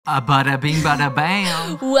Bada bing, bada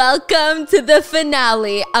bam. Welcome to the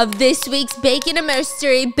finale of this week's Bacon and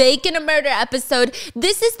Mystery, Bacon and Murder episode.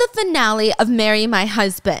 This is the finale of Marry My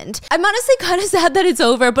Husband. I'm honestly kind of sad that it's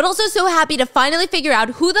over, but also so happy to finally figure out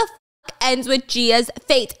who the ends with Gia's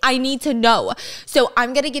fate. I need to know. So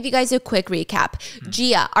I'm going to give you guys a quick recap.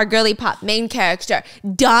 Gia, our girly pop main character,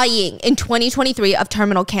 dying in 2023 of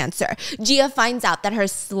terminal cancer. Gia finds out that her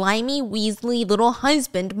slimy, weaselly little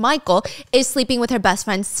husband, Michael, is sleeping with her best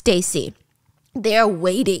friend, Stacy. They're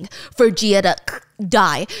waiting for Gia to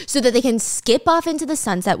die so that they can skip off into the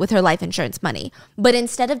sunset with her life insurance money. But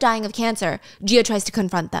instead of dying of cancer, Gia tries to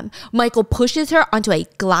confront them. Michael pushes her onto a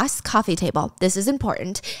glass coffee table. This is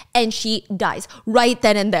important. And she dies right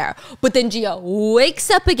then and there. But then Gia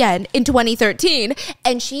wakes up again in 2013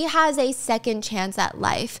 and she has a second chance at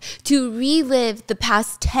life to relive the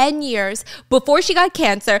past 10 years before she got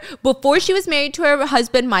cancer, before she was married to her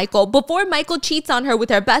husband, Michael, before Michael cheats on her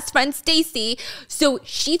with her best friend, Stacy. So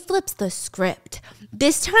she flips the script.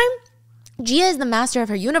 This time, Gia is the master of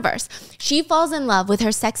her universe. She falls in love with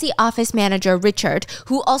her sexy office manager, Richard,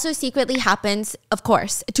 who also secretly happens, of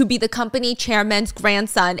course, to be the company chairman's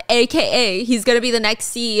grandson, aka he's going to be the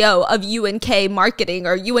next CEO of UNK Marketing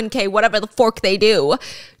or UNK, whatever the fork they do.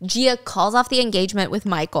 Gia calls off the engagement with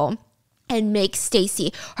Michael and makes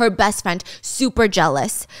Stacy, her best friend, super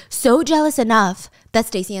jealous. So jealous enough that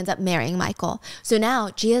Stacy ends up marrying Michael. So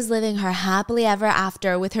now Gia's living her happily ever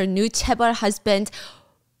after with her new Chebar husband.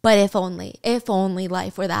 But if only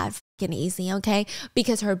life were that freaking easy, okay?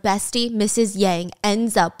 Because her bestie, Mrs. Yang,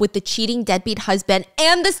 ends up with the cheating deadbeat husband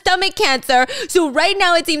and the stomach cancer. So right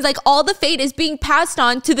now it seems like all the fate is being passed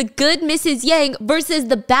on to the good Mrs. Yang versus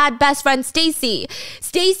the bad best friend, Stacy.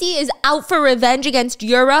 Stacy is out for revenge against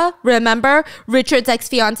Yura, remember? Richard's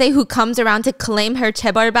ex-fiance who comes around to claim her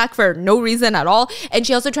Chebar back for no reason at all. And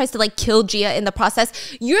she also tries to kill Gia in the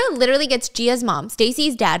process. Yura literally gets Gia's mom,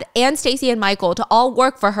 Stacy's dad, and Stacy and Michael to all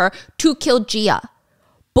work for her to kill Gia.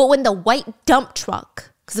 But when the white dump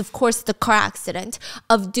truck, because of course the car accident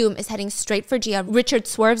of doom is heading straight for Gia, Richard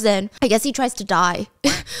swerves in. I guess he tries to die.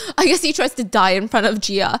 I guess he tries to die in front of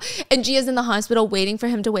Gia. And Gia's in the hospital waiting for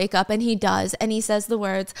him to wake up, and he does. And he says the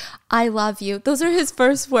words, "I love you." Those are his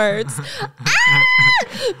first words.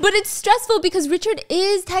 But it's stressful because Richard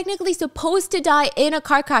is technically supposed to die in a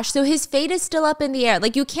car crash. So his fate is still up in the air.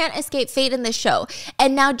 You can't escape fate in this show.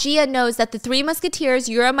 And now Gia knows that the three musketeers,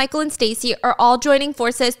 Yura, Michael, and Stacy, are all joining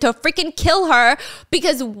forces to freaking kill her.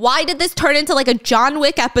 Because why did this turn into a John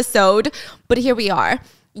Wick episode? But here we are.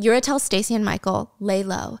 Yura tells Stacy and Michael, lay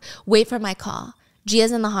low, wait for my call.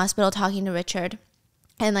 Gia's in the hospital talking to Richard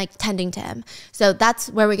and tending to him. So that's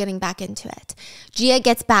where we're getting back into it. Gia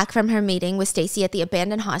gets back from her meeting with Stacy at the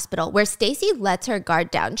abandoned hospital where Stacy lets her guard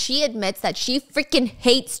down. She admits that she freaking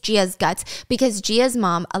hates Gia's guts because Gia's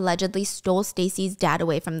mom allegedly stole Stacy's dad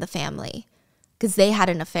away from the family because they had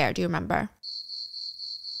an affair. Do you remember?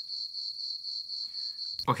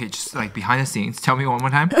 Okay, just behind the scenes. Tell me one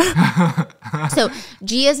more time. So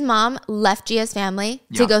Gia's mom left Gia's family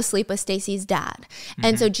to go sleep with Stacy's dad.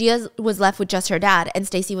 And so Gia was left with just her dad and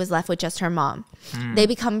Stacy was left with just her mom. They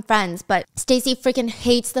become friends, but Stacy freaking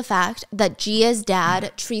hates the fact that Gia's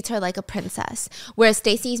dad treats her like a princess, whereas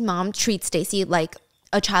Stacy's mom treats Stacy like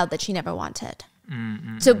a child that she never wanted.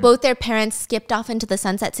 So both their parents skipped off into the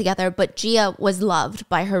sunset together, but Gia was loved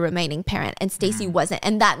by her remaining parent and Stacy wasn't.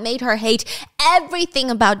 And that made her hate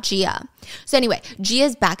everything about Gia. So anyway,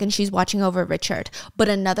 Gia's back and she's watching over Richard, but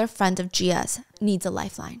another friend of Gia's needs a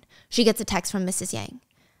lifeline. She gets a text from Mrs. Yang.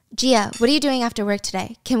 Gia, what are you doing after work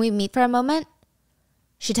today? Can we meet for a moment?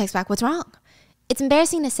 She texts back, what's wrong? It's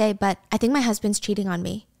embarrassing to say, but I think my husband's cheating on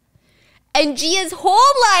me. And Gia's whole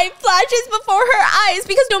life flashes before her eyes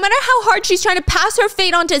because no matter how hard she's trying to pass her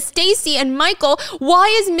fate on to Stacy and Michael, why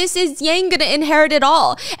is Mrs. Yang going to inherit it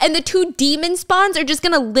all? And the two demon spawns are just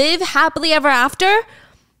going to live happily ever after?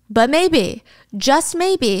 But maybe, just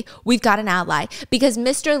maybe, we've got an ally because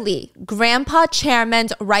Mr. Lee, Grandpa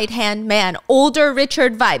Chairman's right-hand man, older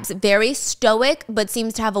Richard vibes, very stoic, but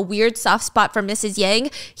seems to have a weird soft spot for Mrs.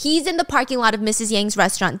 Yang. He's in the parking lot of Mrs. Yang's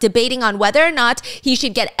restaurant debating on whether or not he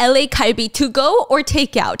should get LA Kalbi to go or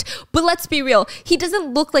takeout. But let's be real, he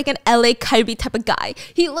doesn't look like an LA Kalbi type of guy.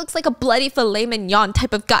 He looks like a bloody filet mignon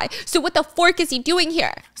type of guy. So what the fork is he doing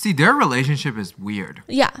here? See, their relationship is weird.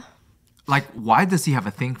 Yeah. Why does he have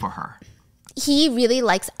a thing for her? He really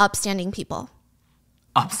likes upstanding people.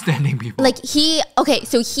 Upstanding people?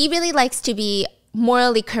 So he really likes to be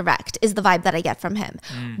morally correct is the vibe that I get from him.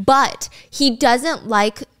 But he doesn't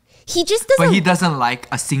like He just doesn't... But he doesn't like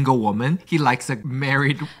a single woman. He likes a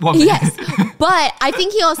married woman. Yes, but I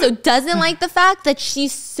think he also doesn't like the fact that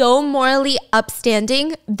she's so morally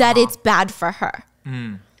upstanding that it's bad for her.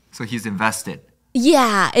 So he's invested.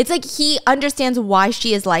 Yeah, it's like he understands why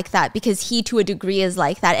she is like that because he, to a degree, is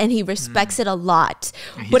like that, and he respects it a lot.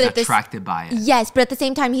 And he's attracted by it. Yes, but at the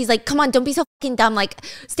same time, he's like, come on, don't be so fucking dumb. Like,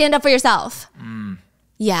 stand up for yourself.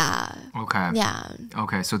 Yeah. Okay. Yeah.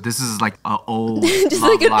 Okay, so this is like an old Just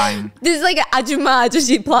love like line. This is like an Ajuma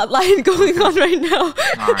Ajushi plot line going on right now.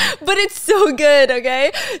 All right. But it's so good,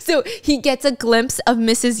 okay? So he gets a glimpse of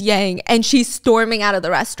Mrs. Yang and she's storming out of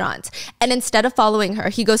the restaurant. And instead of following her,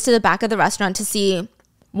 he goes to the back of the restaurant to see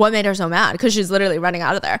what made her so mad because she's literally running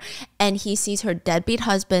out of there. And he sees her deadbeat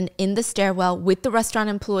husband in the stairwell with the restaurant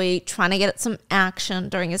employee trying to get some action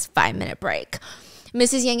during his 5-minute break.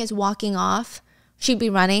 Mrs. Yang is walking off. She'd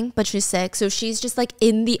be running, but she's sick. So she's just like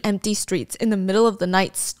in the empty streets in the middle of the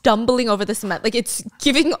night, stumbling over the cement. Like it's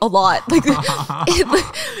giving a lot.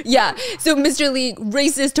 Yeah. So Mr. Lee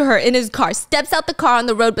races to her in his car, steps out the car on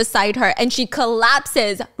the road beside her, and she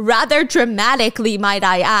collapses rather dramatically, might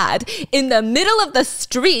I add, in the middle of the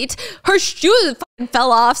street. Her shoe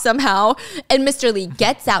fell off somehow. And Mr. Lee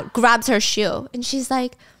gets out, grabs her shoe, and she's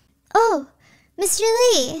like, "Oh, Mr.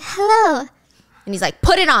 Lee, hello." And he's like,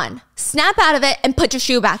 put it on, snap out of it and put your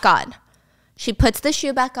shoe back on. She puts the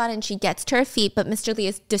shoe back on and she gets to her feet, but Mr. Lee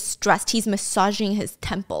is distressed. He's massaging his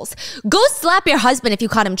temples. Go slap your husband if you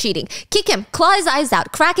caught him cheating. Kick him, claw his eyes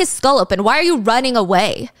out, crack his skull open. Why are you running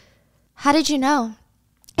away? How did you know?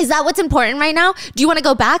 Is that what's important right now? Do you want to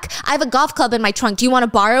go back? I have a golf club in my trunk. Do you want to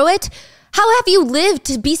borrow it? How have you lived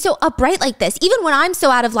to be so upright like this? Even when I'm so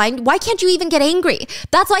out of line, why can't you even get angry?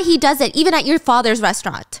 That's why he does it, even at your father's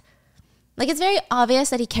restaurant. Like, it's very obvious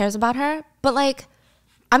that he cares about her, but like,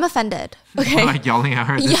 I'm offended. Okay. Like yelling at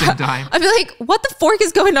her at the same time. I'd be like, what the fork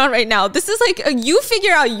is going on right now? This is like, you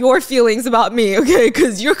figure out your feelings about me, okay?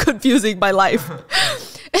 Because you're confusing my life.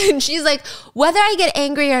 And she's like, whether I get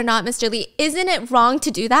angry or not, Mr. Lee, isn't it wrong to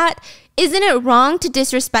do that? Isn't it wrong to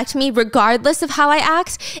disrespect me regardless of how I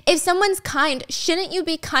act? If someone's kind, shouldn't you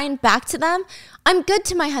be kind back to them? I'm good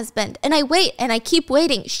to my husband, and I wait, and I keep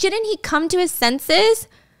waiting. Shouldn't he come to his senses?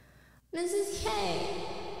 Mrs. K,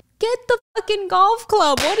 get the fucking golf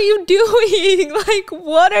club. What are you doing? Like,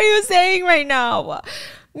 what are you saying right now?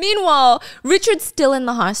 Meanwhile, Richard's still in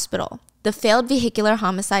the hospital. The failed vehicular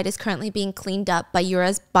homicide is currently being cleaned up by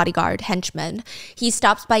Yura's bodyguard henchman. He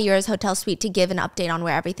stops by Yura's hotel suite to give an update on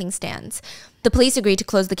where everything stands. The police agreed to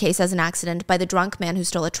close the case as an accident by the drunk man who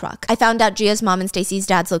stole a truck. I found out Gia's mom and Stacy's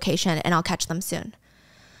dad's location, and I'll catch them soon.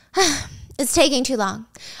 It's taking too long.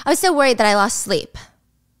 I was so worried that I lost sleep.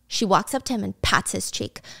 She walks up to him and pats his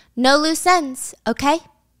cheek. No loose ends, okay?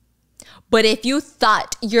 But if you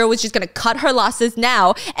thought Yura was just going to cut her losses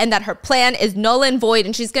now and that her plan is null and void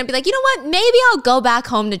and she's going to be like, you know what, maybe I'll go back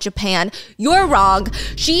home to Japan, you're wrong.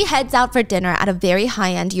 She heads out for dinner at a very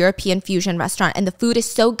high-end European fusion restaurant, and the food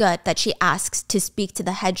is so good that she asks to speak to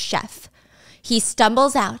the head chef. He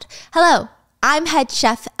stumbles out. Hello, I'm head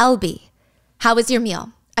chef Elby. How was your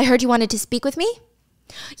meal? I heard you wanted to speak with me?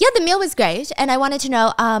 Yeah, the meal was great, and I wanted to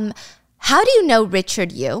know, how do you know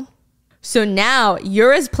Richard Yu? So now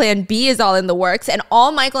Yura's plan B is all in the works, and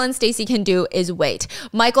all Michael and Stacy can do is wait.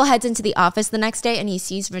 Michael heads into the office the next day, and he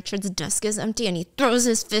sees Richard's desk is empty, and he throws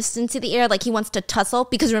his fist into the air like he wants to tussle,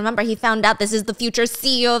 because remember, he found out this is the future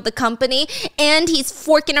CEO of the company, and he's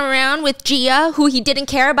forking around with Gia, who he didn't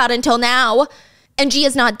care about until now, and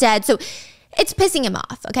Gia's not dead, so it's pissing him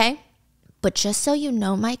off, okay? But just so you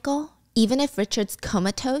know, Michael, even if Richard's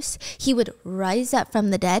comatose, he would rise up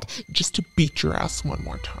from the dead just to beat your ass one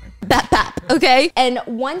more time. Bap, bap, okay? And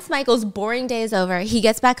once Michael's boring day is over, he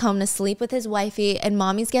gets back home to sleep with his wifey in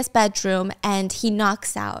mommy's guest bedroom, and he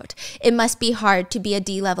knocks out. It must be hard to be a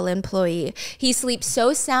D-level employee. He sleeps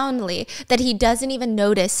so soundly that he doesn't even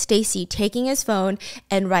notice Stacy taking his phone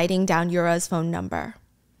and writing down Yura's phone number.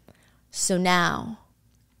 So now,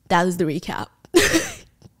 that was the recap.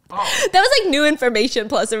 That was like new information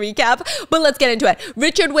plus a recap, but let's get into it.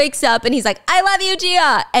 Richard wakes up and he's like, I love you,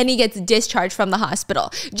 Gia, and he gets discharged from the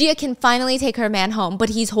hospital. Gia can finally take her man home, but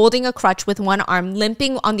he's holding a crutch with one arm,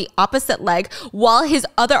 limping on the opposite leg, while his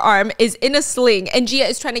other arm is in a sling, and Gia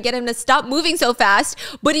is trying to get him to stop moving so fast,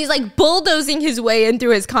 but he's like bulldozing his way in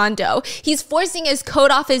through his condo. He's forcing his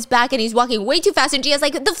coat off his back, and he's walking way too fast, and Gia's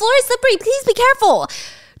like, the floor is slippery, please be careful.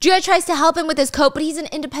 Gia tries to help him with his coat, but he's an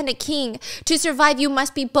independent king. To survive, you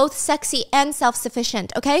must be both sexy and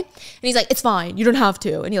self-sufficient, okay? And he's like, it's fine, you don't have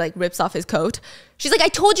to. And he like rips off his coat. She's like, I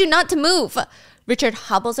told you not to move. Richard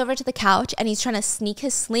hobbles over to the couch and he's trying to sneak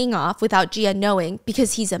his sling off without Gia knowing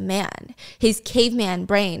because he's a man. His caveman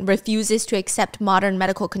brain refuses to accept modern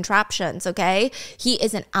medical contraptions, okay? He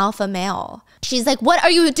is an alpha male. She's like, what are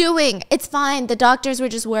you doing? It's fine. The doctors were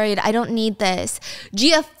just worried. I don't need this.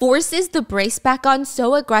 Gia forces the brace back on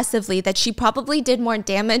so aggressively that she probably did more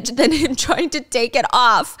damage than him trying to take it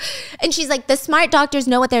off. And she's like, the smart doctors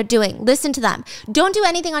know what they're doing. Listen to them. Don't do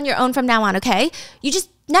anything on your own from now on, okay? You just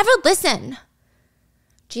never listen.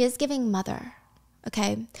 Gia's giving mother,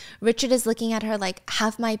 okay? Richard is looking at her like,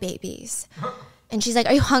 have my babies. And she's like,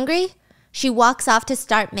 are you hungry? She walks off to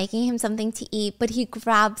start making him something to eat, but he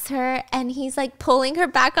grabs her and he's like pulling her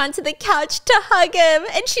back onto the couch to hug him.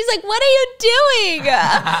 And she's like, what are you doing?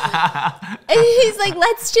 And he's like,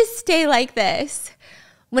 let's just stay like this.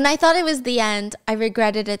 When I thought it was the end, I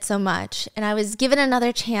regretted it so much. And I was given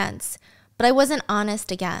another chance, but I wasn't honest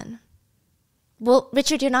again. Well,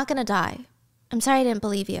 Richard, you're not going to die. I'm sorry I didn't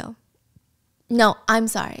believe you. No, I'm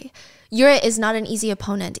sorry. Yura is not an easy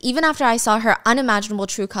opponent. Even after I saw her unimaginable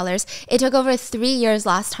true colors, it took over 3 years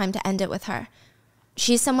last time to end it with her.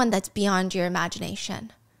 She's someone that's beyond your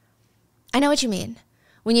imagination. I know what you mean.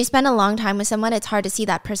 When you spend a long time with someone, it's hard to see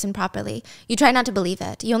that person properly. You try not to believe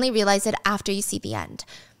it. You only realize it after you see the end.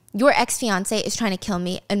 Your ex-fiance is trying to kill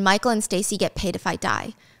me, and Michael and Stacy get paid if I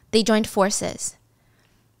die. They joined forces.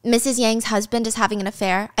 Mrs. Yang's husband is having an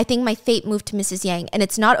affair. I think my fate moved to Mrs. Yang, and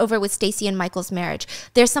it's not over with Stacy and Michael's marriage.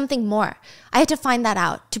 There's something more. I had to find that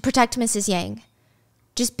out to protect Mrs. Yang.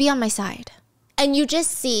 Just be on my side. And you just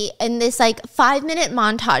see in this like 5-minute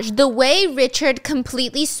montage, the way Richard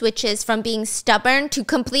completely switches from being stubborn to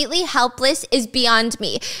completely helpless is beyond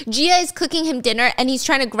me. Gia is cooking him dinner and he's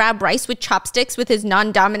trying to grab rice with chopsticks with his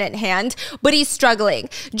non-dominant hand, but he's struggling.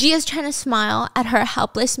 Gia's trying to smile at her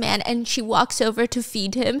helpless man and she walks over to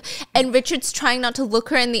feed him. And Richard's trying not to look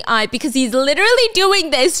her in the eye because he's literally doing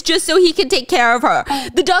this just so he can take care of her.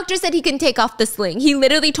 The doctor said he can take off the sling. He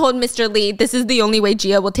literally told Mr. Lee, this is the only way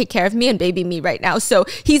Gia will take care of me and baby me right now. So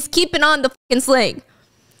he's keeping on the fucking sling.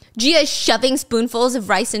 Gia is shoving spoonfuls of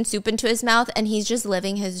rice and soup into his mouth and he's just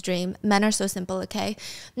living his dream. Men are so simple, okay?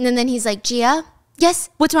 And then he's like, Gia, yes,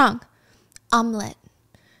 what's wrong? Omelet.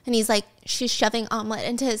 And he's like, she's shoving omelet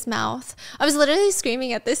into his mouth. I was literally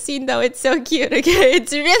screaming at this scene though. It's so cute, okay?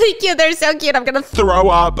 It's really cute. They're so cute. I'm gonna Throw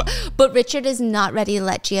up. But Richard is not ready to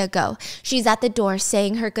let Gia go. She's at the door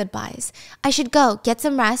saying her goodbyes. I should go, get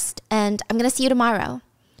some rest, and I'm gonna see you tomorrow.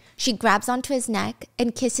 She grabs onto his neck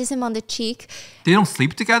and kisses him on the cheek. They don't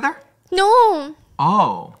sleep together? No.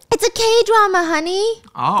 Oh. It's a K-drama, honey.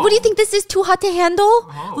 Oh. What do you think this is, too hot to handle?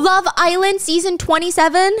 Oh. Love Island season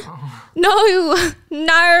 27? Oh.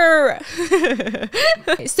 No.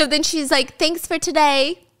 So then she's like, thanks for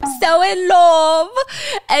today. So in love.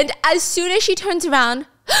 And as soon as she turns around,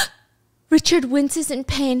 Richard winces in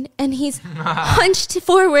pain and he's hunched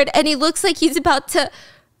forward and he looks like he's about to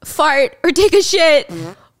fart or take a shit.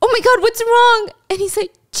 Oh my God, what's wrong? And he's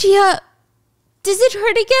like, Gia, does it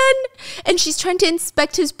hurt again? And she's trying to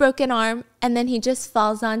inspect his broken arm. And then he just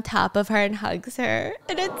falls on top of her and hugs her.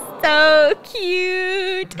 And it's so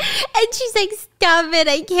cute. And she's like, stop it.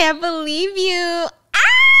 I can't believe you.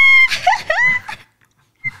 Ah!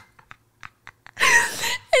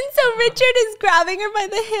 And so Richard is grabbing her by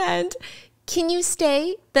the hand. Can you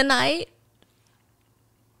stay the night?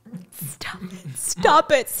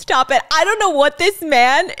 Stop it. I don't know what this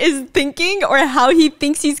man is thinking or how he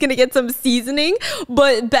thinks he's gonna get some seasoning,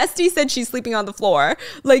 but Bestie said she's sleeping on the floor.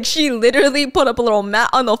 Like, she literally put up a little mat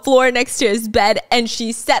on the floor next to his bed and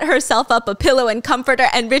she set herself up a pillow and comforter,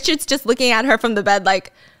 and Richard's just looking at her from the bed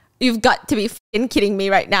like, you've got to be f***ing kidding me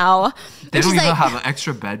right now. They don't even have an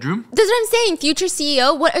extra bedroom? That's what I'm saying. Future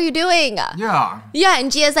CEO, what are you doing? Yeah. Yeah,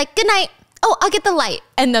 and Gia's like, good night. Oh, I'll get the light.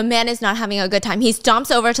 And the man is not having a good time. He stomps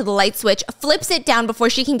over to the light switch, flips it down before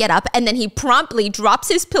she can get up, and then he promptly drops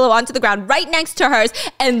his pillow onto the ground right next to hers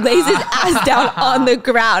and lays his ass down on the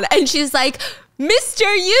ground. And she's like, Mr.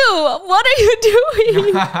 You, what are you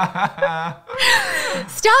doing?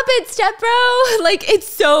 Stop it, step bro. Like, it's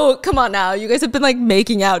so, come on now. You guys have been like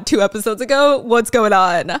making out 2 episodes ago. What's going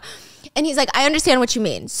on? And he's like, I understand what you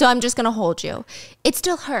mean, so I'm just gonna hold you. It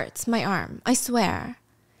still hurts, my arm, I swear.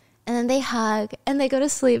 And then they hug and they go to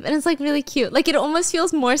sleep and it's like really cute. Like, it almost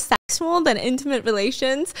feels more sexual than intimate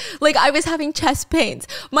relations. Like, I was having chest pains.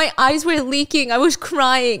 My eyes were leaking. I was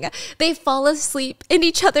crying. They fall asleep in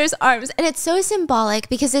each other's arms. And it's so symbolic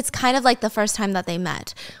because it's kind of like the first time that they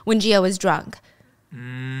met when Gia was drunk.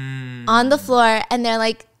 On the floor, and they're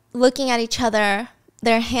like looking at each other,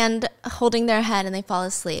 their hand holding their head, and they fall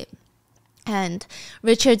asleep. And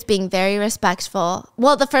Richard's being very respectful.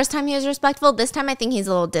 Well, the first time he was respectful. This time I think he's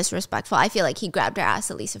a little disrespectful. I feel like he grabbed her ass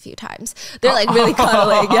at least a few times. They're like really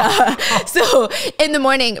cuddling. Yeah. So in the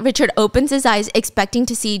morning, Richard opens his eyes expecting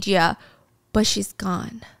to see Gia, but she's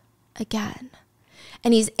gone again.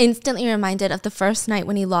 And he's instantly reminded of the first night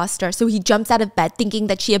when he lost her. So he jumps out of bed thinking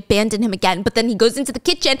that she abandoned him again. But then he goes into the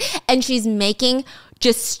kitchen and she's making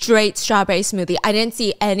just straight strawberry smoothie. I didn't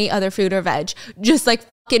see any other fruit or veg. Just like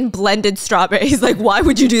fucking blended strawberries. Like, why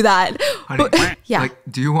would you do that? Honey, yeah. Like,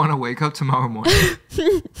 do you want to wake up tomorrow morning?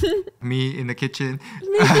 Me in the kitchen.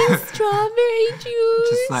 Making strawberry juice.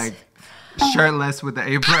 Just like shirtless with the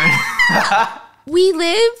apron. We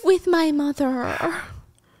live with my mother.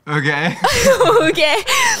 Okay.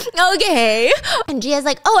 Okay. And Gia's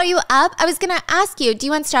like, oh, are you up? I was going to ask you, do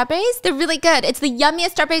you want strawberries? They're really good. It's the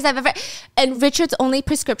yummiest strawberries I've ever. And Richard's only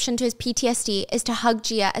prescription to his PTSD is to hug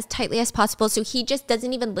Gia as tightly as possible. So he just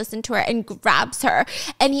doesn't even listen to her and grabs her.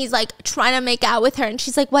 And he's like trying to make out with her. And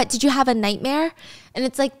she's like, what? Did you have a nightmare? And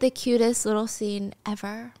it's like the cutest little scene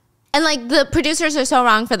ever. And like the producers are so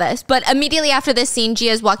wrong for this, but immediately after this scene,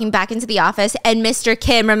 Gia's walking back into the office and Mr.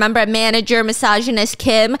 Kim, remember manager, misogynist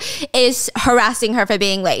Kim, is harassing her for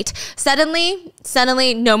being late.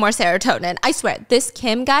 Suddenly, no more serotonin. I swear, this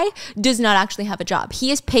Kim guy does not actually have a job. He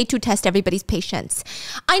is paid to test everybody's patience.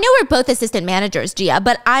 I know we're both assistant managers, Gia,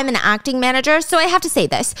 but I'm an acting manager, so I have to say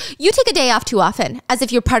this. You take a day off too often, as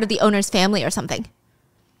if you're part of the owner's family or something.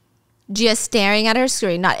 Gia staring at her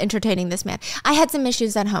screen, not entertaining this man. I had some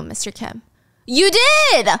issues at home, Mr. Kim. You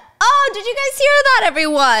did? Oh, did you guys hear that,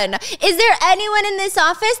 everyone? Is there anyone in this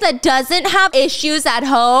office that doesn't have issues at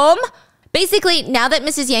home? Basically, now that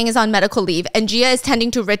Mrs. Yang is on medical leave and Gia is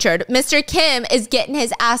tending to Richard, Mr. Kim is getting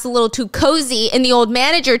his ass a little too cozy in the old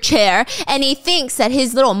manager chair, and he thinks that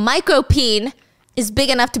his little micro-peen is big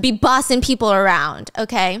enough to be bossing people around,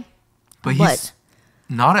 okay? But he's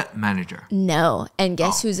not a manager. No. And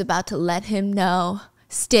guess who's about to let him know?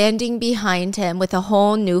 Standing behind him with a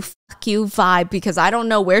whole new fuck you vibe, because I don't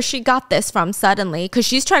know where she got this from suddenly, because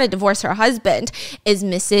she's trying to divorce her husband, is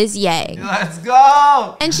Mrs. Yang. Let's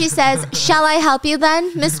go! And she says, shall I help you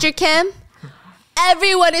then, Mr. Kim?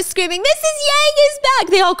 Everyone is screaming, Mrs. Yang is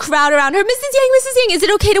back. They all crowd around her. Mrs. Yang, is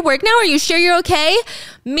it okay to work now? Are you sure you're okay?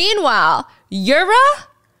 Meanwhile, Yura?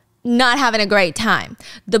 Not having a great time.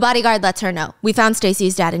 The bodyguard lets her know. We found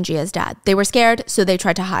Stacy's dad and Gia's dad. They were scared, so they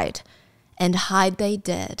tried to hide. And hide they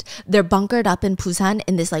did. They're bunkered up in Busan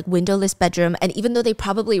in this like windowless bedroom. And even though they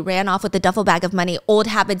probably ran off with a duffel bag of money, old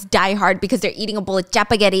habits die hard because they're eating a bowl of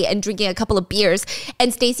japaghetti and drinking a couple of beers.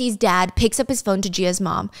 And Stacy's dad picks up his phone to Gia's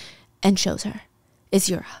mom and shows her. It's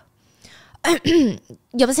Yura.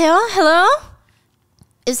 여보세요? Hello?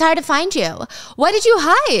 It's hard to find you. Why did you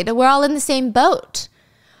hide? We're all in the same boat.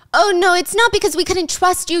 Oh, no, it's not because we couldn't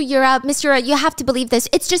trust you, Yura. Miss Yura, you have to believe this.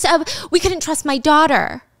 It's just we couldn't trust my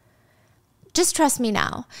daughter. Just trust me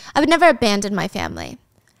now. I would never abandon my family.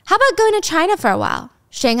 How about going to China for a while?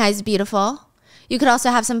 Shanghai's beautiful. You could also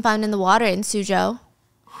have some fun in the water in Suzhou.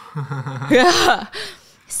 Yeah.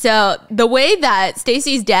 So the way that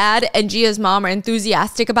Stacy's dad and Gia's mom are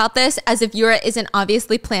enthusiastic about this, as if Yura isn't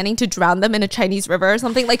obviously planning to drown them in a Chinese river or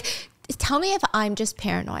something, like, tell me if I'm just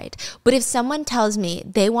paranoid. But if someone tells me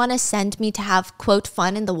they want to send me to have, quote,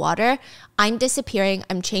 fun in the water, I'm disappearing.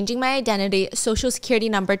 I'm changing my identity. Social security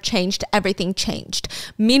number changed. Everything changed.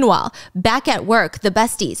 Meanwhile, back at work, the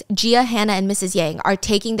besties, Gia, Hannah, and Mrs. Yang are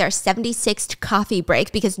taking their 76th coffee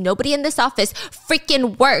break because nobody in this office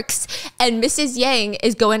freaking works. And Mrs. Yang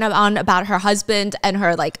is going on about her husband and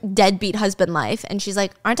her like deadbeat husband life. And she's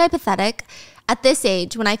like, aren't I pathetic? At this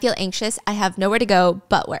age, when I feel anxious, I have nowhere to go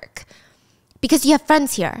but work. Because you have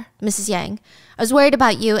friends here, Mrs. Yang. I was worried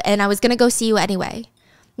about you and I was going to go see you anyway.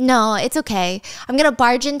 No, it's okay. I'm going to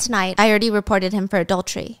barge in tonight. I already reported him for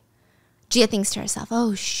adultery. Gia thinks to herself,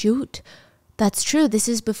 oh, shoot. That's true. This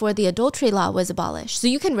is before the adultery law was abolished. So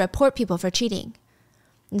you can report people for cheating.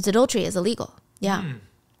 Adultery is illegal. Yeah.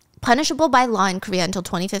 Punishable by law in Korea until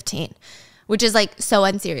 2015, which is like so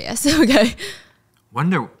unserious. Okay.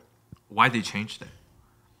 Wonder why they changed it.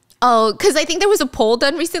 Oh, because I think there was a poll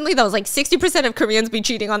done recently that was like 60% of Koreans be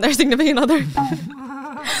cheating on their significant other.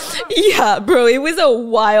 Yeah, bro, it was a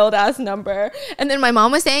wild ass number. And then my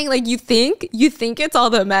mom was saying, like, you think it's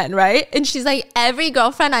all the men, right? And she's like, every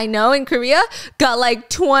girlfriend I know in Korea got like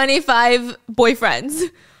 25 boyfriends.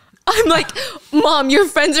 I'm like, Mom, your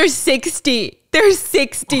friends are 60. They're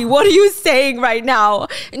 60. What are you saying right now?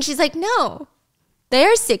 And she's like, no.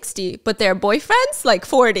 They're 60, but their boyfriends, like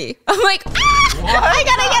 40. I'm like, I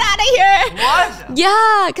gotta get out of here. What?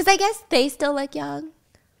 Yeah, because I guess they still look young.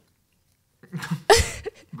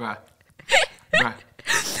 Bruh.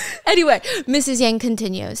 Anyway, Mrs. Yang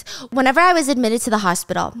continues. Whenever I was admitted to the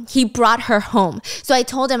hospital, he brought her home. So I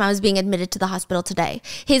told him I was being admitted to the hospital today.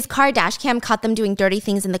 His car dash cam caught them doing dirty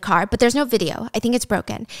things in the car, but there's no video. I think it's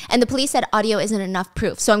broken. And the police said audio isn't enough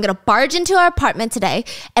proof. So I'm going to barge into our apartment today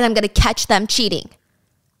and I'm going to catch them cheating.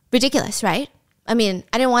 Ridiculous, right? I mean,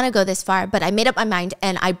 I didn't want to go this far, but I made up my mind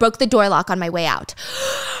and I broke the door lock on my way out.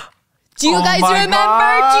 Do you guys remember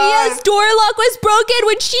Gia's door lock was broken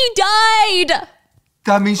when she died?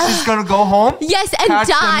 That means she's gonna go home? Yes, and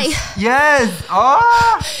die. Yes.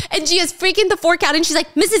 Oh. And Gia's freaking the fork out and she's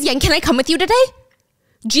like, Mrs. Yang, can I come with you today?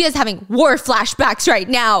 Gia's having war flashbacks right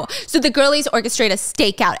now. So the girlies orchestrate a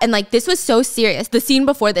stakeout. And like, this was so serious. The scene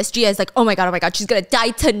before this, Gia is like, oh my God, she's gonna die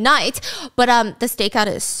tonight. But the stakeout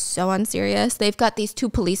is so unserious. They've got these 2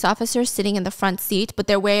 police officers sitting in the front seat, but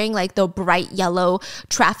they're wearing like the bright yellow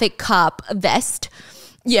traffic cop vest.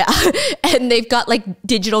 Yeah, and they've got like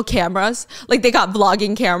digital cameras, like they got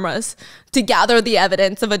vlogging cameras to gather the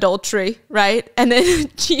evidence of adultery, right? And then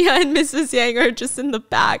Gia and Mrs. Yang are just in the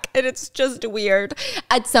back and it's just weird.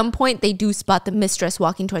 At some point, they do spot the mistress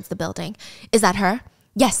walking towards the building. Is that her?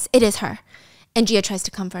 Yes, it is her. And Gia tries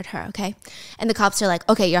to comfort her, okay? And the cops are like,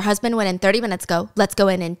 okay, your husband went in 30 minutes ago. Let's go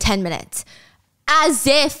in 10 minutes. As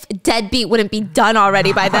if deadbeat wouldn't be done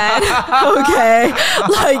already by then. Okay,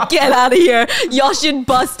 like get out of here. Y'all should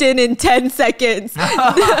bust in 10 seconds.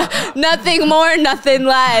 Nothing more, nothing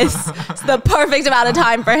less. It's the perfect amount of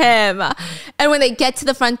time for him. And when they get to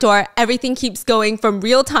the front door, everything keeps going from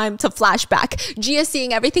real time to flashback. Gia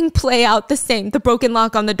seeing everything play out the same. The broken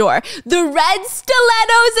lock on the door. The red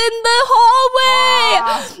stilettos in the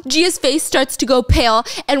hallway. Gia's face starts to go pale.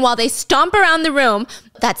 And while they stomp around the room,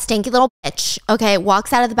 that stinky little bitch, okay,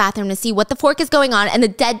 walks out of the bathroom to see what the fork is going on, and the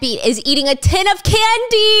deadbeat is eating a tin of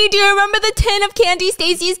candy. Do you remember the tin of candy,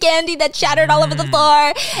 Stacy's candy that shattered all over the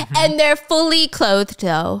floor? And they're fully clothed,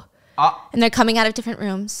 though. And they're coming out of different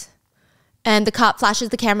rooms. And the cop flashes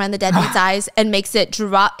the camera in the deadbeat's eyes and makes it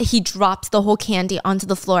drop. He drops the whole candy onto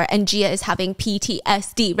the floor, and Gia is having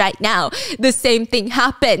PTSD right now. The same thing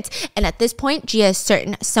happened. And at this point, Gia is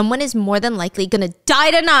certain someone is more than likely gonna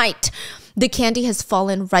die tonight. The candy has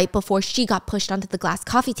fallen right before she got pushed onto the glass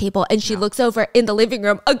coffee table, and she looks over in the living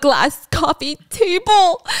room, a glass coffee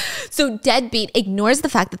table. So deadbeat ignores the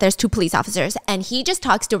fact that there's 2 police officers, and he just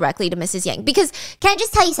talks directly to Mrs. Yang because, Can I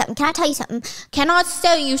just tell you something? Can I tell you something? cannot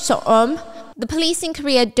tell you something. The police in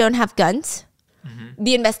Korea don't have guns.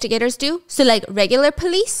 The investigators do. So like regular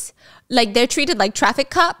police, like they're treated like traffic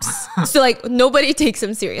cops. So like nobody takes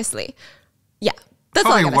them seriously. Yeah. That's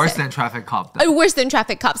probably worse than traffic cops. Worse than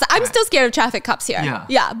traffic cops. I'm still scared of traffic cops here.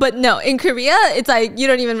 Yeah, but no, in Korea, it's like you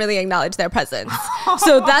don't even really acknowledge their presence.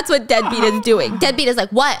 So that's what deadbeat is doing. Deadbeat is like,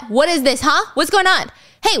 what? What is this, huh? What's going on?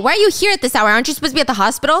 Hey, why are you here at this hour? Aren't you supposed to be at the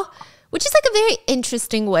hospital? Which is like a very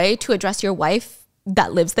interesting way to address your wife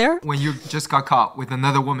that lives there. When you just got caught with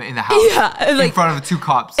another woman in the house in front of 2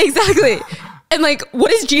 cops. Exactly. And like,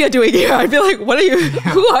 what is Gia doing here? I'd be like, what are you?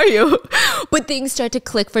 Who are you? But things start to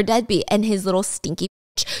click for deadbeat and his little stinky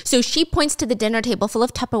bitch. So she points to the dinner table full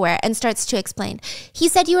of Tupperware and starts to explain. He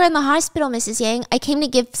said you were in the hospital, Mrs. Yang. I came to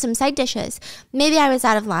give some side dishes. Maybe I was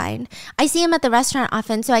out of line. I see him at the restaurant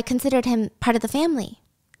often, so I considered him part of the family.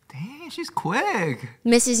 Dang, she's quick.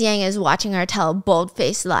 Mrs. Yang is watching her tell a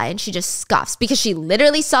bold-faced lie, and she just scoffs because she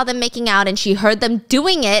literally saw them making out and she heard them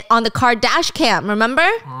doing it on the car dash cam. Remember?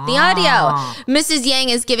 The audio. Mrs. Yang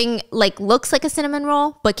is giving, like, looks like a cinnamon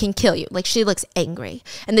roll, but can kill you. Like, she looks angry.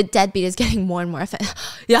 And the deadbeat is getting more and more offended.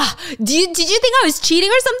 Yeah. Did you think I was cheating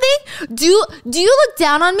or something? Do you look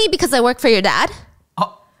down on me because I work for your dad?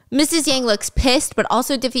 Mrs. Yang looks pissed, but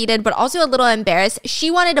also defeated, but also a little embarrassed.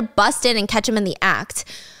 She wanted to bust in and catch him in the act.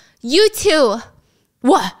 You two.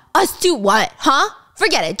 What? Us two what? Huh?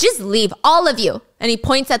 Forget it. Just leave, all of you. And he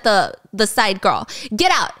points at the side girl.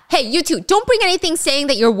 Get out. Hey, you two, don't bring anything saying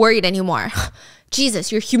that you're worried anymore.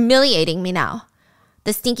 Jesus, you're humiliating me now.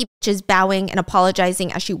 The stinky bitch is bowing and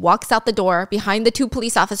apologizing as she walks out the door behind the 2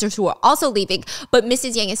 police officers who are also leaving. But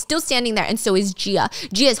Mrs. Yang is still standing there, and so is Gia.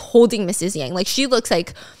 Gia is holding Mrs. Yang. Like, she looks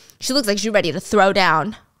like she's ready to throw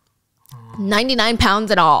down. 99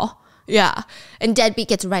 pounds and all. Yeah. And deadbeat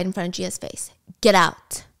gets right in front of Gia's face. Get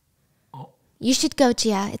out. You should go,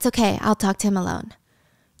 Gia. It's okay. I'll talk to him alone.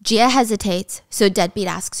 Gia hesitates, so deadbeat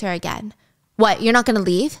asks her again. What, you're not going to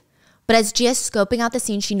leave? But as Gia's scoping out the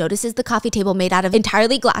scene, she notices the coffee table made out of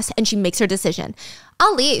entirely glass, and she makes her decision.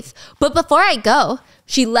 I'll leave. But before I go,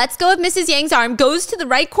 she lets go of Mrs. Yang's arm, goes to the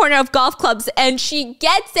right corner of golf clubs, and she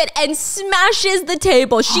gets it and smashes the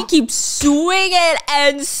table. She keeps swinging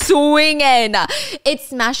and swinging. It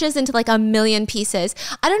smashes into like a million pieces.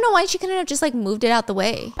 I don't know why she couldn't have just like moved it out the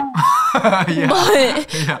way.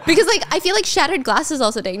 Because like I feel like shattered glass is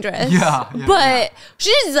also dangerous. But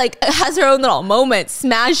she just like has her own little moment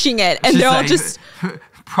smashing it, and they're all just...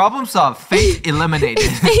 Problem solved. Fate eliminated.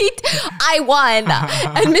 Fate, I won.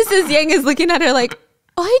 And Mrs. Yang is looking at her like,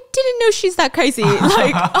 I didn't know she's that crazy.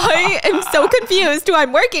 Like, I am so confused who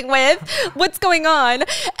I'm working with. What's going on?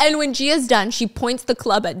 And when Gia's done, she points the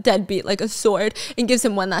club at Deadbeat like a sword and gives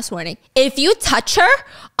him one last warning. If you touch her,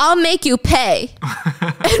 I'll make you pay.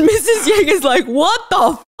 And Mrs. Yang is like, what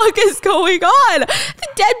the fuck is going on? The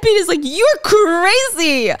Deadbeat is like, you're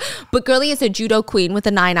crazy. But Girlie is a judo queen with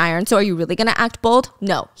a 9-iron. So are you really going to act bold?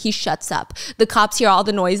 No, he shuts up. The cops hear all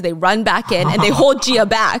the noise. They run back in and they hold Gia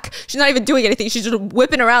back. She's not even doing anything. She's just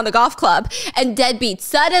whipping around the golf club. And Deadbeat,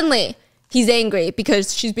 suddenly, he's angry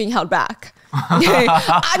because she's being held back.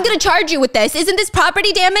 I'm gonna charge you with this. Isn't this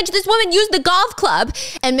property damage? This woman used the golf club.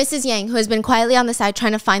 And Mrs. Yang, who has been quietly on the side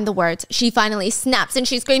trying to find the words, she finally snaps and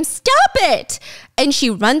she screams, stop it! And she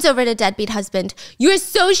runs over to Deadbeat husband. You're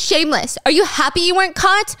so shameless. Are you happy you weren't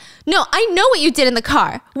caught? No, I know what you did in the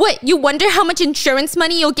car. What, you wonder how much insurance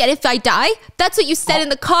money you'll get if I die? That's what you said in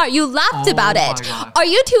the car. You laughed about it. Are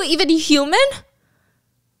you two even human?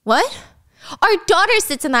 What? Our daughter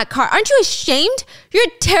sits in that car. Aren't you ashamed? You're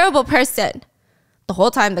a terrible person. The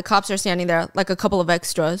whole time, the cops are standing there like a couple of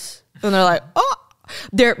extras. And they're like, oh.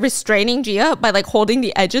 They're restraining Gia by like holding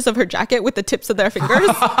the edges of her jacket with the tips of their fingers.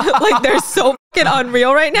 Like they're so fucking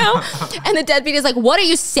unreal right now. And the Deadbeat is like, what are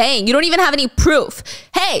you saying? You don't even have any proof.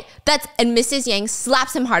 Hey, that's... And Mrs. Yang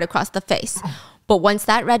slaps him hard across the face. But once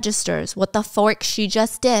that registers what the fork she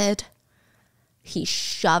just did, he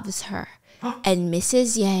shoves her. And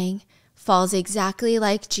Mrs. Yang falls exactly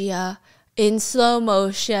like Gia in slow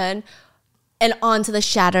motion and onto the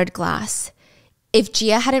shattered glass. If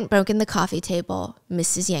Gia hadn't broken the coffee table,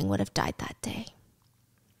 Mrs. Yang would have died that day.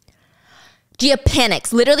 Gia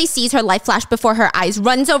panics, literally sees her life flash before her eyes,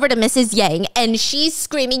 runs over to Mrs. Yang, and she's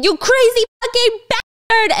screaming, you crazy fucking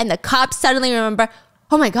bastard! And the cops suddenly remember,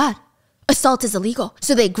 oh my God, assault is illegal.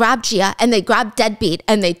 So they grab Gia and they grab Deadbeat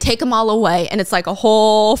and they take them all away. And it's like a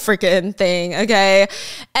whole freaking thing, okay?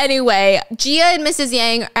 Anyway, Gia and Mrs.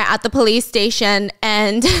 Yang are at the police station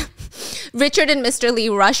and Richard and Mr. Lee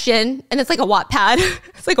rush in and it's like a Wattpad.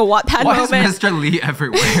 It's like a Wattpad moment. Why is Mr. Lee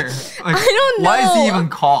everywhere? Like, I don't know. Why is he even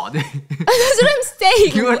called? That's what I'm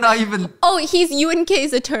saying. You are not even... Oh, he's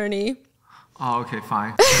UNK's attorney. Oh, okay,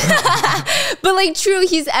 fine. But like true,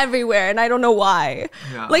 he's everywhere and I don't know why.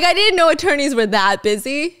 Yeah. Like I didn't know attorneys were that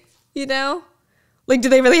busy, you know? Like do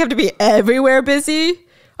they really have to be everywhere busy?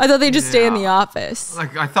 I thought they just stay in the office.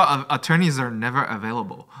 Like I thought attorneys are never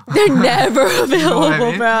available. They're never available, You know what I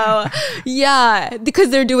mean? bro. Yeah, because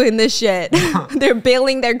they're doing this shit. They're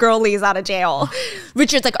bailing their girlies out of jail.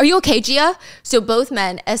 Richard's like, are you okay, Gia? So both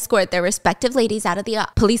men escort their respective ladies out of the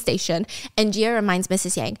police station. And Gia reminds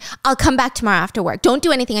Mrs. Yang, I'll come back tomorrow after work. Don't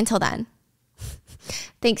do anything until then.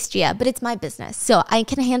 Thanks, Gia, but it's my business, so I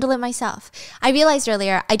can handle it myself. I realized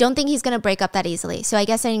earlier, I don't think he's going to break up that easily, so I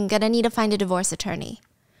guess I'm going to need to find a divorce attorney.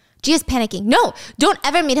 Gia's panicking. No, don't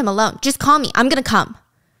ever meet him alone. Just call me. I'm going to come.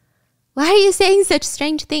 Why are you saying such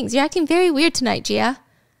strange things? You're acting very weird tonight, Gia.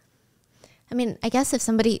 I mean, I guess if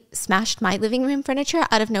somebody smashed my living room furniture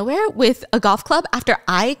out of nowhere with a golf club after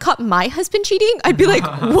I caught my husband cheating, I'd be like,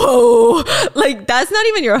 whoa, like that's not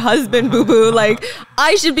even your husband, boo-boo. Like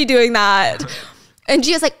I should be doing that. And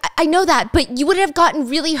Gia's like, I know that, but you would have gotten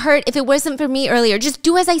really hurt if it wasn't for me earlier. Just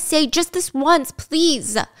do as I say, just this once,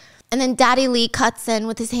 please. And then Daddy Lee cuts in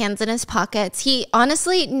with his hands in his pockets. He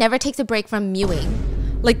honestly never takes a break from mewing.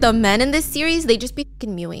 Like the men in this series, they just be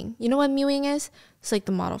fucking mewing. You know what mewing is? It's like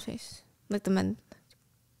the model face. Like the men.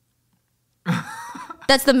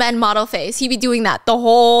 That's the men model face. He be doing that the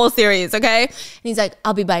whole series, okay? And he's like,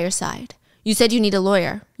 I'll be by your side. You said you need a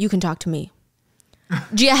lawyer. You can talk to me.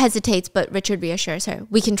 Gia hesitates, but Richard reassures her.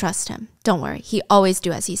 We can trust him. Don't worry. He always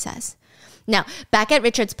do as he says. Now, back at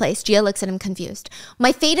Richard's place, Gia looks at him confused.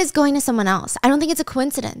 My fate is going to someone else. I don't think it's a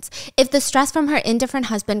coincidence. If the stress from her indifferent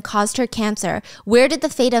husband caused her cancer, where did the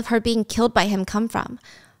fate of her being killed by him come from?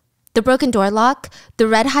 The broken door lock, the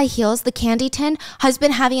red high heels, the candy tin,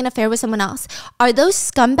 husband having an affair with someone else. Are those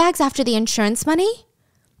scumbags after the insurance money?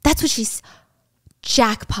 That's what she's...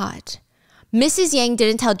 Jackpot. Mrs. Yang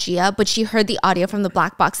didn't tell Gia, but she heard the audio from the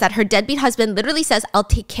black box that her deadbeat husband literally says, I'll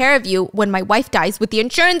take care of you when my wife dies with the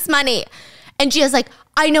insurance money. And Gia's like,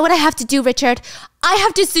 I know what I have to do, Richard. I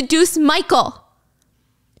have to seduce Michael.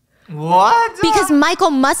 What? Because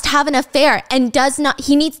Michael must have an affair and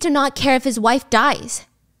he needs to not care if his wife dies.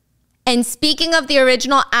 And speaking of the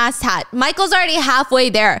original asshat, Michael's already halfway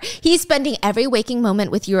there. He's spending every waking moment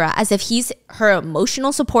with Yura as if he's her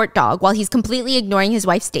emotional support dog while he's completely ignoring his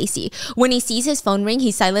wife, Stacy. When he sees his phone ring,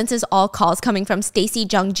 he silences all calls coming from Stacy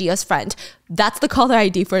Jung Jia's friend. That's the caller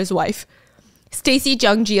ID for his wife. Stacy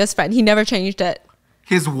Jung Jia's friend. He never changed it.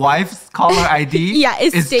 His wife's caller ID Yeah,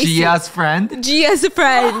 is Gia's friend? Gia's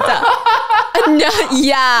friend. No,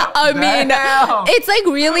 yeah, I mean, it's like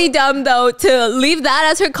really dumb though to leave that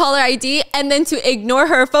as her caller ID and then to ignore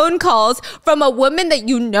her phone calls from a woman that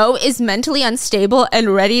you know is mentally unstable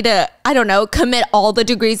and ready to, I don't know, commit all the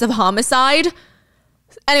degrees of homicide.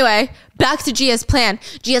 Anyway, back to Gia's plan.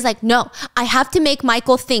 Gia's like, no, I have to make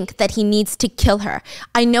Michael think that he needs to kill her.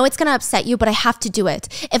 I know it's going to upset you, but I have to do it.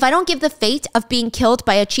 If I don't give the fate of being killed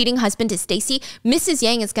by a cheating husband to Stacy, Mrs.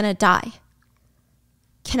 Yang is going to die.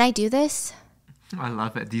 Can I do this? I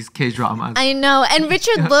love it. These K-dramas. I know. And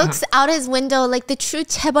Richard looks out his window like the true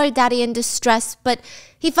Chebar daddy in distress, but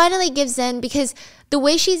he finally gives in because the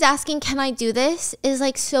way she's asking, can I do this, is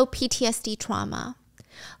like so PTSD trauma.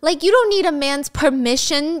 Like, you don't need a man's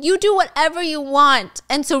permission. You do whatever you want.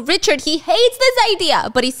 And so Richard, he hates this idea,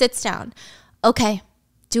 but he sits down. Okay,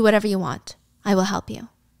 do whatever you want. I will help you.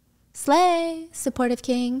 Slay, supportive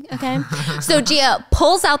king, okay? So Gia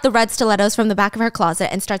pulls out the red stilettos from the back of her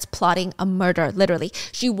closet and starts plotting a murder, literally.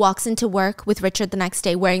 She walks into work with Richard the next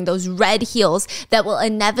day wearing those red heels that will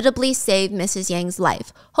inevitably save Mrs. Yang's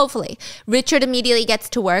life. Hopefully. Richard immediately gets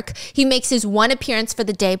to work. He makes his one appearance for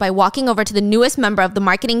the day by walking over to the newest member of the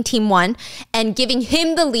marketing team 1 and giving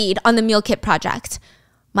him the lead on the meal kit project.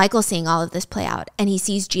 Michael's seeing all of this play out, and he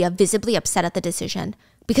sees Gia visibly upset at the decision.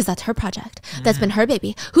 Because that's her project. That's been her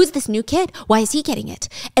baby. Who's this new kid? Why is he getting it?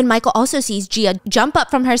 And Michael also sees Gia jump up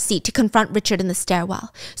from her seat to confront Richard in the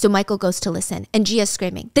stairwell. So Michael goes to listen, and Gia's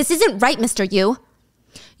screaming, "This isn't right, Mr. Yu.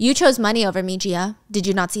 You chose money over me, Gia. Did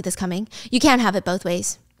you not see this coming? You can't have it both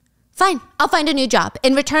ways. Fine, I'll find a new job.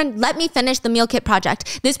 In return, let me finish the meal kit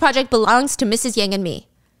project. This project belongs to Mrs. Yang and me.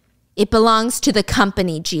 It belongs to the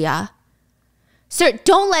company, Gia. Sir,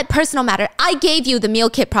 don't let personal matter. I gave you the meal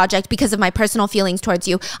kit project because of my personal feelings towards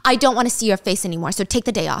you. I don't want to see your face anymore, so take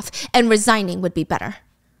the day off. And resigning would be better."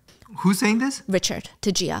 Who's saying this? Richard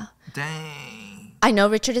to Gia. Dang. I know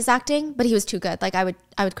Richard is acting, but he was too good. Like, I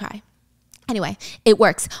would cry. Anyway, it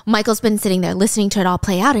works. Michael's been sitting there listening to it all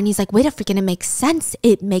play out, and he's like, wait a freaking, it makes sense.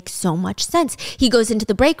 It makes so much sense. He goes into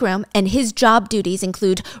the break room, and his job duties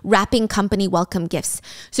include wrapping company welcome gifts.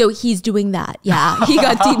 So he's doing that. Yeah, he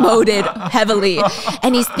got demoted heavily.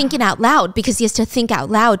 And he's thinking out loud because he has to think out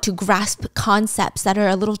loud to grasp concepts that are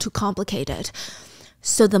a little too complicated.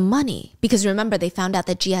 So the money, because remember, they found out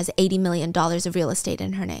that Gia has $80 million of real estate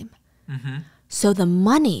in her name. Mm-hmm. So the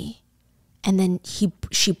money... And then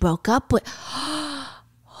she broke up with,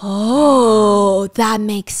 oh, that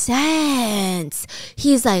makes sense.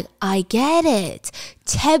 He's like, I get it.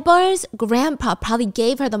 Tebar's grandpa probably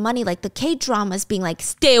gave her the money, like the K-dramas being like,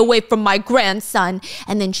 stay away from my grandson.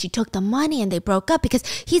 And then she took the money and they broke up because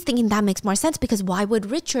he's thinking that makes more sense because why would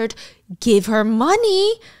Richard give her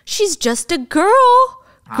money? She's just a girl.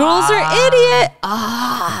 Girls are idiot.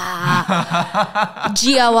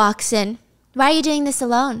 Gia walks in. Why are you doing this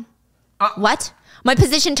alone? What? My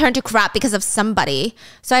position turned to crap because of somebody,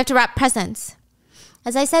 so I have to wrap presents.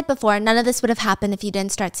 As I said before, none of this would have happened if you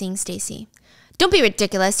didn't start seeing Stacy. Don't be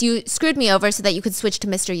ridiculous. You screwed me over so that you could switch to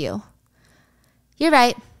Mr. Yu. You're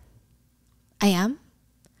right. I am.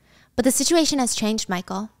 But the situation has changed,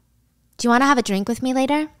 Michael. Do you want to have a drink with me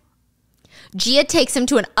later? Gia takes him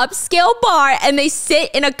to an upscale bar and they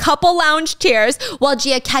sit in a couple lounge chairs while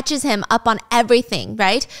Gia catches him up on everything,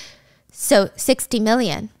 right? So 60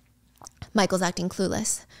 million. Michael's acting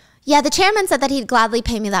clueless. Yeah, the chairman said that he'd gladly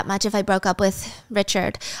pay me that much if I broke up with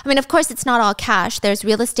Richard. I mean, of course, it's not all cash. There's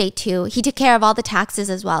real estate, too. He took care of all the taxes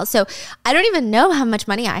as well. So I don't even know how much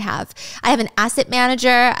money I have. I have an asset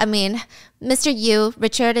manager. I mean, Mr. Yu,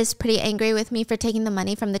 Richard is pretty angry with me for taking the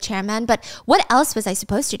money from the chairman. But what else was I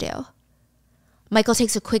supposed to do? Michael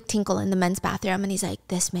takes a quick tinkle in the men's bathroom and he's like,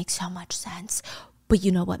 this makes so much sense. But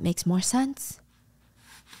you know what makes more sense?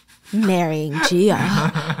 Marrying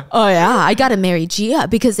Gia. Oh yeah, I gotta marry Gia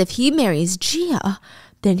because if he marries Gia,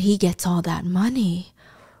 then he gets all that money.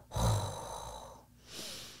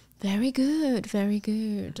 Very good, very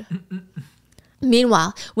good.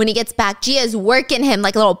 Meanwhile, when he gets back, Gia's working him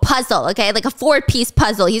like a little puzzle, okay? Like a 4-piece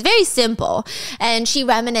puzzle. He's very simple. And she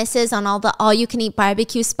reminisces on all the all-you-can-eat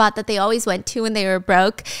barbecue spot that they always went to when they were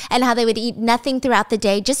broke and how they would eat nothing throughout the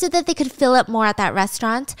day just so that they could fill up more at that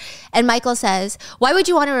restaurant. And Michael says, why would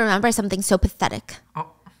you want to remember something so pathetic?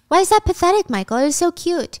 Oh. Why is that pathetic, Michael? It was so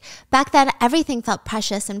cute. Back then, everything felt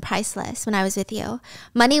precious and priceless when I was with you.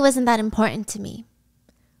 Money wasn't that important to me.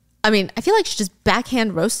 I mean, I feel like she just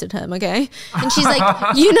backhand roasted him, okay? And she's like,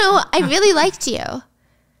 I really liked you.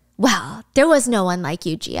 Well, there was no one like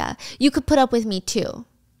you, Gia. You could put up with me too.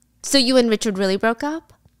 So you and Richard really broke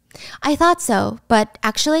up? I thought so, but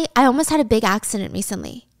actually, I almost had a big accident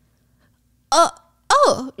recently.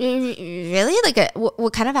 Oh, really? Like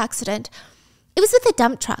what kind of accident? It was with a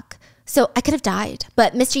dump truck, so I could have died.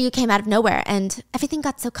 But Mr. Yu came out of nowhere, and everything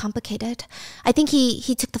got so complicated. I think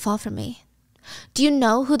he took the fall from me. Do you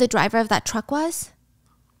know who the driver of that truck was?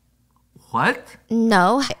 What?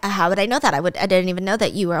 No. How would I know that? I didn't even know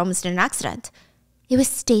that you were almost in an accident. It was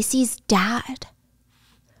Stacy's dad.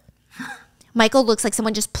 Michael looks like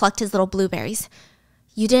someone just plucked his little blueberries.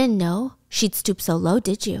 You didn't know she'd stoop so low,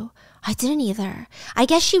 did you? I didn't either. I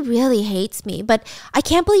guess she really hates me, but I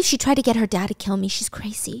can't believe she tried to get her dad to kill me. She's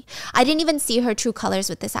crazy. I didn't even see her true colors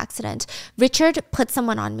with this accident. Richard put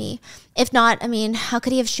someone on me. If not, how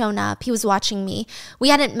could he have shown up? He was watching me. We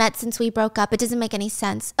hadn't met since we broke up. It doesn't make any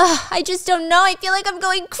sense. Ugh, I just don't know. I feel like I'm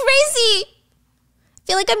going crazy. I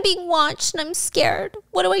feel like I'm being watched and I'm scared.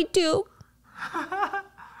 What do I do?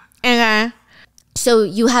 Okay. So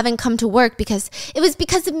you haven't come to work because it was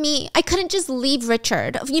because of me. I couldn't just leave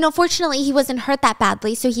Richard. Fortunately, he wasn't hurt that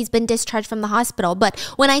badly, so he's been discharged from the hospital. But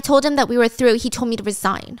when I told him that we were through, he told me to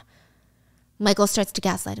resign. Michael starts to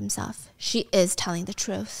gaslight himself. She is telling the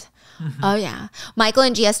truth. Oh, yeah. Michael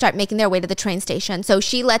and Gia start making their way to the train station. So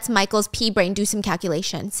she lets Michael's pea brain do some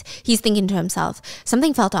calculations. He's thinking to himself,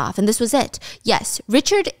 something felt off, and this was it. Yes,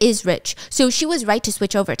 Richard is rich, so she was right to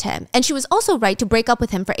switch over to him. And she was also right to break up with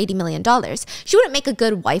him for $80 million. She wouldn't make a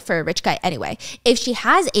good wife for a rich guy anyway. If she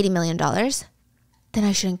has $80 million, then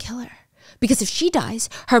I shouldn't kill her. Because if she dies,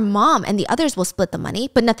 her mom and the others will split the money,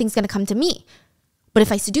 but nothing's going to come to me. But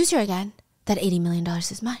if I seduce her again, that $80 million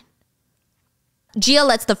is mine. Gia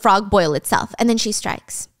lets the frog boil itself, and then she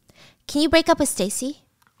strikes. Can you break up with Stacy?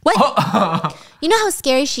 What? You know how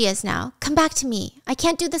scary she is now. Come back to me. I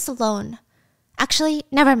can't do this alone. Actually,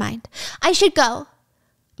 never mind. I should go.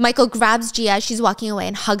 Michael grabs Gia as she's walking away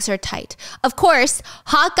and hugs her tight. Of course,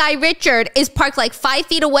 hot guy Richard is parked like 5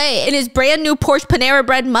 feet away in his brand new Porsche Panera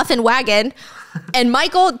Bread muffin wagon, and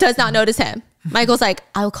Michael does not notice him. Michael's like,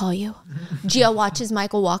 I'll call you. Gia watches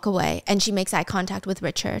Michael walk away, and she makes eye contact with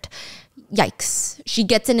Richard. Yikes. She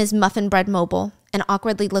gets in his muffin bread mobile and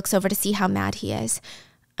awkwardly looks over to see how mad he is.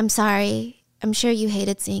 I'm sorry. I'm sure you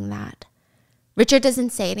hated seeing that. Richard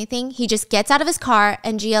doesn't say anything. He just gets out of his car,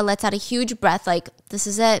 and Gia lets out a huge breath like, this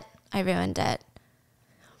is it. I ruined it.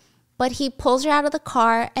 But he pulls her out of the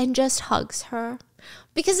car and just hugs her.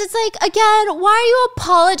 Because it's like, again, why are you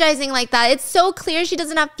apologizing like that? It's so clear she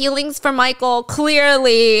doesn't have feelings for Michael,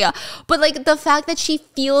 clearly. But like the fact that she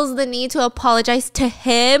feels the need to apologize to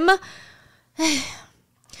him.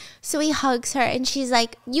 So he hugs her and she's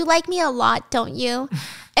like, you like me a lot, don't you?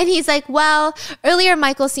 And he's like, well, earlier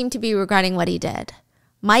Michael seemed to be regretting what he did.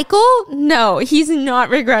 Michael? No, he's not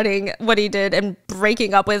regretting what he did and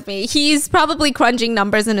breaking up with me. He's probably crunching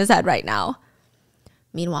numbers in his head right now.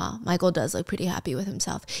 Meanwhile, Michael does look pretty happy with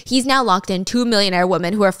himself. He's now locked in 2 millionaire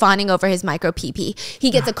women who are fawning over his micro PP.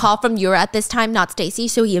 He gets a call from Yura at this time, not Stacy,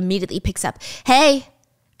 so he immediately picks up. Hey,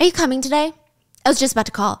 are you coming today? I was just about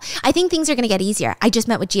to call. I think things are going to get easier. I just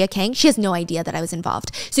met with Gia Kang. She has no idea that I was involved.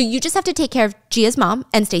 So you just have to take care of Gia's mom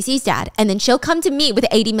and Stacy's dad, and then she'll come to me with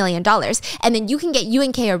 $80 million, and then you can get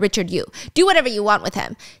UNK or Richard Yu. Do whatever you want with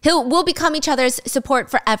him. We'll become each other's support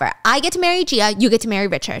forever. I get to marry Gia, you get to marry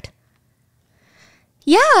Richard.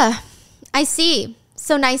 Yeah, I see.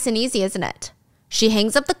 So nice and easy, isn't it? She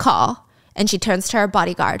hangs up the call and she turns to her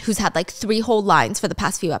bodyguard, who's had like 3 whole lines for the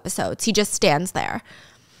past few episodes. He just stands there.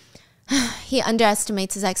 He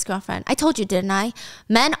underestimates his ex-girlfriend. I told you, didn't I?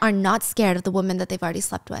 Men are not scared of the woman that they've already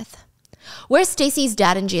slept with. Where's Stacy's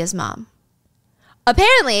dad and Gia's mom?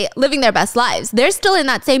 Apparently, living their best lives. They're still in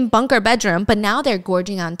that same bunker bedroom, but now they're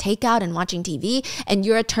gorging on takeout and watching TV, and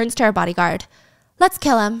Yura turns to her bodyguard. Let's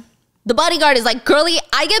kill him. The bodyguard is like, girlie,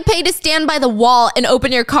 I get paid to stand by the wall and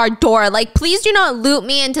open your car door. Like, please do not loop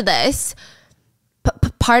me into this.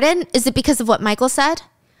 Pardon? Is it because of what Michael said?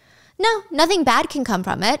 No, nothing bad can come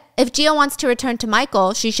from it. If Gia wants to return to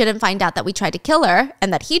Michael, she shouldn't find out that we tried to kill her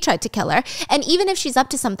and that he tried to kill her. And even if she's up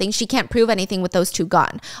to something, she can't prove anything with those 2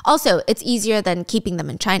 gone. Also, it's easier than keeping them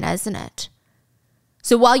in China, isn't it?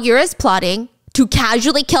 So while Yura's plotting to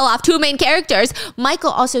casually kill off 2 main characters, Michael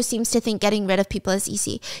also seems to think getting rid of people is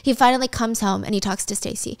easy. He finally comes home and he talks to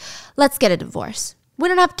Stacy. Let's get a divorce. We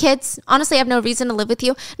don't have kids. Honestly, I have no reason to live with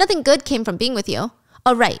you. Nothing good came from being with you.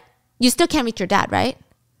 Oh, right. You still can't reach your dad, right?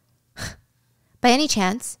 By any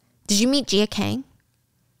chance, Did you meet Gia Kang?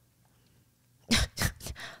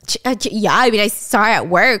 Yeah, I mean, I saw her at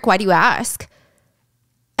work. Why do you ask?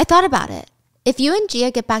 I thought about it. If you and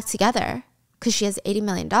Gia get back together, because she has $80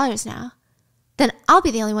 million now, then I'll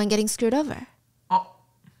be the only one getting screwed over. Oh.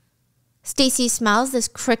 Stacy smiles this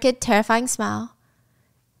crooked, terrifying smile.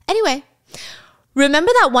 Anyway,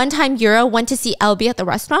 remember that one time Yura went to see LB at the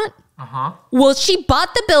restaurant? Uh-huh. Well, she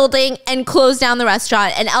bought the building and closed down the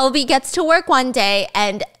restaurant, and LB gets to work one day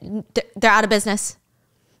and they're out of business.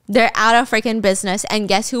 They're out of freaking business. And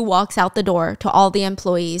guess who walks out the door to all the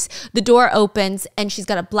employees? The door opens and she's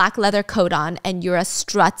got a black leather coat on, and Yura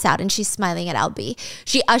struts out and she's smiling at LB.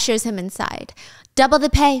 She ushers him inside. Double the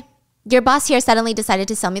pay. Your boss here suddenly decided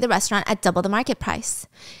to sell me the restaurant at double the market price.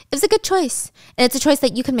 It was a good choice, and it's a choice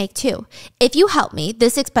that you can make too. If you help me,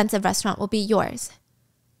 this expensive restaurant will be yours.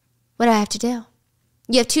 What do I have to do?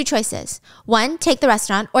 You have two choices. 1, take the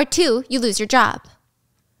restaurant, or 2, you lose your job.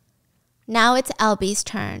 Now it's LB's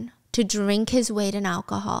turn to drink his weight in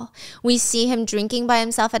alcohol. We see him drinking by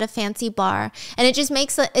himself at a fancy bar, and it just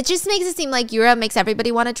makes it seem like Yura makes everybody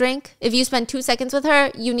want to drink. If you spend 2 seconds with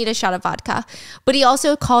her, you need a shot of vodka. But he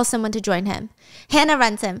also calls someone to join him. Hannah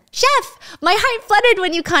runs him. Chef, my heart fluttered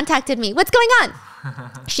when you contacted me. What's going on?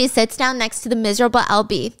 She sits down next to the miserable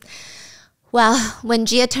LB. Well, when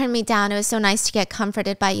Gia turned me down, it was so nice to get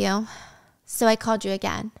comforted by you. So I called you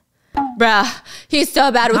again. Bruh, he's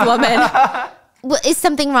so bad with women. Well, is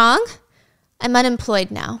something wrong? I'm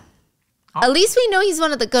unemployed now. Oh. At least we know he's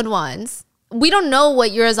one of the good ones. We don't know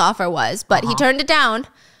what Yura's offer was, but he turned it down.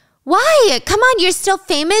 Why? Come on, you're still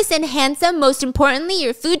famous and handsome. Most importantly,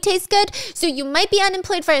 your food tastes good. So you might be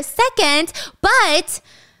unemployed for a second, but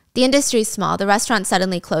the industry's small. The restaurant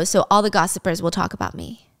suddenly closed, so all the gossipers will talk about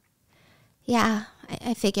me. Yeah,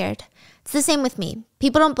 I figured. It's the same with me.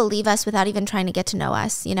 People don't believe us without even trying to get to know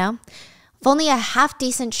us, you know? If only a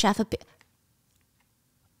half-decent chef...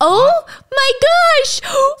 Oh my gosh!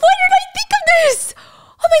 Why did I think of this?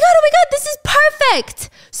 Oh my god, this is perfect!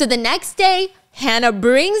 So the next day, Hannah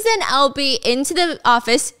brings in LB into the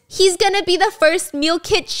office. He's gonna be the first meal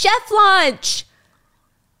kit chef launch.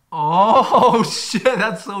 Oh, shit,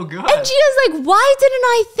 that's so good. And Gia's like, why didn't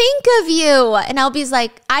I think of you? And LB's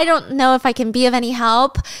like, I don't know if I can be of any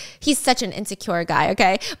help. He's such an insecure guy,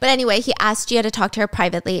 okay? But anyway, he asked Gia to talk to her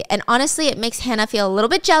privately. And honestly, it makes Hannah feel a little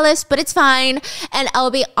bit jealous, but it's fine. And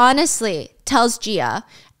LB honestly tells Gia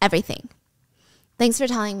everything. Thanks for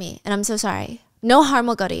telling me, and I'm so sorry. No harm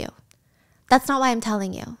will go to you. That's not why I'm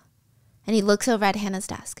telling you. And he looks over at Hannah's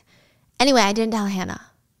desk. Anyway, I didn't tell Hannah.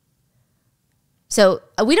 So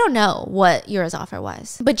we don't know what Yura's offer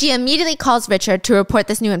was. But Gia immediately calls Richard to report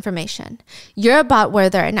this new information. Yura bought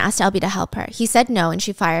Werther and asked LB to help her. He said no, and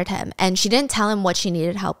she fired him. And she didn't tell him what she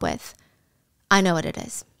needed help with. I know what it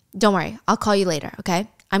is. Don't worry. I'll call you later, okay?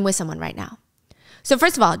 I'm with someone right now. So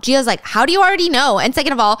first of all, Gia's like, how do you already know? And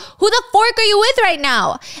second of all, who the fork are you with right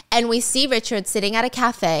now? And we see Richard sitting at a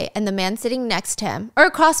cafe, and the man sitting next to him, or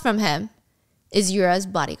across from him, is Yura's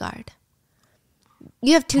bodyguard.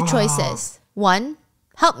 You have two choices. 1,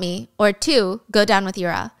 help me, or 2, go down with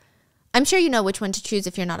Yura. I'm sure you know which one to choose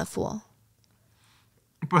if you're not a fool.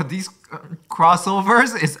 But these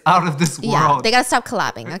crossovers is out of this world. Yeah, they gotta stop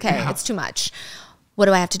collabing, okay? Yeah. It's too much. What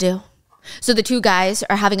do I have to do? So the two guys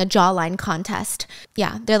are having a jawline contest.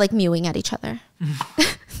 Yeah, they're like mewing at each other.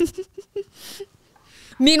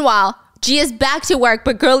 Meanwhile, Gia's back to work,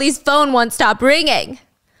 but Girlie's phone won't stop ringing.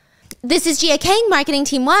 This is Gia Kang, Marketing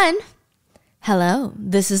Team 1. Hello,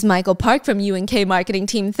 this is Michael Park from UNK Marketing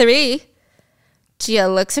Team 3. Gia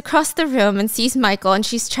looks across the room and sees Michael, and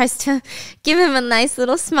she tries to give him a nice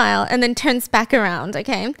little smile and then turns back around,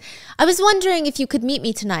 okay? I was wondering if you could meet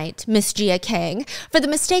me tonight, Miss Gia Kang. For the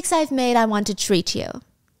mistakes I've made, I want to treat you.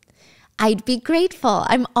 I'd be grateful.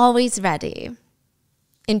 I'm always ready.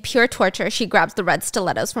 In pure torture, she grabs the red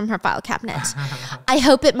stilettos from her file cabinet. I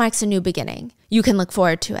hope it marks a new beginning. You can look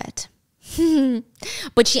forward to it.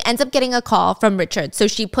 But she ends up getting a call from Richard, so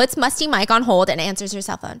she puts Musty Mike on hold and answers her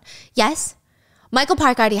cell phone. Yes? Michael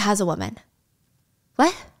Park already has a woman.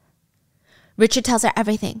 What? Richard tells her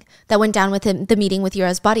everything that went down with the meeting with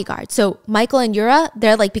Yura's bodyguard. So Michael and Yura,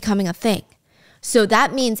 they're like becoming a thing. So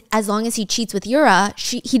that means as long as he cheats with Yura,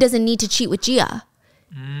 he doesn't need to cheat with Gia.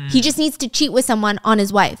 He just needs to cheat with someone on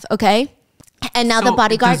his wife, okay? And now the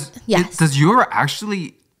bodyguard... Does Yura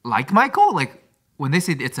actually like Michael? Like, when they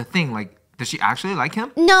say it's a thing, like, does she actually like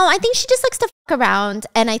him? No, I think she just likes to fuck around,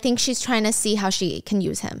 and I think she's trying to see how she can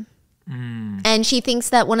use him. And she thinks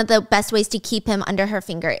that one of the best ways to keep him under her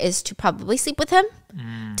finger is to probably sleep with him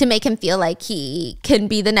to make him feel like he can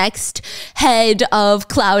be the next head of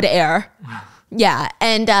Cloud Air. Yeah,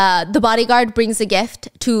 and the bodyguard brings a gift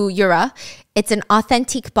to Yura. It's an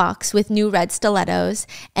authentic box with new red stilettos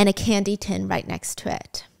and a candy tin right next to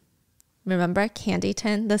it. Remember, candy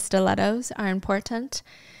tin, the stilettos are important.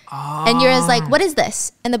 Oh. And Yura's like, what is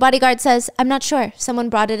this? And the bodyguard says, I'm not sure. Someone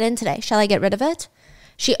brought it in today. Shall I get rid of it?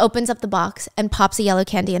 She opens up the box and pops a yellow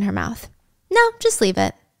candy in her mouth. No, just leave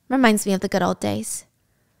it. Reminds me of the good old days.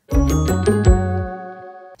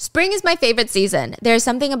 Spring is my favorite season. There's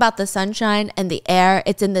something about the sunshine and the air.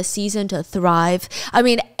 It's in the season to thrive. I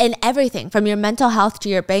mean, in everything from your mental health to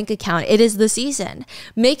your bank account, it is the season.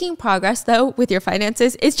 Making progress, though, with your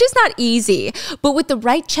finances is just not easy. But with the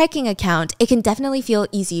right checking account, it can definitely feel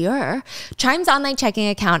easier. Chime's online checking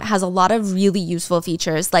account has a lot of really useful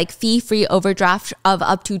features like fee-free overdraft of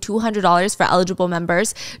up to $200 for eligible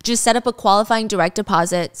members. Just set up a qualifying direct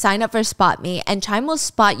deposit, sign up for SpotMe, and Chime will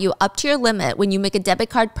spot you up to your limit when you make a debit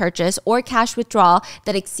card purchase or cash withdrawal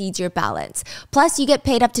that exceeds your balance. Plus, you get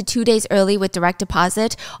paid up to 2 days early with direct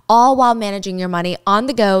deposit, all while managing your money on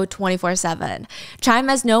the go 24/7. Chime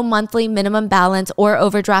has no monthly minimum balance or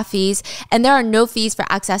overdraft fees, and there are no fees for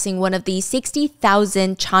accessing one of the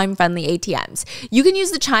 60,000 Chime-friendly ATMs. You can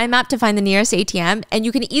use the Chime app to find the nearest ATM, and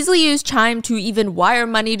you can easily use Chime to even wire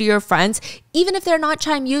money to your friends, even if they're not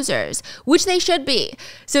Chime users, which they should be.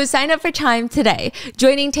 So sign up for Chime today.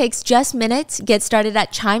 Joining takes just minutes. Get started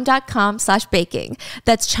at chime.com/baking.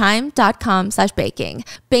 That's chime.com/baking.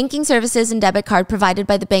 Banking services and debit card provided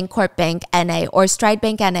by the Bancorp Bank N.A. or Stride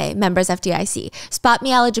Bank N.A. members FDIC.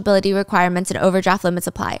 SpotMe eligibility requirements and overdraft limits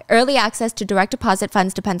apply. Early access to direct deposit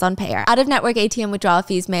funds depends on payer. Out-of-network ATM withdrawal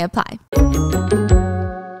fees may apply.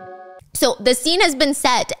 So the scene has been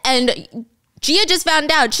set, and Gia just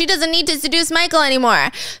found out she doesn't need to seduce Michael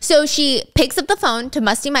anymore. So she picks up the phone to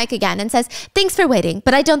Musty Mike again and says, thanks for waiting,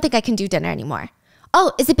 but I don't think I can do dinner anymore.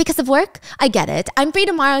 Oh, is it because of work? I get it. I'm free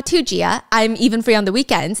tomorrow too, Gia. I'm even free on the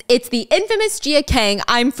weekends. It's the infamous Gia Kang.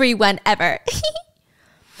 I'm free whenever.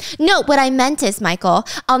 No, what I meant is, Michael,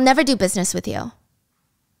 I'll never do business with you.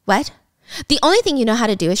 What? The only thing you know how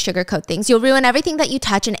to do is sugarcoat things. You'll ruin everything that you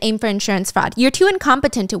touch and aim for insurance fraud. You're too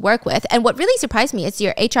incompetent to work with. And what really surprised me is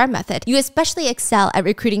your HR method. You especially excel at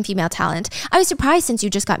recruiting female talent. I was surprised since you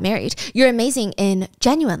just got married. You're amazing in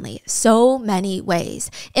genuinely so many ways,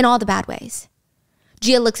 in all the bad ways.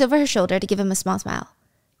 Gia looks over her shoulder to give him a small smile.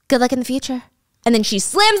 Good luck in the future. And then she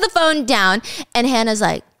slams the phone down, and Hannah's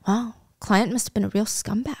like, wow, client must have been a real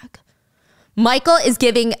scumbag. Michael is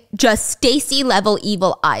giving just Stacy level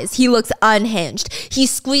evil eyes. He looks unhinged. He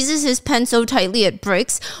squeezes his pen so tightly it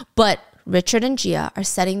breaks, but Richard and Gia are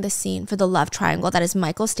setting the scene for the love triangle that is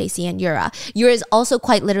Michael, Stacy, and Yura. Yura is also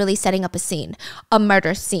quite literally setting up a scene, a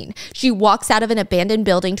murder scene. She walks out of an abandoned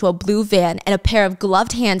building to a blue van, and a pair of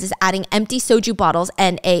gloved hands is adding empty soju bottles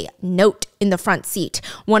and a note in the front seat.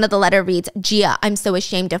 One of the letter reads, Gia, I'm so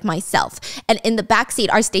ashamed of myself. And in the back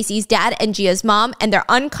seat are Stacy's dad and Gia's mom, and they're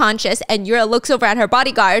unconscious, and Yura looks over at her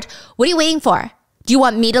bodyguard. What are you waiting for? Do you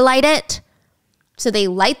want me to light it? So they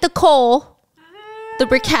light the coal, the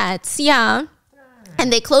briquettes, yeah.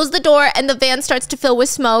 And they close the door, and the van starts to fill with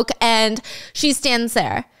smoke, and she stands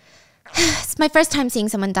there. It's my first time seeing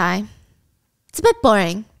someone die. It's a bit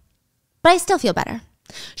boring, but I still feel better.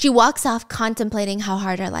 She walks off, contemplating how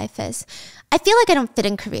hard her life is. I feel like I don't fit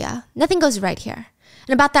in Korea. Nothing goes right here.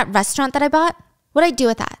 And about that restaurant that I bought, what'd I do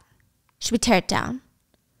with that? Should we tear it down?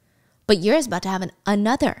 But Yura's about to have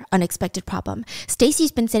another unexpected problem.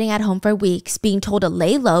 Stacy's been sitting at home for weeks, being told to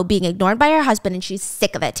lay low, being ignored by her husband, and she's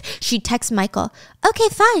sick of it. She texts Michael, okay,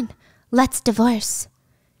 fine, let's divorce.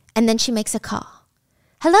 And then she makes a call.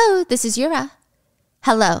 Hello, this is Yura.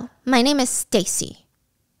 Hello, my name is Stacy.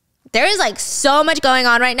 There is like so much going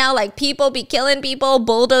on right now. Like people be killing people,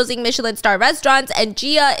 bulldozing Michelin star restaurants, and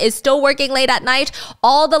Gia is still working late at night.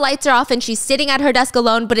 All the lights are off and she's sitting at her desk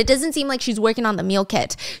alone, but it doesn't seem like she's working on the meal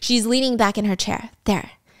kit. She's leaning back in her chair.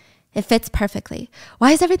 There. It fits perfectly.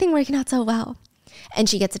 Why is everything working out so well? And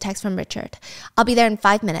she gets a text from Richard. I'll be there in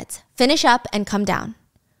 5 minutes. Finish up and come down.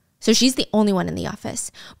 So she's the only one in the office.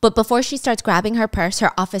 But before she starts grabbing her purse,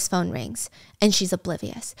 her office phone rings and she's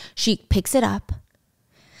oblivious. She picks it up.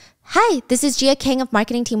 Hi, this is Gia King of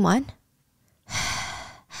Marketing Team 1.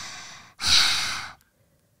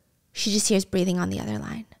 She just hears breathing on the other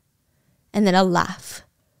line. And then a laugh.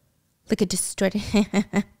 Like a distorted...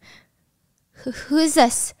 Who is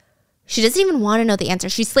this? She doesn't even want to know the answer.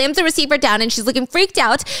 She slams the receiver down and she's looking freaked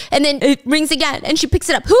out. And then it rings again and she picks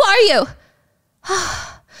it up. Who are you?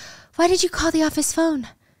 Why did you call the office phone?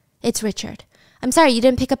 It's Richard. I'm sorry, you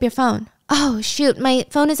didn't pick up your phone. Oh, shoot, my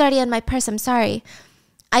phone is already in my purse. I'm sorry.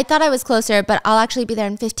 I thought I was closer, but I'll actually be there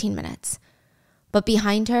in 15 minutes. But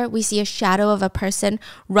behind her, we see a shadow of a person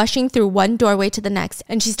rushing through one doorway to the next,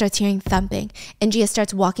 and she starts hearing thumping. And Gia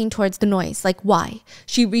starts walking towards the noise. Like, why?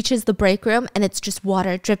 She reaches the break room, and it's just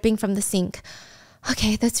water dripping from the sink.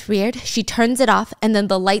 Okay, that's weird. She turns it off, and then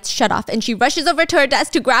the lights shut off, and she rushes over to her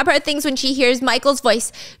desk to grab her things when she hears Michael's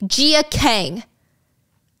voice, Gia Kang.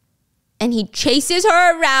 And he chases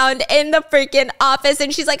her around in the freaking office,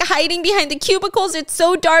 and she's like hiding behind the cubicles. It's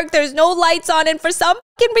so dark. There's no lights on. And for some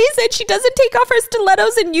fucking reason, she doesn't take off her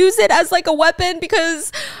stilettos and use it as like a weapon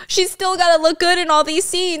because she's still got to look good in all these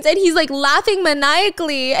scenes. And he's like laughing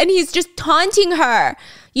maniacally, and he's just taunting her.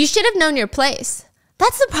 You should have known your place.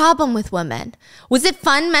 That's the problem with women. Was it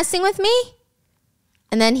fun messing with me?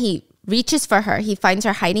 And then he reaches for her. He finds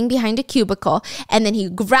her hiding behind a cubicle, and then he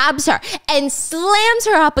grabs her and slams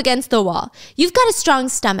her up against the wall. You've got a strong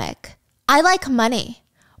stomach. I like money,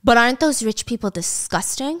 but aren't those rich people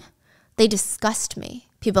disgusting? They disgust me.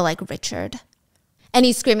 People like Richard. And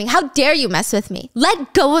he's screaming, how dare you mess with me?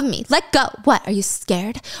 Let go of me. Let go. What? Are you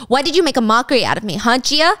scared? Why did you make a mockery out of me, huh,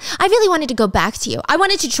 Gia? I really wanted to go back to you. I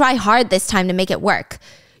wanted to try hard this time to make it work.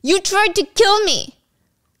 You tried to kill me.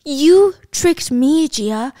 You tricked me,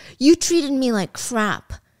 Gia. You treated me like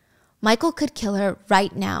crap. Michael could kill her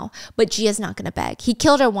right now, but Gia's not going to beg. He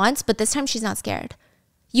killed her once, but this time she's not scared.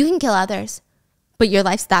 You can kill others, but your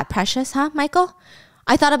life's that precious, huh, Michael?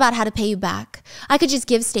 I thought about how to pay you back. I could just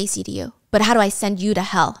give Stacy to you, but how do I send you to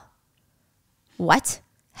hell? What?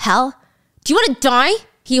 Hell? Do you want to die?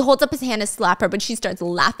 He holds up his hand to slap her, but she starts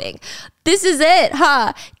laughing. This is it,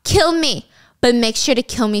 huh? Kill me. But make sure to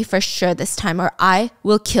kill me for sure this time, or I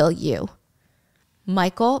will kill you.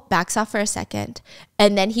 Michael backs off for a second,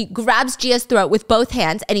 and then he grabs Gia's throat with both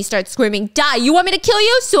hands, and he starts screaming, die! You want me to kill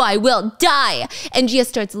you? So I will die! And Gia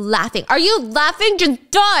starts laughing. Are you laughing?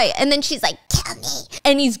 Just die! And then she's like, kill me!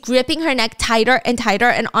 And he's gripping her neck tighter and tighter,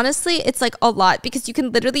 and honestly, it's like a lot, because you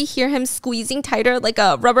can literally hear him squeezing tighter like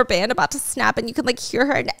a rubber band about to snap, and you can like hear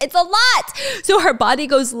her. It's a lot! So her body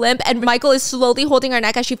goes limp, and Michael is slowly holding her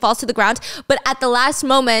neck as she falls to the ground, but at the last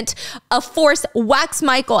moment, a force whacks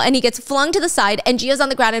Michael, and he gets flung to the side, and Gia's on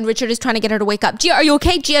the ground, and Richard is trying to get her to wake up. Gia, are you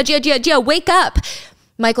okay? Gia, wake up.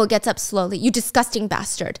 Michael gets up slowly. You disgusting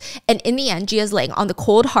bastard. And in the end, Gia's laying on the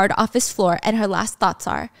cold, hard office floor, and her last thoughts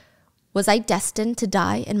are, was I destined to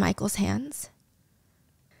die in Michael's hands?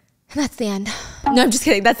 And that's the end. No, I'm just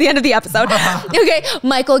kidding. That's the end of the episode. Okay,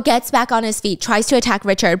 Michael gets back on his feet, tries to attack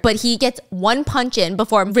Richard, but he gets one punch in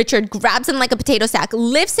before Richard grabs him like a potato sack,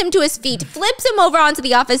 lifts him to his feet, flips him over onto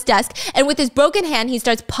the office desk, and with his broken hand, he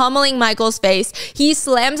starts pummeling Michael's face. He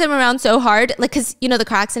slams him around so hard, like, because, you know, the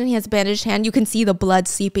car accident, he has a bandaged hand. You can see the blood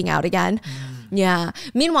seeping out again. Yeah.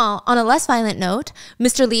 Meanwhile, on a less violent note,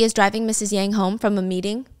 Mr. Lee is driving Mrs. Yang home from a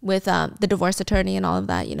meeting with the divorce attorney and all of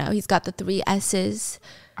that. You know, he's got the 3 S's.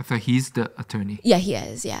 I thought he's the attorney. Yeah, he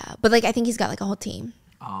is. Yeah. But like, I think he's got like a whole team.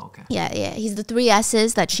 Oh, okay. Yeah. He's the 3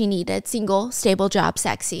 S's that she needed. Single, stable, job,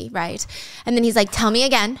 sexy, right? And then he's like, tell me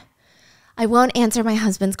again. I won't answer my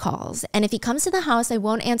husband's calls. And if he comes to the house, I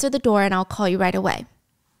won't answer the door and I'll call you right away.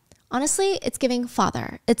 Honestly, it's giving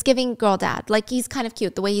father. It's giving girl dad. Like, he's kind of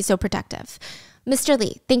cute the way he's so protective. Mr.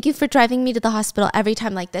 Lee, thank you for driving me to the hospital every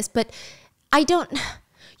time like this, but you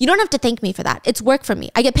don't have to thank me for that. It's work for me.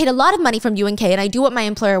 I get paid a lot of money from UNK and I do what my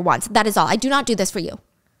employer wants. That is all. I do not do this for you.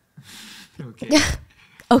 Okay.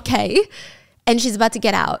 Okay. And she's about to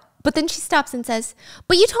get out. But then she stops and says,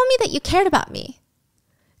 but you told me that you cared about me.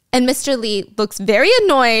 And Mr. Lee looks very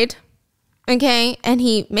annoyed. Okay. And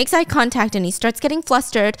he makes eye contact and he starts getting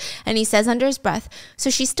flustered and he says under his breath, so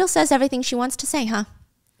she still says everything she wants to say, huh?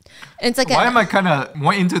 And it's like, why am I kind of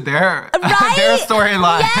more into their right? their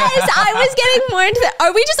storyline? Yes, I was getting more into that.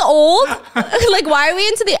 Are we just old? Like, why are we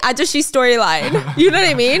into the Ajashi storyline? You know what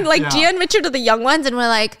I mean? Like, Gia and Richard are the young ones, and we're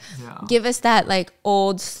like, give us that like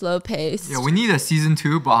old slow pace. Yeah, we need a season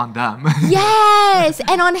 2, but on them. Yes,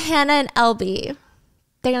 and on Hannah and LB.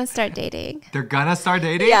 They're gonna start dating. They're gonna start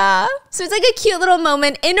dating? Yeah. So it's like a cute little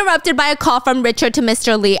moment interrupted by a call from Richard to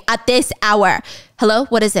Mr. Lee at this hour. Hello?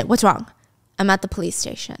 What is it? What's wrong? I'm at the police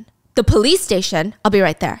station. The police station? I'll be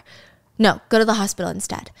right there. No, go to the hospital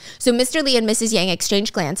instead. So Mr. Lee and Mrs. Yang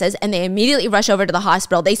exchange glances and they immediately rush over to the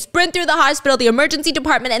hospital. They sprint through the hospital, the emergency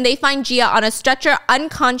department, and they find Gia on a stretcher,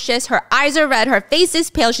 unconscious. Her eyes are red. Her face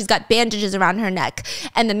is pale. She's got bandages around her neck.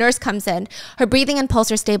 And the nurse comes in. Her breathing and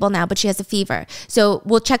pulse are stable now, but she has a fever. So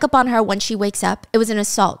we'll check up on her when she wakes up. It was an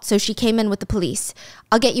assault, so she came in with the police.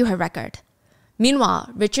 I'll get you her record. Meanwhile,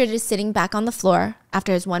 Richard is sitting back on the floor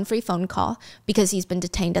after his one free phone call because he's been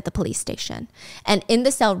detained at the police station. And in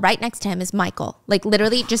the cell right next to him is Michael, like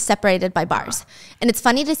literally just separated by bars. And it's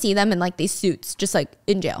funny to see them in like these suits, just like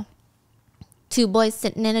in jail. 2 boys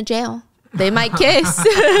sitting in a jail. They might kiss.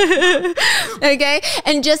 Okay?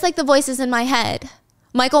 And just like the voices in my head,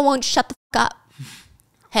 Michael won't shut the fuck up.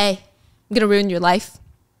 Hey, I'm gonna ruin your life.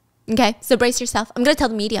 Okay, so brace yourself. I'm gonna tell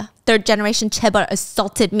the media. Third generation Chiba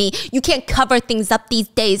assaulted me. You can't cover things up these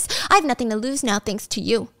days. I have nothing to lose now thanks to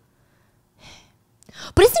you.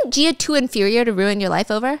 But isn't Gia too inferior to ruin your life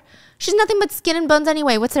over? She's nothing but skin and bones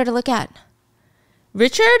anyway. What's there to look at?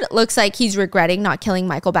 Richard looks like he's regretting not killing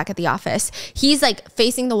Michael back at the office. He's like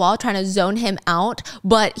facing the wall trying to zone him out,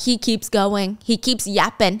 but he keeps going. He keeps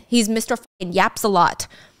yapping. He's Mr. Fucking Yaps a lot.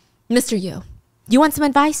 Mr. You want some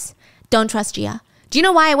advice? Don't trust Gia. Do you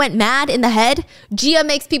know why I went mad in the head? Gia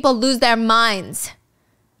makes people lose their minds.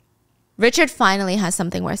 Richard finally has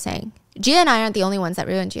something worth saying. Gia and I aren't the only ones that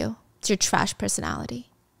ruined you. It's your trash personality.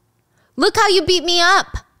 Look how you beat me up.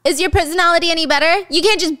 Is your personality any better? You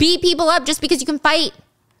can't just beat people up just because you can fight.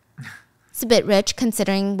 It's a bit rich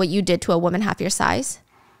considering what you did to a woman half your size.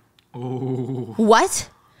 Oh. What?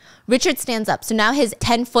 Richard stands up, so now his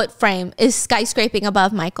 10-foot frame is skyscraping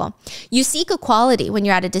above Michael. You seek equality when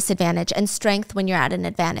you're at a disadvantage and strength when you're at an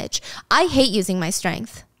advantage. I hate using my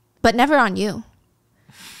strength, but never on you.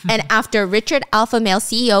 And after Richard, alpha male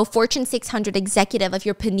CEO, Fortune 600 executive of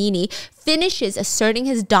your panini, finishes asserting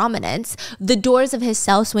his dominance, the doors of his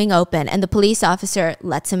cell swing open and the police officer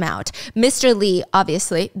lets him out. Mr. Lee,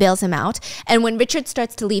 obviously, bails him out. And when Richard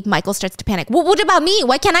starts to leave, Michael starts to panic. Well, what about me?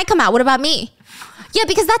 Why can't I come out? What about me? Yeah,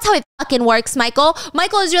 because that's how it fucking works, Michael.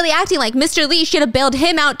 Michael is really acting like Mr. Lee should have bailed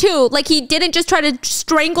him out too. Like he didn't just try to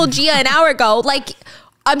strangle Gia an hour ago. Like,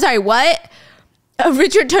 I'm sorry, what?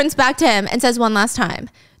 Richard turns back to him and says one last time,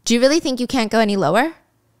 do you really think you can't go any lower?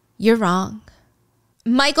 You're wrong.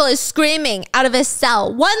 Michael is screaming out of his cell,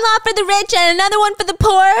 one law for the rich and another one for the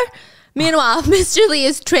poor. Meanwhile, Mr. Lee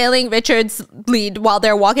is trailing Richard's lead while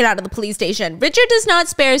they're walking out of the police station. Richard does not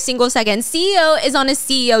spare a single second. CEO is on his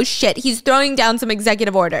CEO shit. He's throwing down some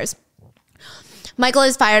executive orders. Michael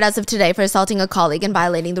is fired as of today for assaulting a colleague and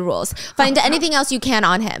violating the rules. Find anything else you can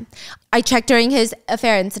on him. I checked during his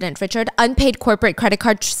affair incident, Richard. Unpaid corporate credit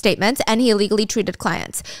card statements, and he illegally treated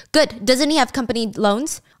clients. Good. Doesn't he have company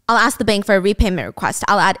loans? I'll ask the bank for a repayment request.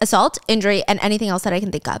 I'll add assault, injury, and anything else that I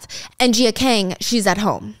can think of. And Gia Kang, she's at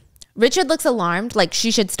home. Richard looks alarmed, like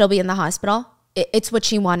she should still be in the hospital. It's what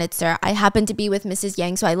she wanted, sir. I happened to be with Mrs.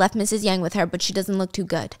 Yang, so I left Mrs. Yang with her, but she doesn't look too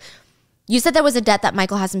good. You said there was a debt that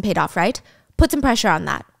Michael hasn't paid off, right? Put some pressure on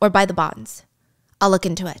that, or buy the bonds. I'll look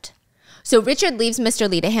into it. So Richard leaves Mr.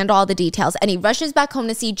 Lee to handle all the details, and he rushes back home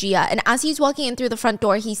to see Gia, and as he's walking in through the front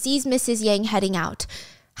door, he sees Mrs. Yang heading out.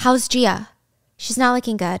 How's Gia? She's not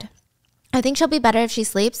looking good. I think she'll be better if she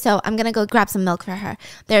sleeps, so I'm gonna go grab some milk for her.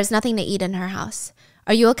 There's nothing to eat in her house.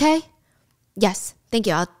 Are you okay? Yes, thank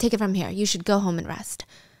you. I'll take it from here. You should go home and rest.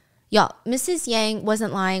 Y'all, Mrs. Yang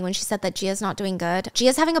wasn't lying when she said that Gia's not doing good.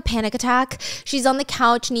 Gia's having a panic attack. She's on the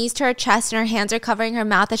couch, knees to her chest, and her hands are covering her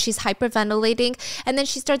mouth as she's hyperventilating. And then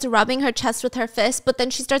she starts rubbing her chest with her fist, but then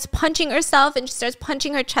she starts punching herself and she starts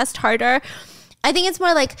punching her chest harder. I think it's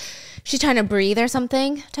more like she's trying to breathe or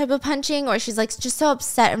something type of punching, or she's like just so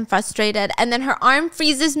upset and frustrated. And then her arm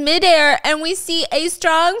freezes midair and we see a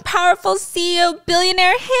strong, powerful CEO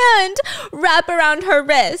billionaire hand wrap around her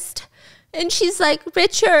wrist. And she's like,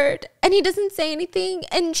 Richard, and he doesn't say anything,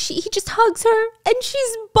 and he just hugs her, and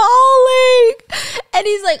she's bawling, and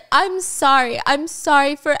he's like, I'm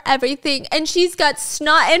sorry for everything, and she's got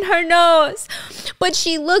snot in her nose, but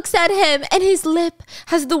she looks at him, and his lip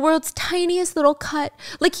has the world's tiniest little cut,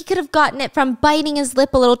 like he could have gotten it from biting his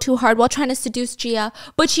lip a little too hard while trying to seduce Gia,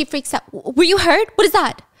 but she freaks out. Were you hurt? What is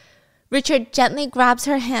that? Richard gently grabs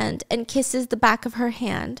her hand and kisses the back of her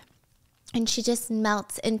hand. And she just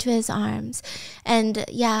melts into his arms. And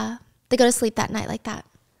yeah, they go to sleep that night like that.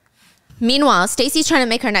 Meanwhile, Stacy's trying to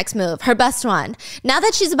make her next move, her best one. Now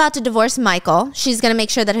that she's about to divorce Michael, she's going to make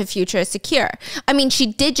sure that her future is secure. I mean, she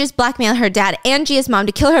did just blackmail her dad and Gia's mom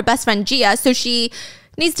to kill her best friend Gia, so she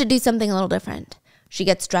needs to do something a little different. She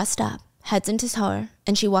gets dressed up, heads into her,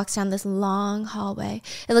 and she walks down this long hallway.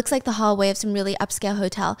 It looks like the hallway of some really upscale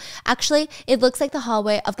hotel. Actually, it looks like the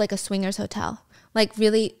hallway of like a swingers hotel. Like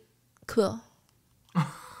really cool.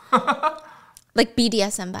 Like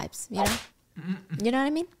BDSM vibes, you know? You know what I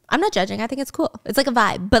mean? I'm not judging. I think it's cool. It's like a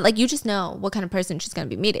vibe, but like you just know what kind of person she's gonna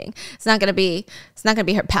be meeting. It's not gonna be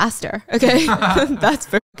her pastor, okay? That's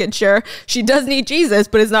for fucking sure. She does need Jesus,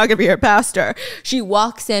 but it's not gonna be her pastor. She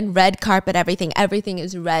walks in, red carpet, everything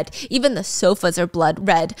is red. Even the sofas are blood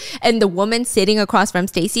red. And the woman sitting across from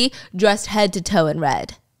Stacy, dressed head to toe in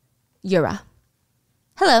red. Yura.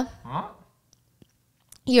 Hello. Huh?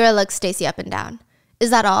 Yura looks Stacy up and down.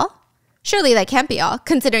 Is that all? Surely that can't be all,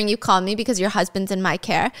 considering you called me because your husband's in my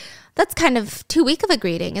care. That's kind of too weak of a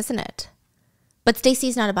greeting, isn't it? But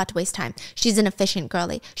Stacy's not about to waste time. She's an efficient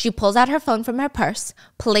girly. She pulls out her phone from her purse,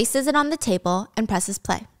 places it on the table, and presses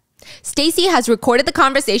play. Stacy has recorded the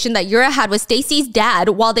conversation that Yura had with Stacy's dad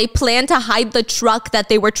while they planned to hide the truck that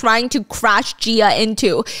they were trying to crash Gia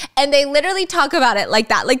into. And they literally talk about it like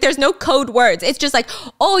that. Like there's no code words. It's just like,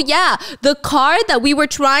 oh yeah, the car that we were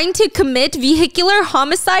trying to commit vehicular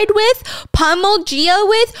homicide with, pummel Gia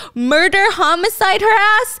with, murder homicide her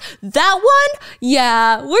ass, that one?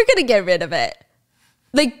 Yeah, we're gonna get rid of it.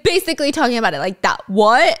 Like basically talking about it like that.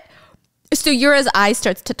 What? So Yura's eye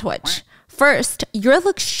starts to twitch. First, Yura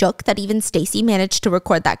looks shook that even Stacy managed to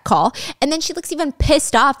record that call, and then she looks even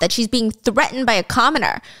pissed off that she's being threatened by a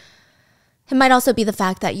commoner. It might also be the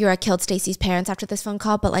fact that Yura killed Stacy's parents after this phone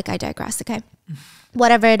call, but like I digress, okay?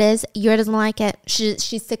 Whatever it is, Yura doesn't like it.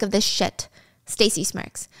 She's sick of this shit. Stacy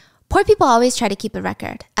smirks. Poor people always try to keep a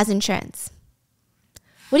record as insurance.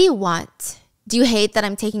 What do you want? Do you hate that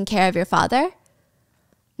I'm taking care of your father?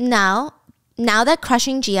 Now that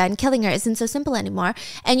crushing Gia and killing her isn't so simple anymore,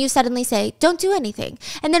 and you suddenly say, don't do anything.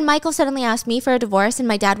 And then Michael suddenly asked me for a divorce and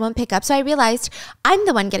my dad won't pick up, so I realized I'm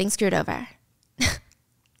the one getting screwed over.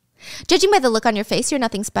 Judging by the look on your face, you're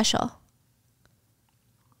nothing special.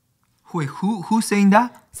 Wait, who's saying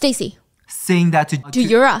that? Stacy. Saying that to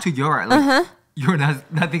Yura. To Yura. Like, you're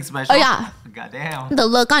nothing special? Oh, yeah. Goddamn. The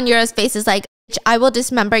look on Yura's face is like, I will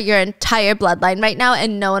dismember your entire bloodline right now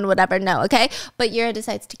and no one would ever know, okay? But Yura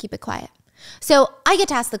decides to keep it quiet. So I get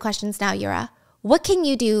to ask the questions now, Yura. What can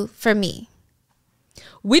you do for me?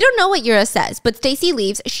 We don't know what Yura says, but Stacy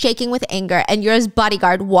leaves shaking with anger and Yura's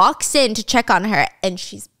bodyguard walks in to check on her and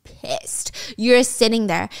she's pissed. Yura's sitting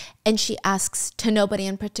there and she asks to nobody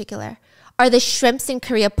in particular, are the shrimps in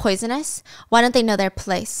Korea poisonous? Why don't they know their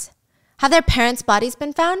place? Have their parents' bodies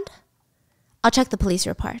been found? I'll check the police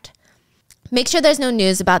report. Make sure there's no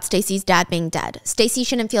news about Stacy's dad being dead. Stacy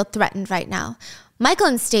shouldn't feel threatened right now. Michael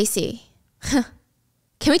and Stacy... Can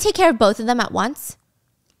we take care of both of them at once?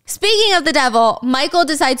 Speaking of the devil, Michael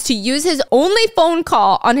decides to use his only phone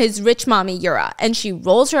call on his rich mommy, Yura, and she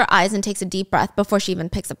rolls her eyes and takes a deep breath before she even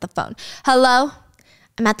picks up the phone. Hello?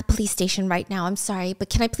 I'm at the police station right now. I'm sorry, but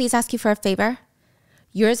can I please ask you for a favor?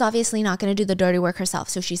 Yura's obviously not going to do the dirty work herself,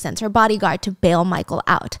 so she sends her bodyguard to bail Michael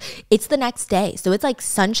out. It's the next day, so it's like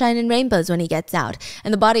sunshine and rainbows when he gets out,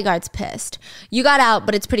 and the bodyguard's pissed. You got out,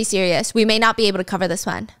 but it's pretty serious. We may not be able to cover this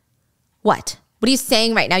one. What? What are you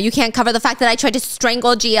saying right now? You can't cover the fact that I tried to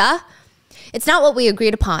strangle Gia? It's not what we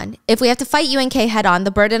agreed upon. If we have to fight UNK head on,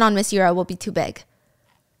 the burden on Miss Yura will be too big.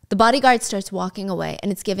 The bodyguard starts walking away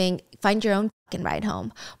and it's giving, find your own fucking ride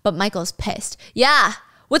home. But Michael's pissed. Yeah,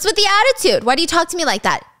 what's with the attitude? Why do you talk to me like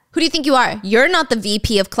that? Who do you think you are? You're not the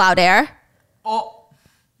VP of Cloud Air. Oh.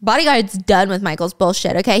 Bodyguard's done with Michael's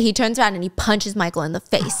bullshit, okay? He turns around and he punches Michael in the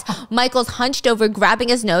face. Michael's hunched over, grabbing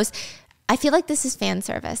his nose. I feel like this is fan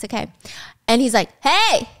service, okay? And he's like,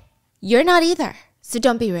 hey, you're not either, so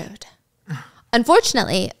don't be rude.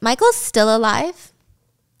 Unfortunately, Michael's still alive.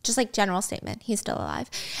 Just like general statement, he's still alive.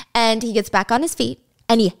 And he gets back on his feet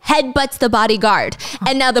and he headbutts the bodyguard.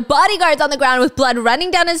 And now the bodyguard's on the ground with blood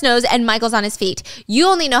running down his nose and Michael's on his feet. You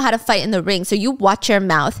only know how to fight in the ring, so you watch your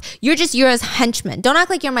mouth. You're just Yura's henchman. Don't act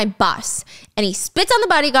like you're my boss. And he spits on the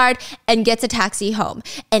bodyguard and gets a taxi home.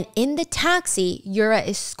 And in the taxi, Yura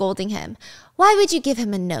is scolding him. Why would you give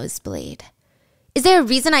him a nosebleed? Is there a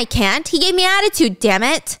reason I can't? He gave me attitude, damn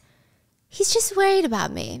it. He's just worried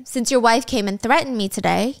about me. Since your wife came and threatened me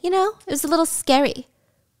today, you know, it was a little scary.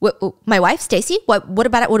 My wife, Stacy? What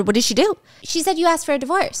about it? What did she do? She said you asked for a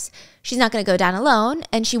divorce. She's not going to go down alone,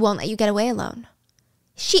 and she won't let you get away alone.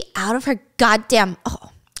 Is she out of her goddamn...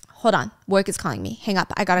 Oh, hold on. Work is calling me. Hang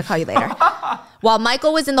up. I got to call you later. While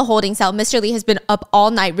Michael was in the holding cell, Mr. Lee has been up all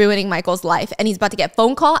night ruining Michael's life, and he's about to get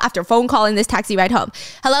phone call after phone call in this taxi ride home.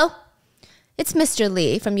 Hello? It's Mr.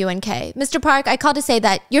 Lee from UNK. Mr. Park, I called to say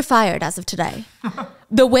that you're fired as of today.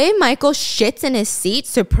 The way Michael shits in his seat,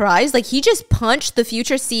 surprised, like he just punched the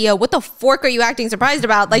future CEO. What the fork are you acting surprised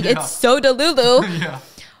about? Like, yeah. It's so delulu. Yeah.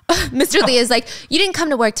 Mr. Lee is like, you didn't come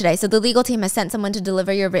to work today, so the legal team has sent someone to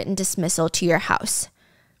deliver your written dismissal to your house.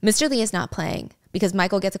 Mr. Lee is not playing because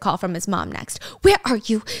Michael gets a call from his mom next. Where are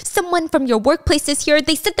you? Someone from your workplace is here.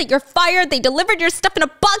 They said that you're fired. They delivered your stuff in a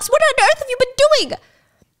box. What on earth have you been doing?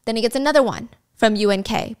 Then he gets another one from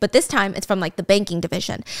UNK, but this time it's from like the banking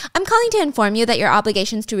division. I'm calling to inform you that your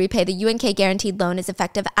obligations to repay the UNK guaranteed loan is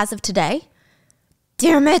effective as of today.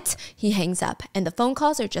 Damn it. He hangs up and the phone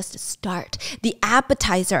calls are just a start. The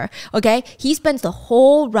appetizer, okay? He spends the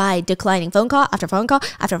whole ride declining phone call after phone call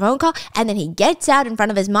after phone call, and then he gets out in front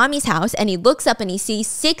of his mommy's house and he looks up and he sees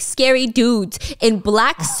 6 scary dudes in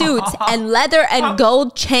black suits and leather and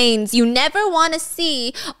gold chains. You never want to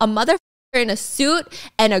see a mother in a suit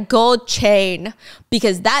and a gold chain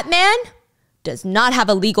because that man does not have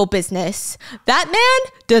a legal business. That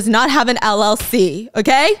man does not have an LLC,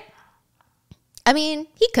 okay? I mean,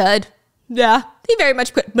 he could. Yeah, he very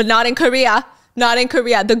much could, but not in Korea. Not in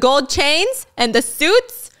Korea. The gold chains and the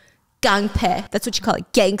suits, gangpe. That's what you call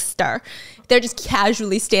it, gangster. They're just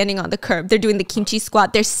casually standing on the curb. They're doing the kimchi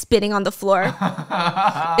squat. They're spitting on the floor. If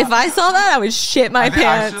I saw that, I would shit my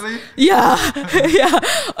pants. Actually? Yeah, yeah,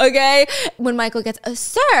 okay? When Michael gets,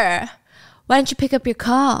 sir, why don't you pick up your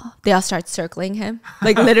call? They all start circling him.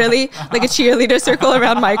 Like literally, like a cheerleader circle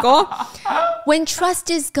around Michael. When trust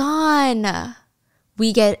is gone,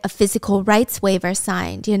 we get a physical rights waiver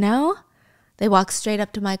signed, you know? They walk straight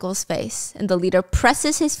up to Michael's face, and the leader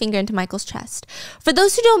presses his finger into Michael's chest. For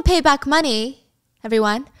those who don't pay back money,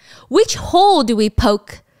 everyone, which hole do we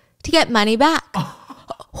poke to get money back?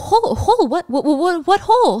 Hole? What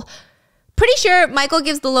hole? Pretty sure Michael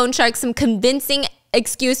gives the loan shark some convincing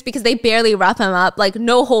excuse because they barely rough him up. Like,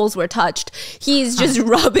 no holes were touched. He's just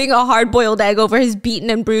rubbing a hard-boiled egg over his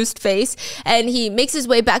beaten and bruised face, and he makes his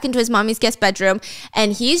way back into his mommy's guest bedroom,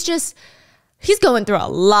 and he's going through a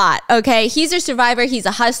lot, okay? He's a survivor, he's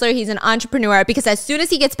a hustler, he's an entrepreneur, because as soon as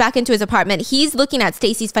he gets back into his apartment, he's looking at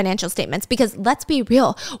Stacy's financial statements, because let's be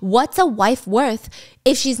real, what's a wife worth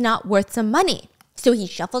if she's not worth some money? So he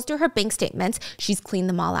shuffles through her bank statements. She's cleaned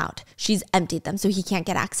them all out. She's emptied them so he can't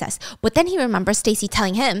get access. But then he remembers Stacy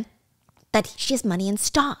telling him that she has money in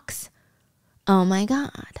stocks. Oh my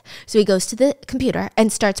God. So he goes to the computer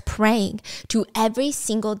and starts praying to every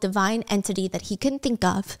single divine entity that he can think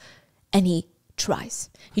of, and he tries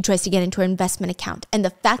to get into her investment account. And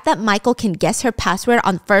the fact that Michael can guess her password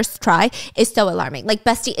on first try is so alarming. Like,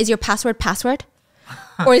 bestie, is your password?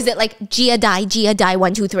 Or is it like Gia die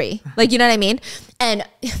 123? Like, you know what I mean? And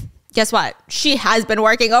guess what? She has been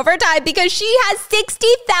working overtime because she has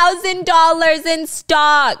 $60,000 in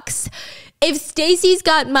stocks. If Stacy's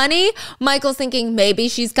got money, Michael's thinking maybe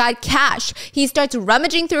she's got cash. He starts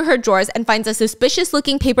rummaging through her drawers and finds a suspicious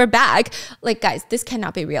looking paper bag. Like, guys, this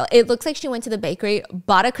cannot be real. It looks like she went to the bakery,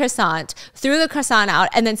 bought a croissant, threw the croissant out,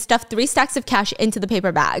 and then stuffed 3 stacks of cash into the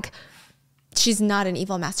paper bag. She's not an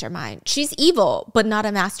evil mastermind. She's evil, but not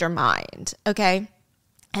a mastermind, okay?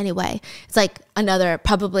 Anyway, it's like another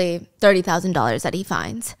probably $30,000 that he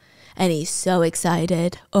finds. And he's so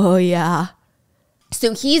excited. Oh, yeah.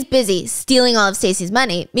 So he's busy stealing all of Stacy's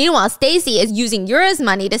money. Meanwhile, Stacy is using Yura's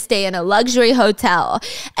money to stay in a luxury hotel.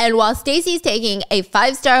 And while Stacy's taking a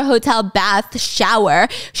 5-star hotel bath shower,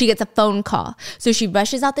 she gets a phone call. So she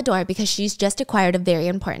rushes out the door because she's just acquired a very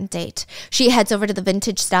important date. She heads over to the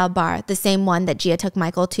vintage style bar, the same one that Gia took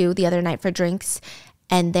Michael to the other night for drinks.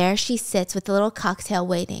 And there she sits with a little cocktail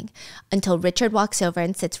waiting until Richard walks over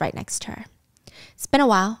and sits right next to her. It's been a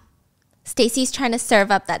while. Stacy's trying to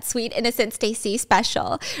serve up that sweet, innocent Stacy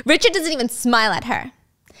special. Richard doesn't even smile at her.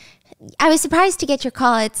 I was surprised to get your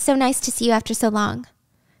call. It's so nice to see you after so long.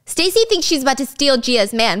 Stacy thinks she's about to steal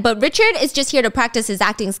Gia's man, but Richard is just here to practice his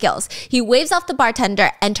acting skills. He waves off the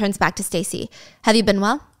bartender and turns back to Stacy. Have you been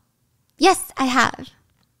well? Yes, I have.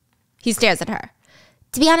 He stares at her.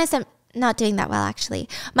 To be honest, I'm not doing that well, actually.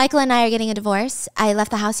 Michael and I are getting a divorce. I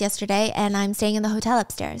left the house yesterday, and I'm staying in the hotel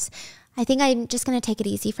upstairs. I think I'm just going to take it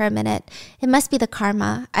easy for a minute. It must be the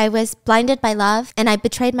karma. I was blinded by love, and I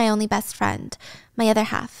betrayed my only best friend, my other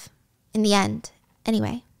half. In the end.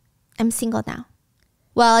 Anyway, I'm single now.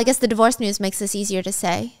 Well, I guess the divorce news makes this easier to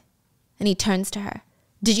say. And he turns to her.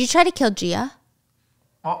 Did you try to kill Gia?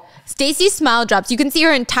 Oh. Stacy's smile drops. You can see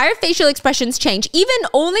her entire facial expressions change, even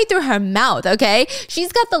only through her mouth, okay?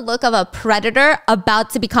 She's got the look of a predator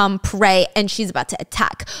about to become prey, and she's about to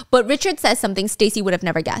attack. But Richard says something Stacy would have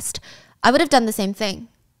never guessed. I would have done the same thing.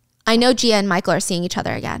 I know Gia and Michael are seeing each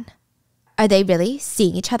other again. Are they really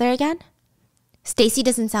seeing each other again? Stacy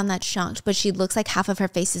doesn't sound that shocked, but she looks like half of her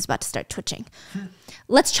face is about to start twitching.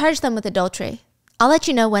 Let's charge them with adultery. I'll let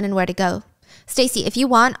you know when and where to go. Stacy, if you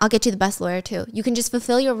want, I'll get you the best lawyer too. You can just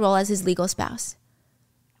fulfill your role as his legal spouse.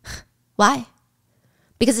 Why?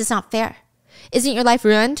 Because it's not fair. Isn't your life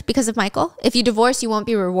ruined because of Michael? If you divorce, you won't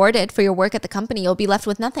be rewarded for your work at the company. You'll be left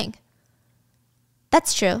with nothing.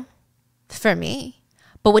 That's true. For me.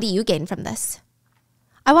 But what do you gain from this?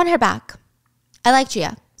 I want her back. I like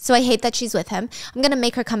Gia, so I hate that she's with him. I'm going to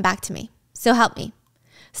make her come back to me. So help me.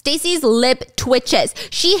 Stacy's lip twitches.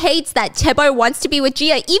 She hates that Teboy wants to be with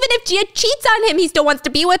Gia. Even if Gia cheats on him, he still wants to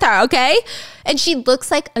be with her, okay? And she looks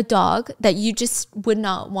like a dog that you just would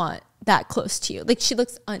not want that close to you. Like, she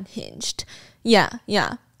looks unhinged. Yeah.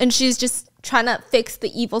 And she's just trying to fix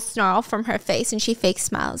the evil snarl from her face, and she fake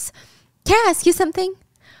smiles. Can I ask you something?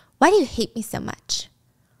 Why do you hate me so much?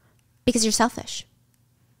 Because you're selfish.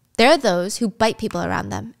 There are those who bite people around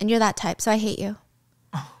them, and you're that type, so I hate you.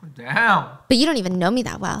 Damn. But you don't even know me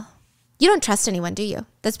that well. You don't trust anyone, do you?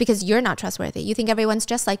 That's because you're not trustworthy. You think everyone's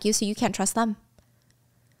just like you, so you can't trust them.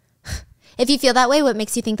 If you feel that way, what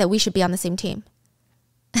makes you think that we should be on the same team?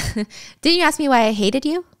 Didn't you ask me why I hated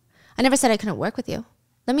you? I never said I couldn't work with you.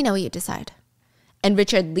 Let me know what you decide. And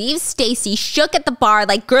Richard leaves Stacy shook at the bar.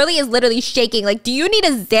 Like, girlie is literally shaking. Like, do you need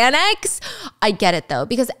a Xanax? I get it, though,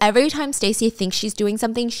 because every time Stacy thinks she's doing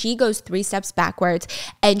something, she goes 3 steps backwards,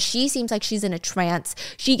 and she seems like she's in a trance.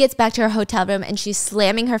 She gets back to her hotel room, and she's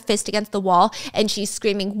slamming her fist against the wall, and she's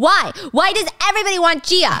screaming, why? Why does everybody want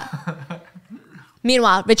Gia?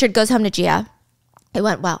 Meanwhile, Richard goes home to Gia. It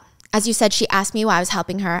went well. As you said, she asked me why I was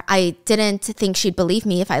helping her. I didn't think she'd believe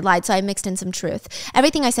me if I lied, so I mixed in some truth.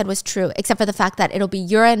 Everything I said was true, except for the fact that it'll be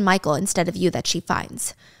Yura and Michael instead of you that she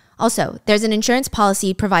finds. Also, there's an insurance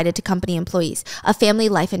policy provided to company employees, a family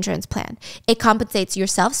life insurance plan. It compensates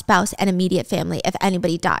yourself, spouse, and immediate family if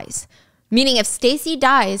anybody dies. Meaning if Stacy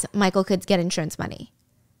dies, Michael could get insurance money.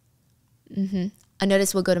 A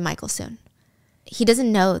notice will go to Michael soon. He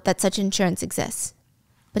doesn't know that such insurance exists,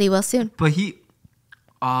 but he will soon. But he...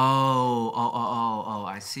 Oh,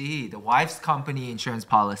 I see. The wife's company insurance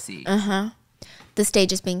policy. The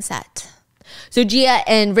stage is being set. So Gia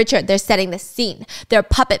and Richard, they're setting the scene. They're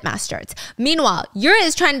puppet masters. Meanwhile, Yura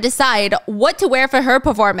is trying to decide what to wear for her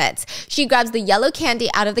performance. She grabs the yellow candy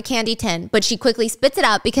out of the candy tin, but she quickly spits it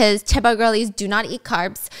out because Cheba girlies do not eat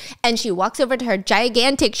carbs. And she walks over to her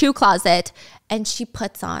gigantic shoe closet and she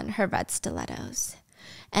puts on her red stilettos.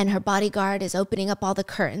 And her bodyguard is opening up all the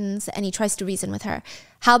curtains and he tries to reason with her.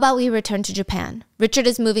 How about we return to Japan? Richard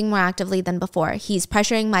is moving more actively than before. He's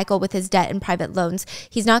pressuring Michael with his debt and private loans.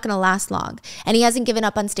 He's not going to last long. And he hasn't given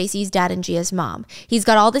up on Stacy's dad and Gia's mom. He's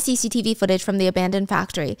got all the CCTV footage from the abandoned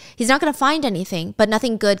factory. He's not going to find anything, but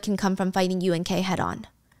nothing good can come from fighting UNK head on.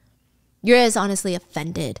 Yura is honestly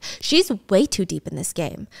offended. She's way too deep in this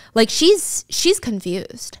game. Like, she's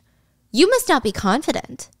confused. You must not be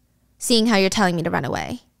confident, seeing how you're telling me to run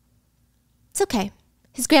away. It's okay.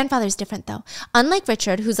 His grandfather's different, though. Unlike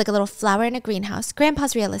Richard, who's like a little flower in a greenhouse,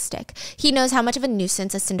 Grandpa's realistic. He knows how much of a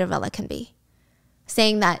nuisance a Cinderella can be.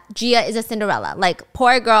 Saying that Gia is a Cinderella, like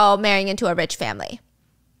poor girl marrying into a rich family.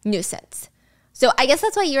 Nuisance. So I guess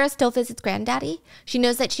that's why Yura still visits Granddaddy. She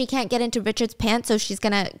knows that she can't get into Richard's pants, so she's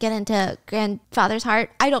gonna get into Grandfather's heart.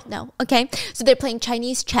 I don't know, okay? So they're playing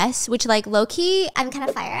Chinese chess, which, like, low-key, I'm kind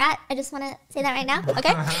of fire at. I just want to say that right now,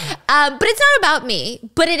 okay? But it's not about me,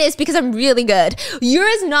 but it is because I'm really good.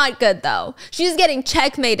 Yura's not good, though. She's getting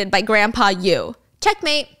checkmated by Grandpa Yu.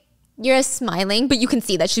 Checkmate. Yura's smiling, but you can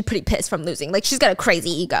see that she's pretty pissed from losing. Like, she's got a crazy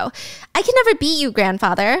ego. I can never beat you,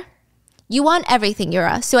 Grandfather. You want everything,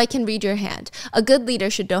 Yura, so I can read your hand. A good leader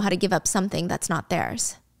should know how to give up something that's not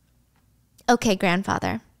theirs. Okay,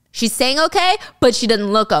 Grandfather. She's saying okay, but she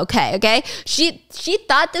doesn't look okay, okay? She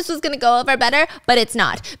thought this was going to go over better, but it's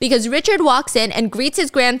not. Because Richard walks in and greets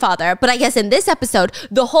his grandfather, but I guess in this episode,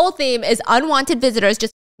 the whole theme is unwanted visitors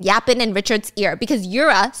just yapping in Richard's ear because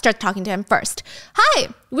Yura starts talking to him first. Hi,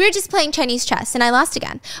 we were just playing Chinese chess and I lost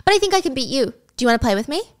again, but I think I can beat you. Do you want to play with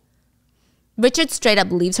me? Richard straight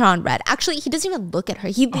up leaves her on red. Actually, he doesn't even look at her.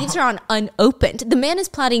 He leaves her on unopened. The man is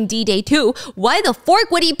plotting D-Day too. Why the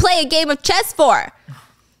fork would he play a game of chess for?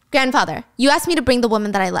 Grandfather, you asked me to bring the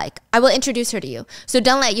woman that I like. I will introduce her to you. So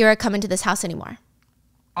don't let Yura come into this house anymore.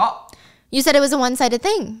 Oh. You said it was a one-sided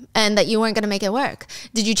thing and that you weren't going to make it work.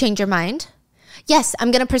 Did you change your mind? Yes,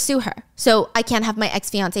 I'm going to pursue her. So I can't have my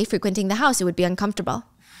ex-fiancé frequenting the house. It would be uncomfortable.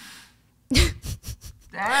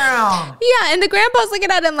 Damn. Yeah, and the grandpa's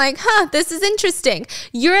looking at him like, this is interesting.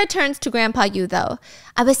 Yura turns to Grandpa Yu, though.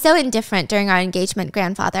 I was so indifferent during our engagement,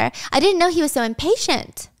 Grandfather. I didn't know he was so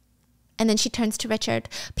impatient. And then she turns to Richard.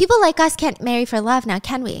 People like us can't marry for love now,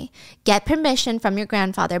 can we? Get permission from your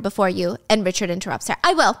grandfather before you. And Richard interrupts her.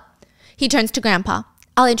 I will. He turns to Grandpa.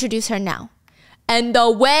 I'll introduce her now. And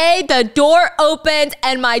the way the door opens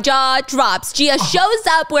and my jaw drops. Gia shows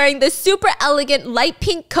up wearing this super elegant light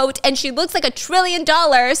pink coat and she looks like $1 trillion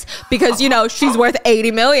because, you know, she's worth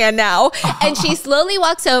 80 million now. And she slowly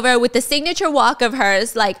walks over with the signature walk of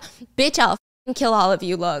hers like, bitch, I'll kill all of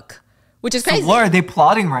you, look. Which is crazy. So what are they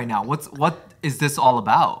plotting right now? What is this all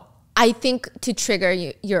about? I think to trigger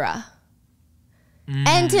Yura.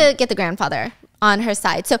 And to get the grandfather on her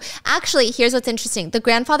side. So actually, here's what's interesting. The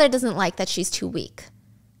grandfather doesn't like that she's too weak.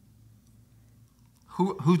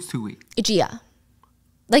 Who's too weak? Gia.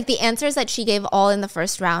 Like the answers that she gave all in the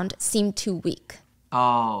first round seemed too weak.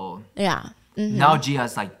 Oh. Yeah. Mm-hmm. Now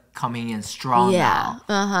Gia's like coming in strong now.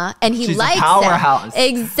 And he She's likes a powerhouse. it.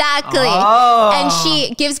 Exactly. Oh. And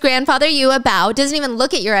she gives grandfather Yu a bow, doesn't even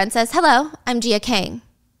look at Yura and says, hello, I'm Gia Kang.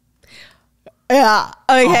 Yeah.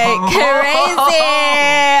 Okay.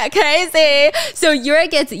 Crazy. So Yura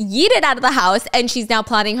gets yeeted out of the house and she's now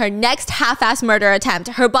plotting her next half-ass murder attempt.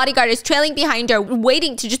 Her bodyguard is trailing behind her,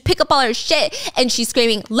 waiting to just pick up all her shit. And she's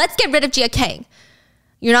screaming, let's get rid of Jia Kang.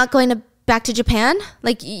 You're not going back to Japan?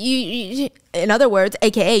 Like, you, in other words,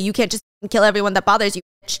 AKA, you can't just kill everyone that bothers you.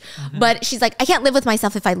 But she's like, I can't live with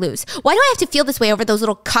myself if I lose. Why do I have to feel this way over those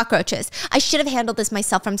little cockroaches? I should have handled this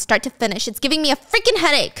myself from start to finish. It's giving me a freaking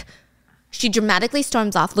headache. She dramatically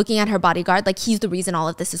storms off, looking at her bodyguard like he's the reason all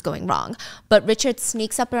of this is going wrong. But Richard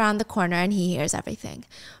sneaks up around the corner and he hears everything.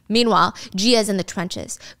 Meanwhile, Jia's in the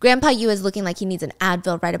trenches. Grandpa Yu is looking like he needs an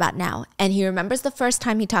Advil right about now. And he remembers the first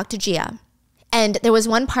time he talked to Jia. And there was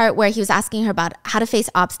one part where he was asking her about how to face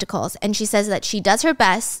obstacles. And she says that she does her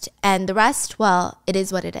best and the rest, well, it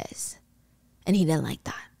is what it is. And he didn't like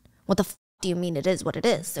that. What the f do you mean it is what it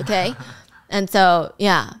is, okay? And so,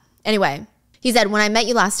 yeah. Anyway, he said, when I met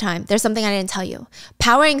you last time, there's something I didn't tell you.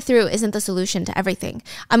 Powering through isn't the solution to everything.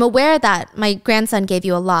 I'm aware that my grandson gave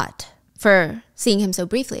you a lot for seeing him so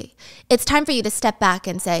briefly. It's time for you to step back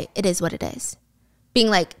and say, it is what it is. Being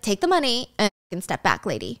like, take the money and step back,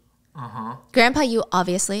 lady. Grandpa Yu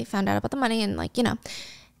obviously found out about the money and like, you know.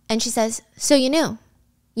 And she says, so you knew.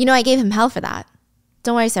 You know I gave him hell for that.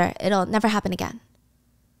 Don't worry, sir. It'll never happen again.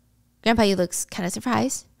 Grandpa Yu looks kind of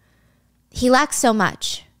surprised. He lacks so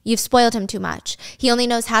much. You've spoiled him too much. He only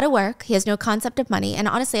knows how to work. He has no concept of money. And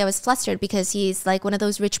honestly, I was flustered because he's like one of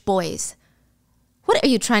those rich boys. What are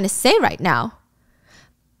you trying to say right now?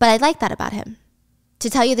 But I like that about him. To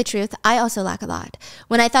tell you the truth, I also lack a lot.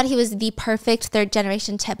 When I thought he was the perfect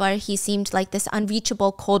third-generation chaebol, he seemed like this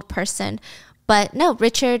unreachable, cold person. But no,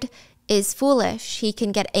 Richard is foolish. He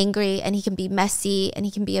can get angry and he can be messy and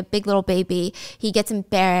he can be a big little baby. He gets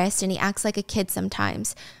embarrassed and he acts like a kid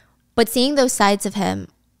sometimes. But seeing those sides of him,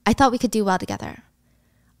 I thought we could do well together.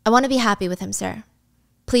 I want to be happy with him, sir.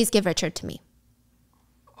 Please give Richard to me.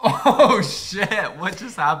 Oh, shit. What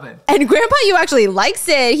just happened? And Grandpa Yu actually likes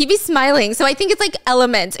it. He be smiling. So I think it's like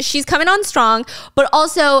elements. She's coming on strong, but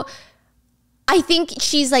also I think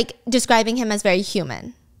she's like describing him as very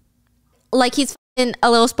human. Like he's a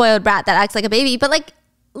little spoiled brat that acts like a baby, but like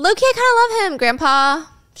low-key I kind of love him, Grandpa.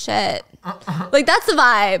 Shit. Like that's the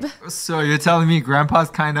vibe. So you're telling me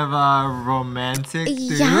Grandpa's kind of a romantic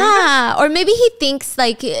dude? Yeah. Or maybe he thinks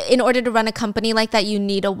like in order to run a company like that, you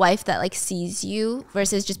need a wife that like sees you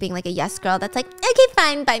versus just being like a yes girl that's like, okay,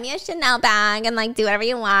 fine, buy me a Chanel bag and like do whatever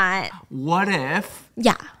you want. What if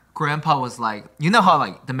Yeah. Grandpa was like, you know how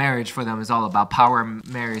like the marriage for them is all about power,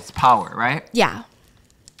 marriage power, right? Yeah.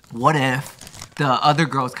 What if the other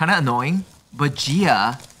girl is kind of annoying, but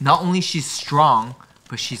Gia, not only she's strong,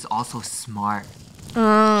 but she's also smart.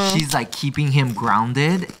 She's like keeping him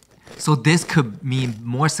grounded. So this could mean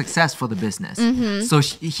more success for the business. So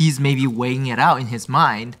he's maybe weighing it out in his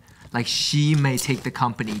mind. Like she may take the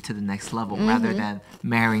company to the next level rather than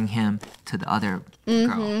marrying him to the other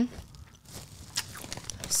girl.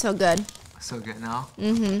 So good. So good, no?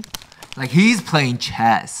 Like he's playing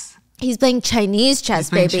chess. He's playing Chinese chess, He's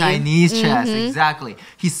playing baby. Chinese chess, exactly.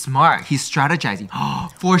 He's smart. He's strategizing.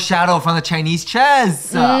 Foreshadow from the Chinese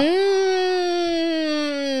chess.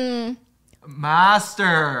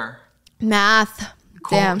 Master. Math.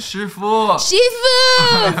 Damn. 师傅.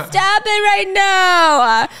 Shifu! Stop it right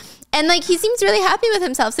now. And like he seems really happy with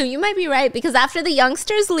himself. So you might be right because after the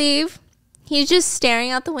youngsters leave, he's just staring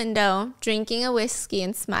out the window, drinking a whiskey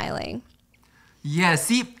and smiling. Yeah,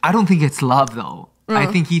 see, I don't think it's love though. I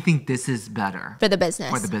think he thinks this is better. For the business.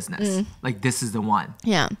 For the business. Like this is the one.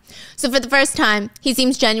 Yeah. So for the first time, he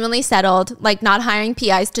seems genuinely settled, like not hiring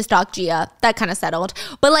PIs to stalk Gia. That kind of settled.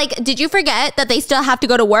 But like, did you forget that they still have to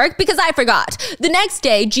go to work? Because I forgot. The next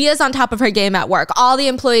day, Gia's on top of her game at work. All the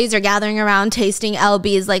employees are gathering around tasting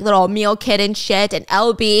LB's like little meal kit and shit. And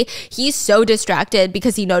LB, he's so distracted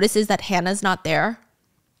because he notices that Hannah's not there.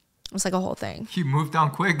 It's like a whole thing. He moved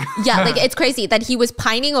on quick. Yeah, like it's crazy that he was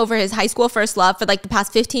pining over his high school first love for like the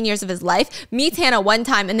past 15 years of his life, meets Hannah one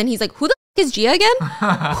time, and then he's like, who the f is Gia again?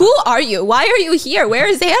 Who are you? Why are you here? Where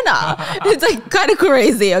is Hannah? It's like kind of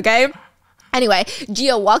crazy, okay? Anyway,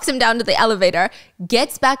 Gia walks him down to the elevator,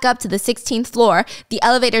 gets back up to the 16th floor, the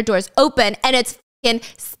elevator doors open, and it's f***ing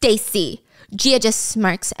Stacy. Gia just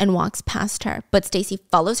smirks and walks past her, but Stacy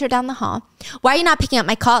follows her down the hall. Why are you not picking up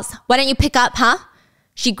my calls? Why don't you pick up, huh?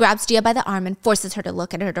 She grabs Gia by the arm and forces her to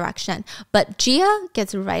look in her direction. But Gia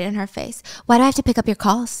gets right in her face. Why do I have to pick up your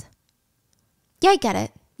calls? Yeah, I get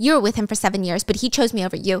it. You were with him for 7 years, but he chose me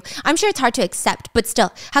over you. I'm sure it's hard to accept, but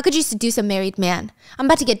still, how could you seduce a married man? I'm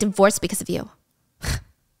about to get divorced because of you.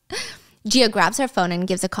 Gia grabs her phone and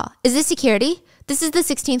gives a call. Is this security? This is the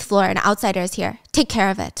 16th floor and an outsider is here. Take care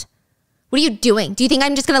of it. What are you doing? Do you think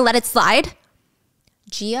I'm just gonna let it slide?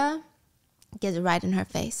 Gia gets right in her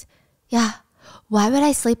face. Yeah, why would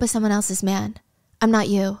I sleep with someone else's man? I'm not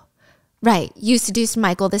you. Right, you seduced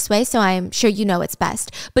Michael this way, so I'm sure you know it's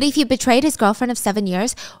best. But if you betrayed his girlfriend of 7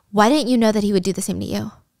 years, why didn't you know that he would do the same to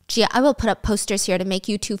you? Gia, I will put up posters here to make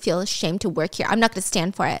you two feel ashamed to work here. I'm not going to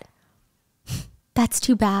stand for it. That's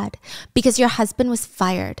too bad, because your husband was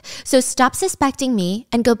fired. So stop suspecting me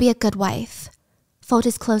and go be a good wife. Fold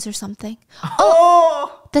his clothes or something.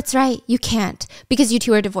 Oh, that's right, you can't, because you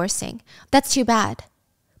two are divorcing. That's too bad.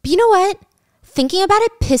 But you know what? Thinking about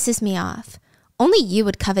it pisses me off. Only you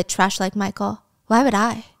would covet trash like Michael. Why would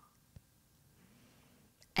I?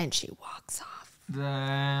 And she walks off.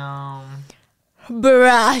 Damn.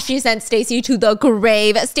 Bruh, she sent Stacy to the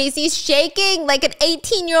grave. Stacy's shaking like an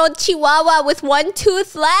 18-year-old chihuahua with one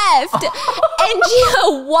tooth left. And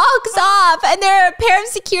Gia walks off, and there are a pair of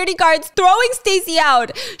security guards throwing Stacy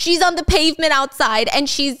out. She's on the pavement outside, and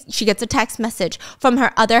she gets a text message from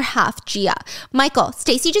her other half, Gia. Michael,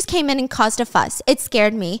 Stacy just came in and caused a fuss. It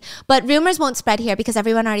scared me, but rumors won't spread here because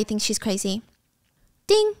everyone already thinks she's crazy.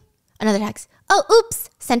 Ding. Another text. Oh, oops.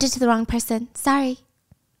 Sent it to the wrong person. Sorry.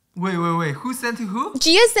 Wait. Who sent it to who?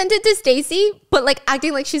 Gia sent it to Stacy, but like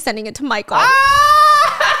acting like she's sending it to Michael.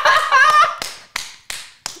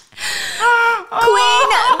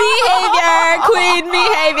 Queen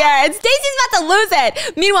behavior. And Stacy's about to lose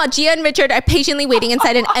it. Meanwhile, Gia and Richard are patiently waiting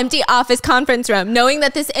inside an empty office conference room, knowing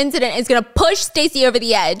that this incident is going to push Stacy over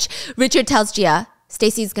the edge. Richard tells Gia,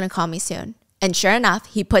 Stacy's going to call me soon. And sure enough,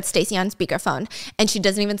 he puts Stacy on speakerphone, and she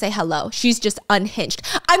doesn't even say hello. She's just unhinged.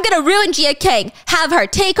 I'm gonna ruin Gia King. Have her,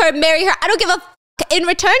 take her, marry her. I don't give a f***. In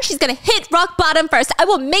return, she's gonna hit rock bottom first. I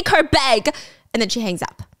will make her beg. And then she hangs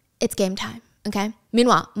up. It's game time, okay?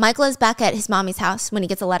 Meanwhile, Michael is back at his mommy's house when he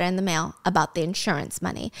gets a letter in the mail about the insurance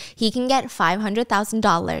money. He can get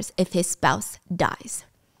 $500,000 if his spouse dies.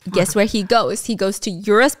 Guess where he goes? He goes to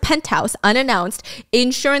Yura's penthouse, unannounced,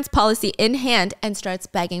 insurance policy in hand, and starts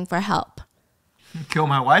begging for help. Kill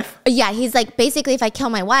my wife? Yeah, he's like, basically, if I kill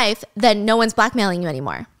my wife, then no one's blackmailing you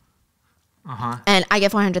anymore. And I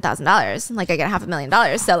get $400,000. Like, I get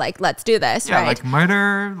 $500,000. So, like, let's do this, yeah, right? like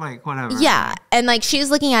murder, like whatever. Yeah, and like she's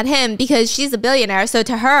looking at him because she's a billionaire. So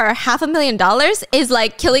to her, $500,000 is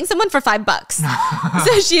like killing someone for $5.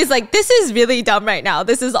 So she's like, this is really dumb right now.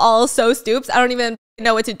 This is all so stoops. I don't even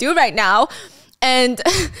know what to do right now. And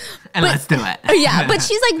let's do it. Yeah, but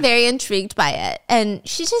she's like very intrigued by it. And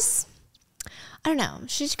she just, I don't know,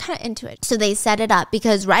 she's kind of into it. So they set it up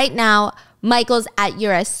because right now, Michael's at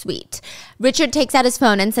Yura's suite. Richard takes out his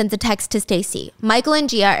phone and sends a text to Stacy. Michael and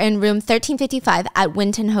Gia are in room 1355 at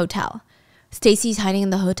Winton Hotel. Stacy's hiding in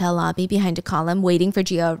the hotel lobby behind a column, waiting for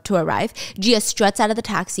Gia to arrive. Gia struts out of the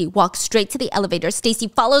taxi, walks straight to the elevator. Stacy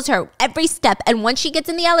follows her every step, and once she gets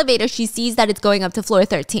in the elevator, she sees that it's going up to floor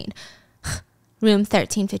 13. Room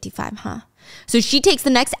 1355, huh? So she takes the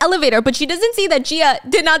next elevator, but she doesn't see that Gia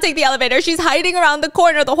did not take the elevator. She's hiding around the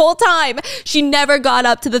corner the whole time. She never got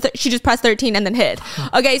up to the, she just pressed 13 and then hid.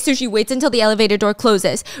 Okay, so she waits until the elevator door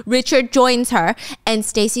closes. Richard joins her, and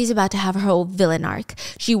Stacy's about to have her whole villain arc.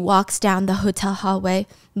 She walks down the hotel hallway,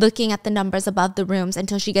 looking at the numbers above the rooms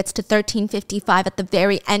until she gets to 1355 at the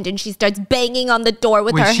very end, and she starts banging on the door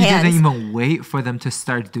with her hands. She didn't even wait for them to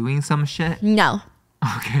start doing some shit? No.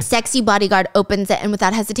 Okay. Sexy bodyguard opens it, and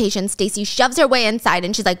without hesitation, Stacy shoves her way inside,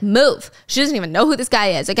 and she's like, move. She doesn't even know who this guy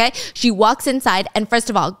is, okay? She walks inside, and first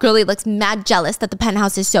of all, Girlie looks mad jealous that the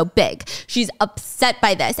penthouse is so big. She's upset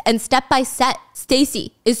by this, and step by step,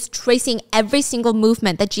 Stacy is tracing every single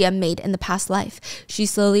movement that Gia made in the past life. She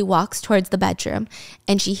slowly walks towards the bedroom,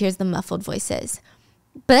 and she hears the muffled voices.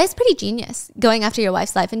 But that's pretty genius, going after your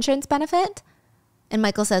wife's life insurance benefit. And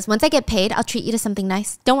Michael says, once I get paid, I'll treat you to something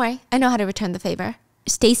nice. Don't worry, I know how to return the favor.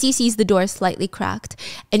 Stacy sees the door slightly cracked,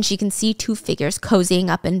 and she can see two figures cozying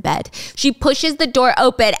up in bed. She pushes the door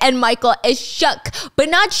open, and Michael is shook, but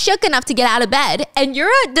not shook enough to get out of bed. And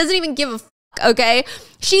Yura doesn't even give a fuck, okay?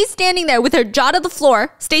 She's standing there with her jaw to the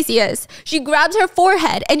floor. Stacy is. She grabs her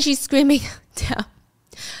forehead, and she's screaming, damn,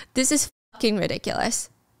 this is fucking ridiculous.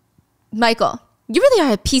 Michael, you really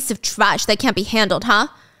are a piece of trash that can't be handled, huh?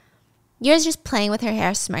 Yura's just playing with her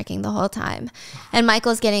hair, smirking the whole time. And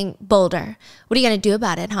Michael's getting bolder. What are you going to do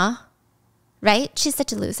about it, huh? Right? She's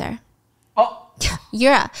such a loser. Oh.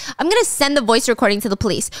 Yura, I'm going to send the voice recording to the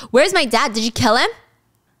police. Where's my dad? Did you kill him?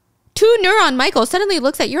 2 neuron Michael suddenly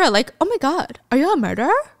looks at Yura like, oh my God, are you a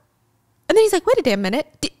murderer? And then he's like, wait a damn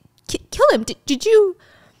minute. Kill him. Did you?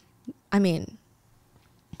 I mean,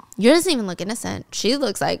 Yura doesn't even look innocent. She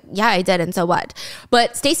looks like, yeah, I did, and so what?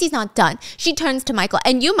 But Stacy's not done. She turns to Michael.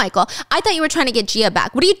 And you, Michael, I thought you were trying to get Gia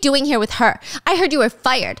back. What are you doing here with her? I heard you were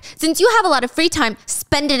fired. Since you have a lot of free time,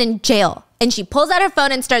 spend it in jail. And she pulls out her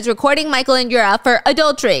phone and starts recording Michael and Yura for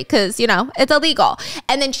adultery because, you know, it's illegal.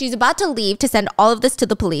 And then she's about to leave to send all of this to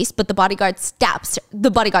the police, but the bodyguard stops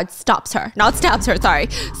her.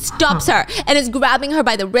 Stops her and is grabbing her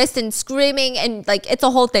by the wrist and screaming, and like it's a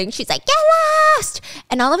whole thing. She's like, get lost!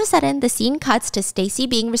 And all of a sudden, the scene cuts to Stacy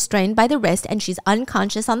being restrained by the wrist, and she's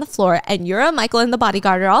unconscious on the floor, and Yura, Michael, and the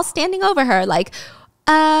bodyguard are all standing over her like,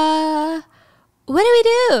 what do we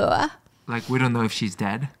do? Like, we don't know if she's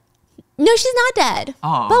dead. No, she's not dead.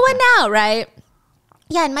 Oh, but okay. what now, right?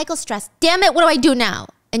 Yeah, and Michael's stressed. Damn it, what do I do now?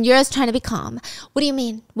 And Yura's trying to be calm. What do you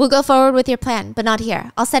mean? We'll go forward with your plan, but not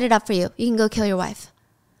here. I'll set it up for you. You can go kill your wife.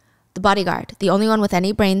 The bodyguard, the only one with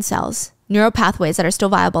any brain cells, neural pathways that are still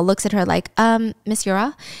viable, looks at her like, Miss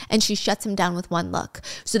Yura? And she shuts him down with one look.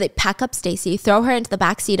 So they pack up Stacy, throw her into the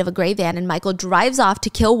back seat of a gray van, and Michael drives off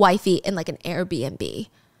to kill wifey in like an Airbnb.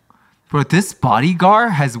 But this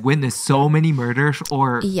bodyguard has witnessed so many murders,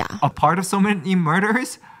 or Yeah. a part of so many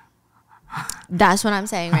murders. That's what I'm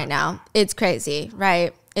saying right now. It's crazy,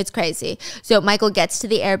 right? It's crazy. So Michael gets to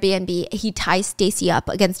the Airbnb. He ties Stacy up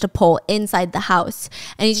against a pole inside the house,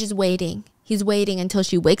 and he's just waiting. He's waiting until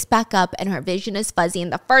she wakes back up and her vision is fuzzy,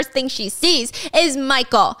 and the first thing she sees is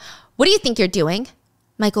Michael. What do you think you're doing?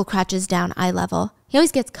 Michael crouches down eye level. He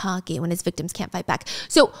always gets cocky when his victims can't fight back.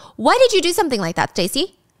 So why did you do something like that,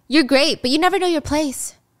 Stacy? You're great, but you never know your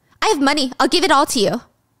place. I have money. I'll give it all to you.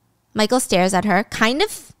 Michael stares at her, kind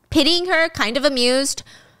of pitying her, kind of amused.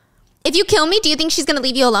 If you kill me, do you think she's going to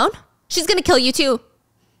leave you alone? She's going to kill you too.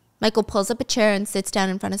 Michael pulls up a chair and sits down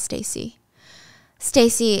in front of Stacy.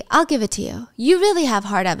 Stacy, I'll give it to you. You really have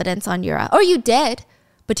hard evidence on Yura. Or you did.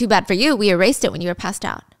 But too bad for you, we erased it when you were passed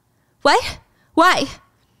out. What? Why?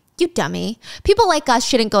 You dummy. People like us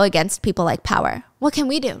shouldn't go against people like power. What can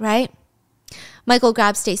we do, right? Michael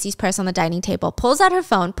grabs Stacy's purse on the dining table, pulls out her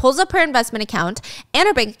phone, pulls up her investment account and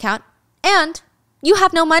her bank account, and you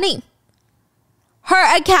have no money.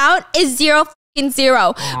 Her account is zero.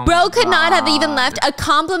 Oh Bro could not have even left a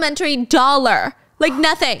complimentary $1. Like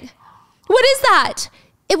nothing. What is that?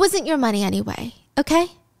 It wasn't your money anyway, okay?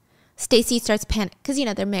 Stacy starts panicking because, you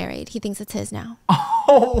know, they're married. He thinks it's his now.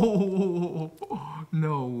 Oh,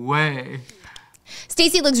 no way.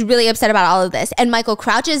 Stacy looks really upset about all of this, and Michael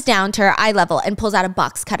crouches down to her eye level and pulls out a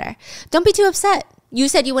box cutter. Don't be too upset. You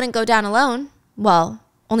said you wouldn't go down alone. Well,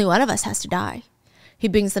 only one of us has to die. He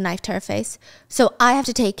brings the knife to her face. So I have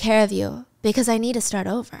to take care of you because I need to start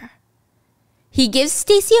over. He gives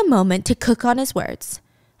Stacy a moment to cook on his words,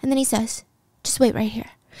 and then he says, just wait right here.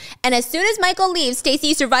 And as soon as Michael leaves,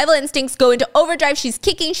 Stacy's survival instincts go into overdrive. She's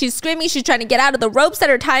kicking, she's screaming, she's trying to get out of the ropes that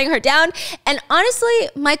are tying her down. And honestly,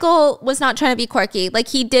 Michael was not trying to be quirky. Like,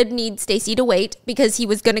 he did need Stacy to wait because he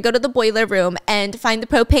was going to go to the boiler room and find the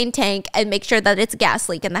propane tank and make sure that it's a gas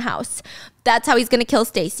leak in the house. That's how he's going to kill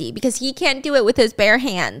Stacy, because he can't do it with his bare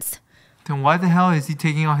hands. Then why the hell is he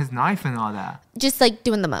taking out his knife and all that? Just like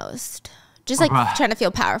doing the most. Just like trying to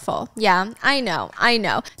feel powerful. Yeah, I know.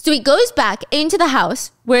 So he goes back into the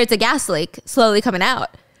house where it's a gas leak slowly coming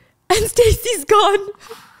out. And Stacy's gone.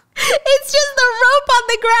 It's just the rope on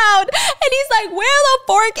the ground. And he's like, where the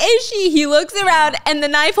fork is she? He looks around and the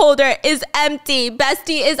knife holder is empty.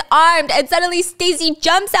 Bestie is armed. And suddenly Stacy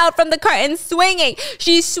jumps out from the curtain swinging.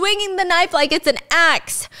 She's swinging the knife like it's an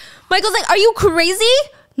axe. Michael's like, are you crazy?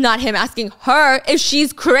 Not him asking her if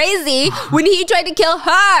she's crazy when he tried to kill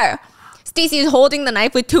her. Stacy is holding the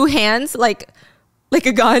knife with two hands, like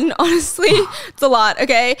a gun, honestly. It's a lot,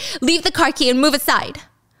 okay? Leave the car key and move aside.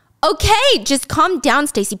 Okay, just calm down,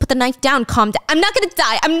 Stacy. Put the knife down, calm down. I'm not gonna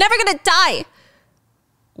die. I'm never gonna die.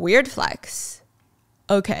 Weird flex.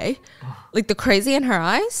 Okay. Like, the crazy in her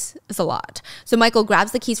eyes is a lot. So Michael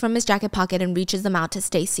grabs the keys from his jacket pocket and reaches them out to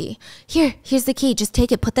Stacy. Here's the key. Just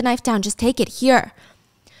take it. Put the knife down. Just take it. Here.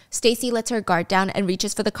 Stacy lets her guard down and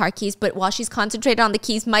reaches for the car keys, but while she's concentrated on the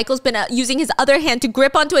keys, Michael's been using his other hand to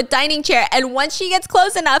grip onto a dining chair, and once she gets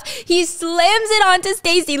close enough, he slams it onto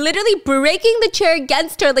Stacy, literally breaking the chair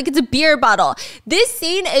against her like it's a beer bottle. This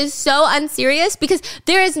scene is so unserious because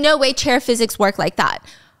there is no way chair physics work like that.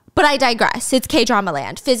 But I digress. It's K-drama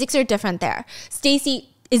land. Physics are different there. Stacy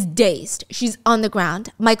is dazed. She's on the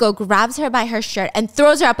ground. Michael grabs her by her shirt and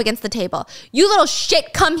throws her up against the table. You little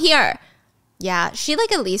shit, come here. Yeah, she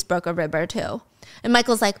like at least broke a rib or two. And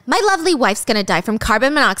Michael's like, my lovely wife's gonna die from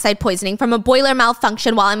carbon monoxide poisoning from a boiler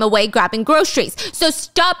malfunction while I'm away grabbing groceries. So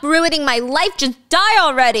stop ruining my life, just die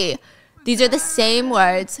already. These are the same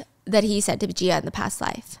words that he said to Gia in the past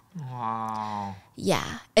life. Wow.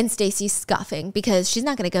 Yeah, and Stacy's scoffing because she's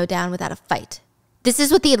not going to go down without a fight. This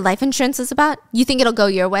is what the life insurance is about? You think it'll go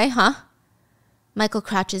your way, huh? Michael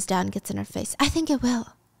crouches down and gets in her face. I think it will.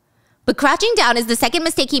 But crouching down is the second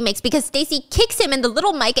mistake he makes because Stacy kicks him in the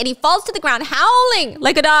little mic and he falls to the ground howling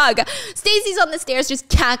like a dog. Stacy's on the stairs just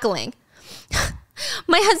cackling.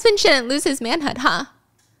 My husband shouldn't lose his manhood, huh?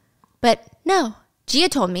 But no, Gia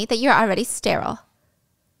told me that you're already sterile.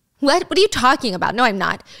 What? What are you talking about? No, I'm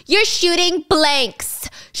not. You're shooting blanks.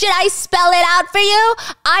 Should I spell it out for you?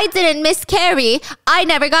 I didn't miscarry. I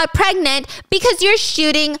never got pregnant because you're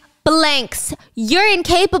shooting blanks. You're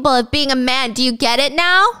incapable of being a man. Do you get it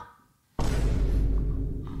now?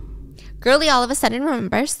 Girlie all of a sudden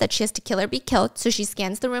remembers that she has to kill or be killed, so she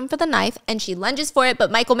scans the room for the knife and she lunges for it,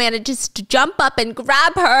 but Michael manages to jump up and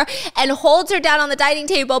grab her and holds her down on the dining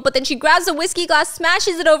table, but then she grabs a whiskey glass,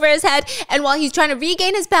 smashes it over his head, and while he's trying to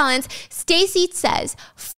regain his balance, Stacy says,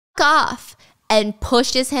 "Fuck off," and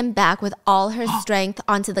pushes him back with all her strength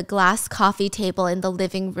onto the glass coffee table in the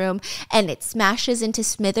living room, and it smashes into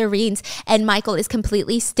smithereens, and Michael is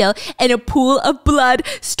completely still, and a pool of blood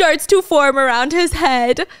starts to form around his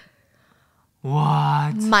head.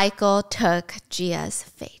 What? Michael took Gia's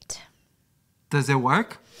fate. Does it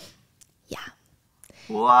work? Yeah.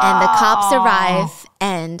 Wow. And the cops arrive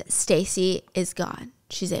and Stacy is gone.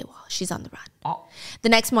 She's AWOL. She's on the run. Oh. The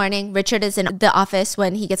next morning, Richard is in the office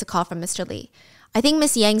when he gets a call from Mr. Lee. I think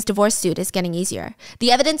Miss Yang's divorce suit is getting easier.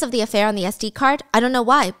 The evidence of the affair on the SD card, I don't know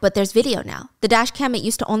why, but there's video now. The dash cam, it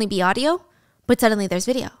used to only be audio, but suddenly there's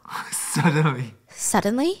video.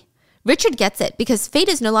 Suddenly? Richard gets it because fate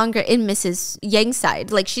is no longer in Mrs. Yang's side.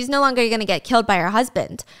 Like, she's no longer going to get killed by her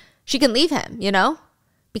husband. She can leave him, you know?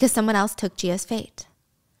 Because someone else took Gia's fate.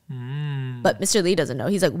 But Mr. Lee doesn't know.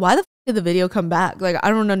 He's like, why the f did the video come back? Like, I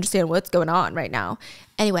don't understand what's going on right now.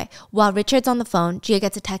 Anyway, while Richard's on the phone, Gia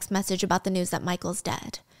gets a text message about the news that Michael's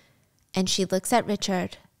dead. And she looks at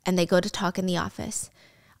Richard, and they go to talk in the office.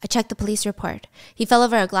 I checked the police report. He fell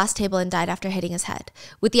over a glass table and died after hitting his head.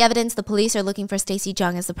 With the evidence, the police are looking for Stacy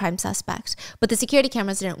Jung as the prime suspect. But the security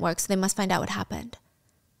cameras didn't work, so they must find out what happened.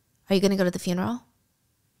 Are you going to go to the funeral?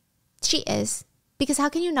 She is. Because how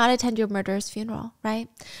can you not attend your murderer's funeral, right?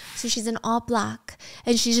 So she's in all black,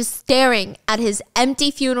 and she's just staring at his empty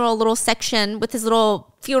funeral little section with his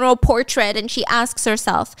little funeral portrait, and she asks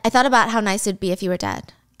herself, I thought about how nice it would be if you were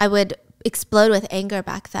dead. I would explode with anger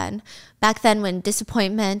back then. Back then when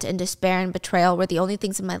disappointment and despair and betrayal were the only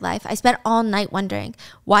things in my life, I spent all night wondering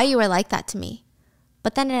why you were like that to me.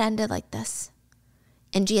 But then it ended like this.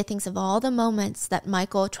 And Gia thinks of all the moments that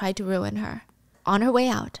Michael tried to ruin her. On her way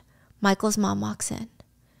out, Michael's mom walks in.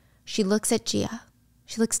 She looks at Gia.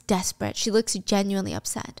 She looks desperate. She looks genuinely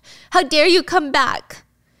upset. How dare you come back?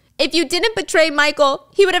 If you didn't betray Michael,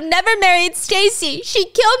 he would have never married Stacy. She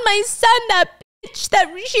killed my son, that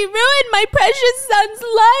that she ruined my precious son's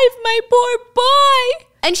life, my poor boy.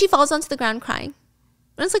 And she falls onto the ground crying.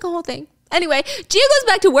 And it's like a whole thing. Anyway, Gia goes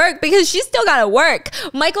back to work because she's still gotta work.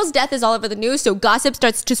 Michael's death is all over the news, so gossip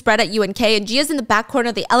starts to spread at UNK, and Gia's in the back corner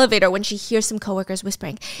of the elevator when she hears some coworkers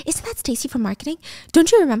whispering, isn't that Stacy from marketing?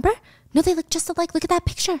 Don't you remember? No, they look just alike. Look at that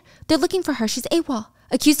picture. They're looking for her. She's AWOL.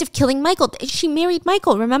 Accused of killing Michael. She married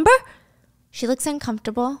Michael, remember? She looks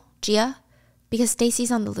uncomfortable, Gia, because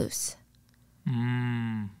Stacy's on the loose.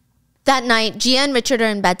 That night, Gia and Richard are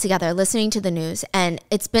in bed together listening to the news, and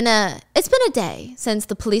it's been a day since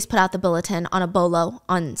the police put out the bulletin on a bolo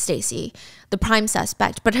on Stacy, the prime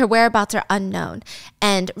suspect, but her whereabouts are unknown.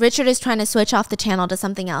 And Richard is trying to switch off the channel to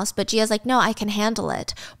something else, but Gia's like, no, I can handle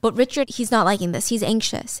it. But Richard, he's not liking this. He's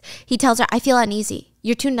anxious. He tells her, I feel uneasy.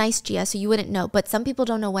 You're too nice, Gia, so you wouldn't know, but some people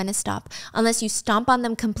don't know when to stop. Unless you stomp on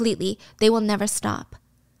them completely, they will never stop.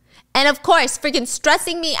 And of course, freaking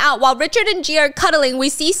stressing me out, while Richard and Gia are cuddling, we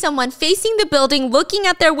see someone facing the building, looking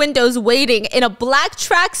at their windows, waiting in a black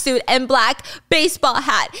tracksuit and black baseball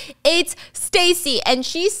hat. It's Stacy, and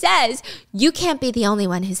she says, you can't be the only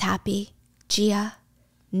one who's happy, Gia.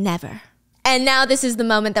 Never. And now this is the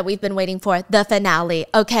moment that we've been waiting for, the finale,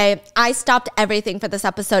 okay? I stopped everything for this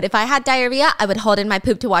episode. If I had diarrhea, I would hold in my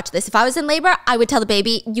poop to watch this. If I was in labor, I would tell the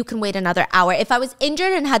baby, you can wait another hour. If I was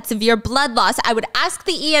injured and had severe blood loss, I would ask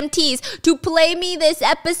the EMTs to play me this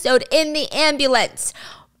episode in the ambulance.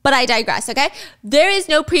 But I digress, okay? There is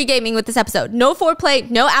no pre-gaming with this episode. No foreplay,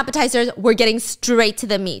 no appetizers. We're getting straight to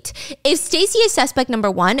the meat. If Stacy is suspect number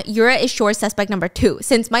 1, Yura is sure suspect number 2,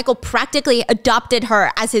 since Michael practically adopted her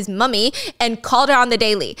as his mummy and called her on the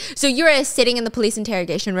daily. So Yura is sitting in the police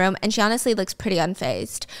interrogation room, and she honestly looks pretty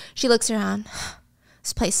unfazed. She looks around.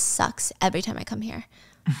 This place sucks every time I come here.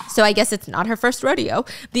 So I guess it's not her first rodeo.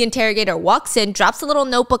 The interrogator walks in, drops a little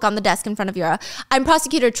notebook on the desk in front of Yura. I'm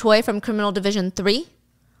Prosecutor Choi from Criminal Division 3.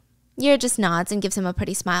 Yura just nods and gives him a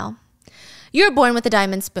pretty smile. You're born with a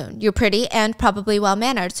diamond spoon. You're pretty and probably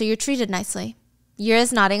well-mannered, so you're treated nicely.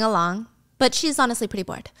 Yura's nodding along, but she's honestly pretty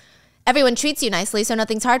bored. Everyone treats you nicely, so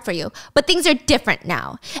nothing's hard for you. But things are different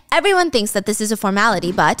now. Everyone thinks that this is a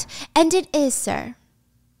formality, but... And it is, sir.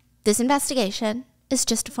 This investigation is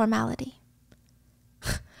just a formality.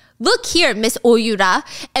 Look here, Miss Oyura.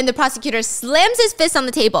 And the prosecutor slams his fist on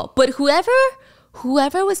the table. But whoever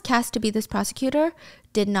was cast to be this prosecutor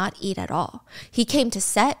did not eat at all. He came to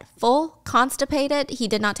set full, constipated. He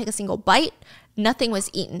did not take a single bite. Nothing was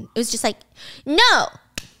eaten. It was just like, no.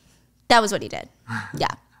 That was what he did.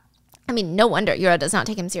 Yeah. I mean, no wonder Yura does not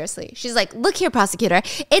take him seriously. She's like, look here, prosecutor.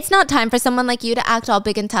 It's not time for someone like you to act all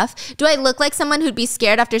big and tough. Do I look like someone who'd be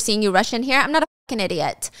scared after seeing you rush in here? I'm not a fucking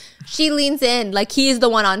idiot. She leans in like he's the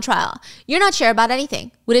one on trial. You're not sure about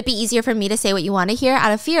anything. Would it be easier for me to say what you want to hear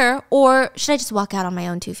out of fear, or should I just walk out on my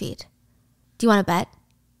own 2 feet? Do you want to bet?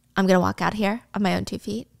 I'm going to walk out here on my own 2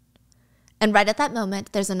 feet. And right at that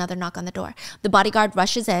moment, there's another knock on the door. The bodyguard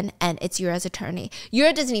rushes in, and it's Yura's attorney.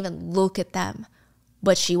 Yura doesn't even look at them.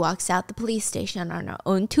 But she walks out the police station on her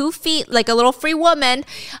own 2 feet like a little free woman.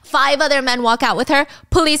 5 other men walk out with her,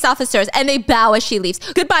 police officers, and they bow as she leaves.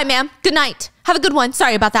 Goodbye, ma'am. Good night. Have a good one.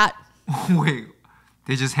 Sorry about that. Wait,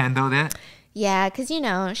 they just handled it? Yeah, because, you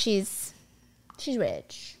know, she's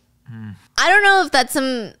rich. I don't know if that's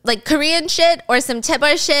some, like, Korean shit or some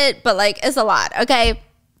Tibber shit, but, like, it's a lot, okay?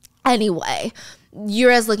 Anyway,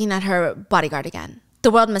 Yura's looking at her bodyguard again. The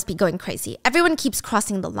world must be going crazy. Everyone keeps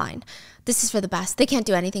crossing the line. This is for the best. They can't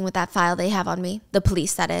do anything with that file they have on me. The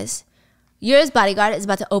police, that is. Yura's bodyguard is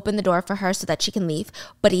about to open the door for her so that she can leave,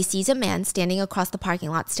 but he sees a man standing across the parking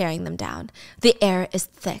lot staring them down. The air is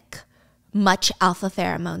thick. Much alpha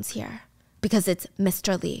pheromones here. Because it's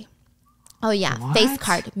Mr. Lee. Oh yeah, What? face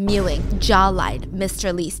card, mewing, jaw-lined,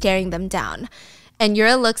 Mr. Lee staring them down. And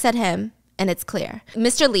Yura looks at him, and it's clear.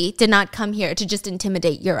 Mr. Lee did not come here to just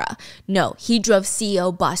intimidate Yura. No, he drove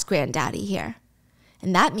CEO Boss Granddaddy here.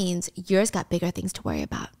 And that means Yura's got bigger things to worry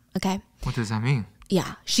about, okay? What does that mean?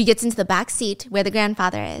 Yeah, she gets into the back seat where the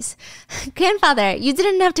grandfather is. Grandfather, you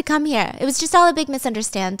didn't have to come here. It was just all a big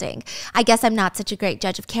misunderstanding. I guess I'm not such a great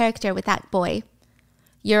judge of character with that boy.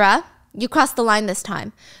 Yura, you crossed the line this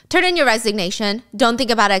time. Turn in your resignation. Don't think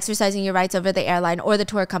about exercising your rights over the airline or the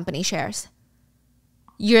tour company shares.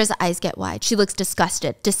 Yura's eyes get wide. She looks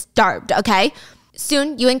disgusted, disturbed, okay?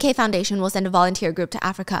 Soon, UNK Foundation will send a volunteer group to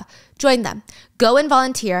Africa. Join them. Go and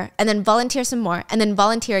volunteer, and then volunteer some more, and then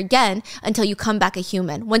volunteer again until you come back a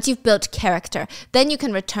human. Once you've built character, then you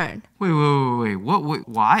can return. Wait. What?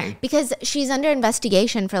 Why? Because she's under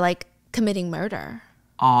investigation for, like, committing murder.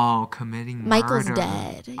 Oh, committing Michael's murder.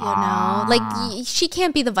 dead, you know? Like, she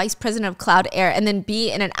can't be the vice president of Cloud Air and then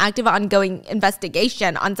be in an active, ongoing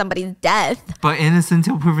investigation on somebody's death. But innocent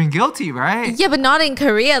until proven guilty, right? Yeah, but not in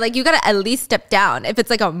Korea. Like, you gotta at least step down. If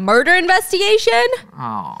it's like a murder investigation,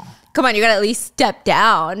 Oh, come on, you gotta at least step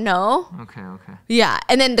down, no? okay. Yeah,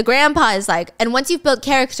 and then the grandpa is like, and once you've built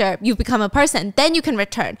character, you've become a person, then you can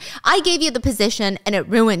return. I gave you the position and it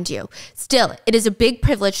ruined you. Still, it is a big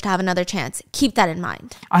privilege to have another chance. Keep that in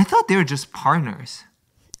mind. I thought they were just partners.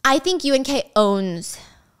 I think UNK owns.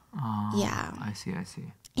 Oh, Yeah. I see.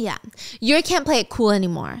 Yeah. Yuri can't play it cool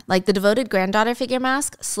anymore. Like the devoted granddaughter figure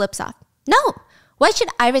mask slips off. No. Why should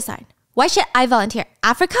I resign? Why should I volunteer?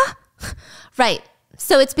 Africa? Right.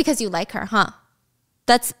 So it's because you like her, huh?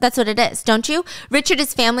 That's what it is, don't you? Richard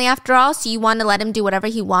is family after all, so you want to let him do whatever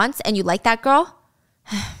he wants and you like that girl?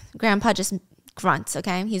 Grandpa just grunts,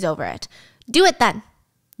 okay? He's over it. Do it then.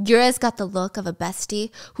 Yura's got the look of a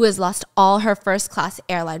bestie who has lost all her first-class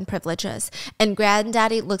airline privileges, and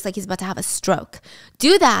Granddaddy looks like he's about to have a stroke.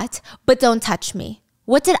 Do that, but don't touch me.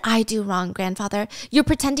 What did I do wrong, Grandfather? You're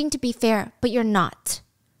pretending to be fair, but you're not.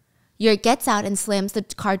 Yura gets out and slams the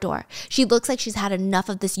car door. She looks like she's had enough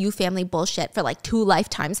of this you family bullshit for like 2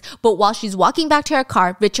 lifetimes, but while she's walking back to her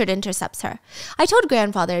car, Richard intercepts her. I told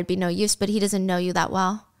Grandfather it'd be no use, but he doesn't know you that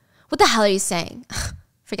well. What the hell are you saying?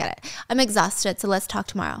 Forget it. I'm exhausted, so let's talk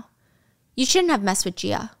tomorrow. You shouldn't have messed with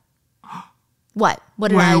Gia. What? What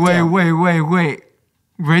did I do? Wait.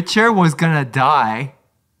 Richard was gonna die.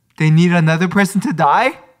 They need another person to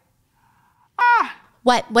die?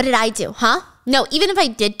 What? What did I do, huh? No, even if I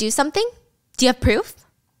did do something, do you have proof?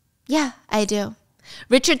 Yeah, I do.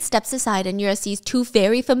 Richard steps aside and Yura sees 2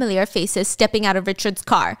 very familiar faces stepping out of Richard's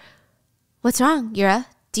car. What's wrong, Yura?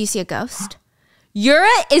 Do you see a ghost? Yura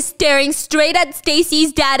is staring straight at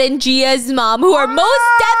Stacy's dad and Gia's mom, who are most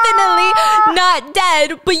definitely not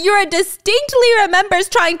dead, but Yura distinctly remembers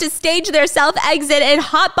trying to stage their self-exit and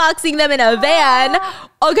hotboxing them in a van,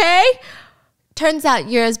 okay? Turns out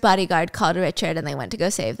Yura's bodyguard called Richard and they went to go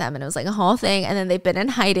save them, and it was like a whole thing, and then they've been in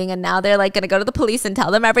hiding, and now they're like gonna go to the police and tell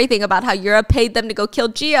them everything about how Yura paid them to go kill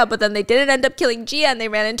Gia, but then they didn't end up killing Gia and they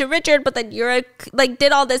ran into Richard, but then Yura like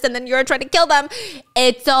did all this and then Yura tried to kill them.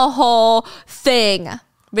 It's a whole thing.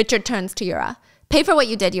 Richard turns to Yura. Pay for what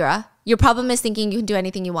you did, Yura. Your problem is thinking you can do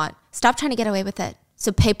anything you want. Stop trying to get away with it.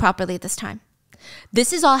 So pay properly this time.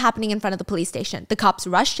 This is all happening in front of the police station. The cops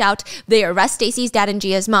rush out. They arrest Stacy's dad and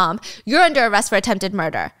Gia's mom. You're under arrest for attempted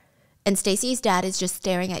murder. And Stacy's dad is just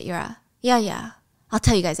staring at Yura. Yeah. I'll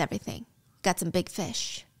tell you guys everything. Got some big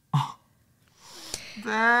fish. Oh,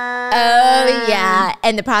 yeah.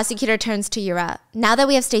 And the prosecutor turns to Yura. Now that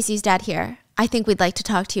we have Stacy's dad here, I think we'd like to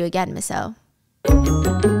talk to you again, Miss O.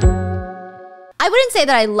 I wouldn't say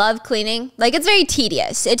that I love cleaning. Like, it's very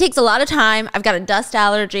tedious. It takes a lot of time. I've got a dust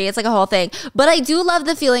allergy. It's like a whole thing. But I do love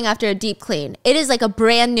the feeling after a deep clean. It is like a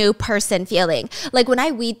brand new person feeling. Like when I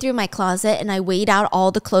weed through my closet and I weed out all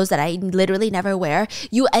the clothes that I literally never wear,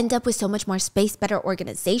 you end up with so much more space, better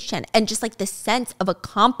organization, and just like this sense of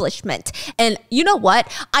accomplishment. And you know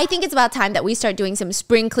what? I think it's about time that we start doing some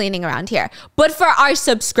spring cleaning around here. But for our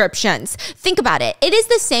subscriptions. Think about it. It is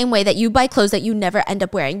the same way that you buy clothes that you never end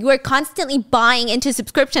up wearing. You are constantly buying into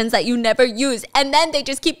subscriptions that you never use, and then they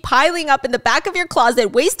just keep piling up in the back of your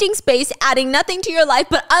closet, wasting space, adding nothing to your life.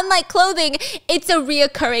 But unlike clothing, it's a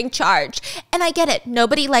reoccurring charge. And I get it.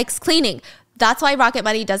 Nobody likes cleaning. That's why Rocket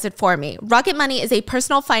Money does it for me. Rocket Money is a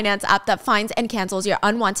personal finance app that finds and cancels your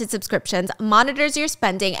unwanted subscriptions, monitors your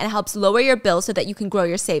spending, and helps lower your bills so that you can grow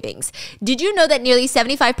your savings. Did you know that nearly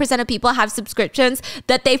 75% of people have subscriptions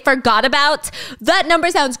that they forgot about? That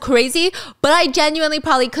number sounds crazy, but I genuinely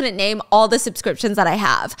probably couldn't name all the subscriptions that I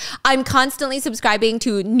have. I'm constantly subscribing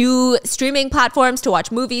to new streaming platforms to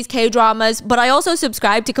watch movies, K-dramas, but I also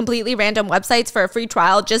subscribe to completely random websites for a free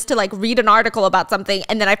trial just to like read an article about something,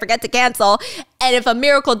 and then I forget to cancel. And if a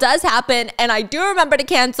miracle does happen and I do remember to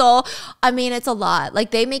cancel, I mean, it's a lot.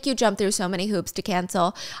 Like, they make you jump through so many hoops to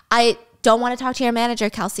cancel. I don't want to talk to your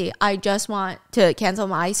manager, Kelsey. I just want to cancel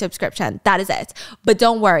my subscription. That is it. But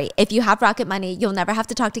don't worry. If you have Rocket Money, you'll never have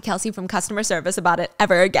to talk to Kelsey from customer service about it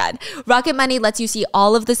ever again. Rocket Money lets you see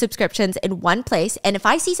all of the subscriptions in one place. And if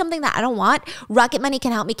I see something that I don't want, Rocket Money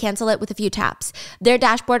can help me cancel it with a few taps. Their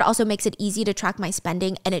dashboard also makes it easy to track my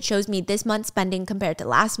spending, and it shows me this month's spending compared to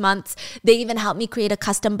last month's. They even help me create a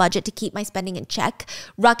custom budget to keep my spending in check.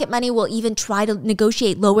 Rocket Money will even try to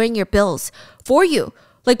negotiate lowering your bills for you,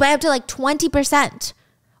 like by up to like 20%.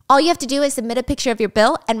 All you have to do is submit a picture of your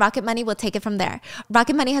bill and Rocket Money will take it from there.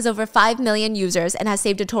 Rocket Money has over 5 million users and has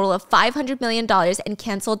saved a total of $500 million in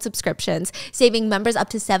canceled subscriptions, saving members up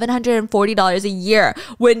to $740 a year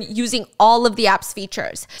when using all of the app's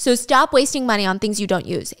features. So stop wasting money on things you don't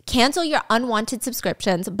use. Cancel your unwanted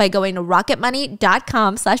subscriptions by going to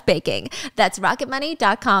rocketmoney.com/baking. That's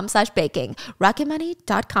rocketmoney.com/baking.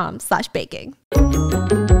 rocketmoney.com/baking.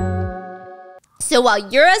 So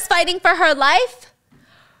while Yura's fighting for her life,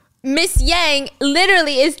 Miss Yang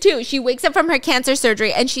literally is too. She wakes up from her cancer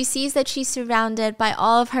surgery and she sees that she's surrounded by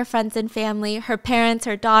all of her friends and family, her parents,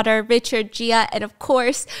 her daughter, Richard, Gia, and of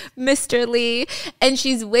course, Mr. Lee. And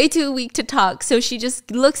she's way too weak to talk. So she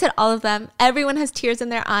just looks at all of them. Everyone has tears in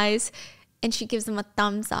their eyes and she gives them a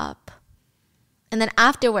thumbs up. And then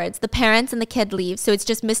afterwards, the parents and the kid leave. So it's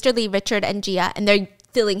just Mr. Lee, Richard, and Gia, and they're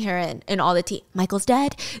filling her in all the tea. Michael's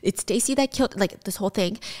dead. It's Stacy that killed, like this whole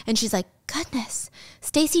thing. And she's like, goodness,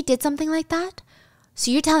 Stacy did something like that?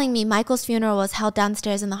 So you're telling me Michael's funeral was held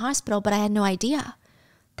downstairs in the hospital, but I had no idea.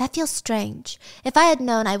 That feels strange. If I had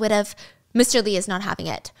known, I would have. Mr. Lee is not having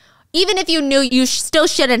it. Even if you knew, you still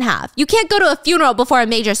shouldn't have. You can't go to a funeral before a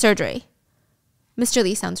major surgery. Mr.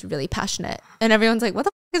 Lee sounds really passionate. And everyone's like, what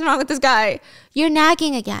the is wrong with this guy? You're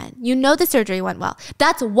nagging again. You know the surgery went well.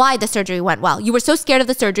 That's why the surgery went well. You were so scared of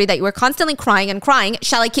the surgery that you were constantly crying and crying.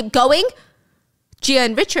 Shall I keep going? Gia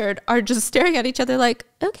and Richard are just staring at each other like,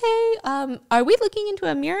 okay, are we looking into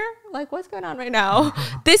a mirror? Like, what's going on right now?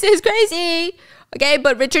 This is crazy. Okay,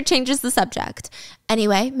 but Richard changes the subject.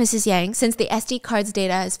 Anyway, Mrs. Yang, since the SD card's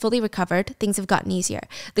data is fully recovered, things have gotten easier.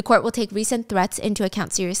 The court will take recent threats into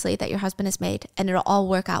account seriously that your husband has made, and it'll all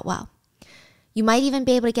work out well. You might even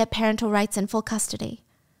be able to get parental rights and full custody.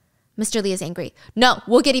 Mr. Lee is angry. No,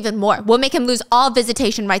 we'll get even more. We'll make him lose all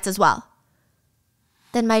visitation rights as well.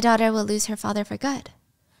 Then my daughter will lose her father for good.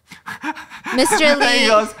 Mr. Lee. He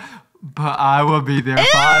goes, But I will be their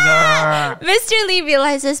father. Mr. Lee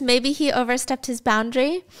realizes maybe he overstepped his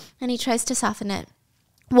boundary and he tries to soften it.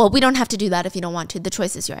 Well, we don't have to do that if you don't want to. The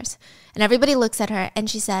choice is yours. And everybody looks at her and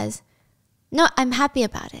she says, no, I'm happy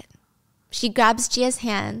about it. She grabs Gia's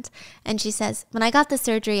hand and she says, when I got the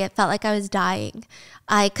surgery, it felt like I was dying.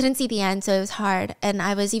 I couldn't see the end, so it was hard. And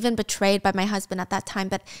I was even betrayed by my husband at that time.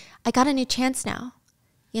 But I got a new chance now,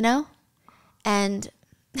 you know? And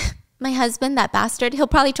my husband, that bastard, he'll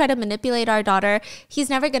probably try to manipulate our daughter. He's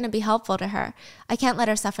never going to be helpful to her. I can't let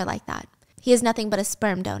her suffer like that. He is nothing but a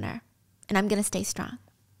sperm donor. And I'm going to stay strong.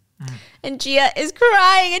 And Gia is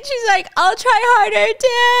crying and she's like, I'll try harder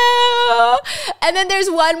too. And then there's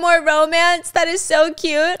one more romance that is so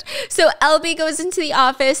cute. So LB goes into the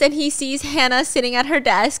office and he sees Hannah sitting at her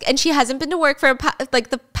desk and she hasn't been to work for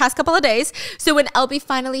the past couple of days. So when LB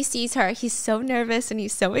finally sees her, he's so nervous and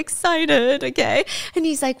he's so excited, okay? And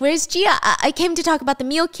he's like, where's Gia? I came to talk about the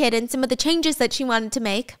meal kit and some of the changes that she wanted to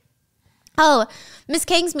make. Oh, Miss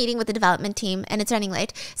Kang's meeting with the development team and it's running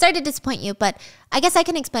late. Sorry to disappoint you, but I guess I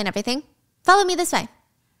can explain everything. Follow me this way.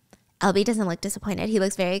 LB doesn't look disappointed. He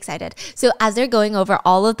looks very excited. So as they're going over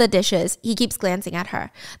all of the dishes, he keeps glancing at her.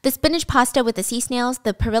 The spinach pasta with the sea snails,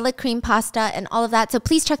 the perilla cream pasta, and all of that. So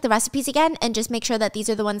please check the recipes again and just make sure that these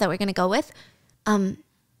are the ones that we're going to go with.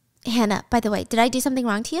 Hannah, by the way, did I do something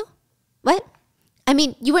wrong to you? What? I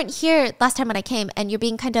mean, you weren't here last time when I came and you're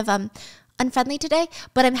being kind of, unfriendly today,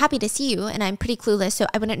 but I'm happy to see you and I'm pretty clueless, so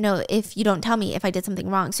I wouldn't know if you don't tell me if I did something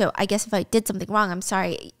wrong. So I guess if I did something wrong, I'm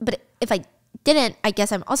sorry. But if I didn't, I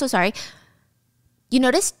guess I'm also sorry. You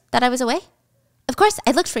noticed that I was away? Of course,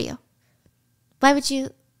 I looked for you. Why would you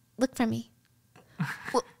look for me?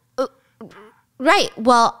 Right.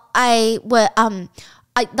 Well,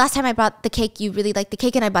 last time I brought the cake, you really liked the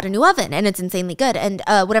cake and I bought a new oven and it's insanely good. And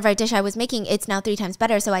whatever dish I was making, it's now 3 times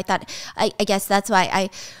better. So I thought, I guess that's why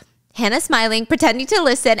Hannah's smiling, pretending to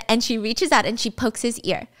listen, and she reaches out and she pokes his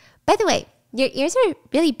ear. By the way, your ears are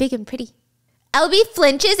really big and pretty. LB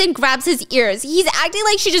flinches and grabs his ears. He's acting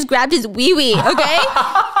like she just grabbed his wee-wee, okay?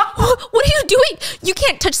 What are you doing? You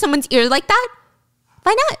can't touch someone's ear like that.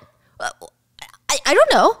 Why not? I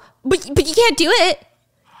don't know, but you can't do it.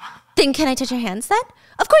 Then can I touch your hands then?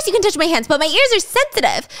 Of course you can touch my hands, but my ears are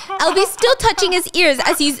sensitive. LB's still touching his ears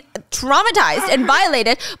as he's traumatized and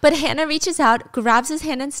violated. But Hannah reaches out, grabs his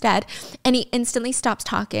hand instead, and he instantly stops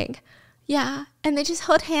talking. Yeah, and they just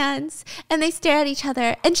hold hands, and they stare at each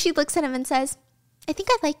other. And she looks at him and says, I think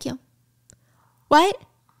I like you. What?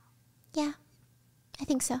 Yeah, I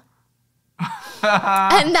think so.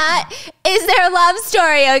 And that is their love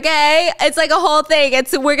story, okay? It's like a whole thing.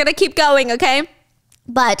 We're going to keep going, okay?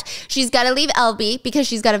 But she's got to leave LB because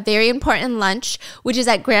she's got a very important lunch, which is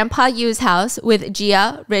at Grandpa Yu's house with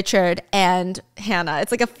Gia, Richard, and Hannah.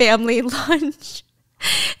 It's like a family lunch.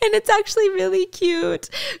 And it's actually really cute.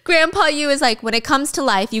 Grandpa Yu is like, when it comes to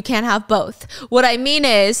life, you can't have both. What I mean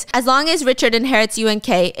is, as long as Richard inherits UNK,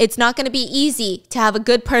 it's not going to be easy to have a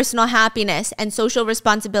good personal happiness and social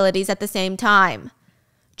responsibilities at the same time.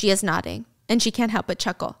 Gia's nodding, and she can't help but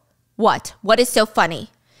chuckle. What? What is so funny?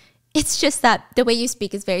 It's just that the way you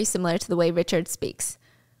speak is very similar to the way Richard speaks.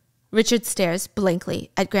 Richard stares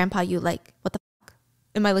blankly at Grandpa Yu like, what the fuck?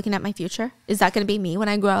 Am I looking at my future? Is that going to be me when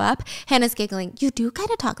I grow up? Hannah's giggling. You do kind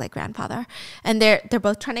of talk like grandfather. And they're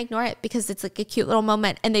both trying to ignore it because it's like a cute little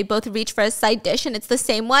moment. And they both reach for a side dish and it's the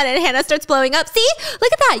same one. And Hannah starts blowing up. See?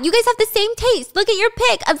 Look at that. You guys have the same taste. Look at your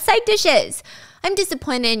pick of side dishes. I'm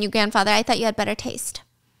disappointed in you, grandfather. I thought you had better taste.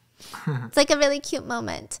 It's like a really cute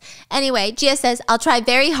moment. Anyway, Gia says, I'll try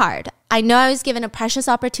very hard. I know I was given a precious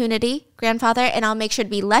opportunity, grandfather, and I'll make sure to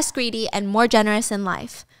be less greedy and more generous in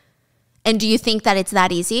life. And do you think that it's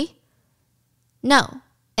that easy? No.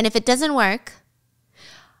 And if it doesn't work,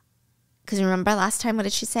 because remember last time, what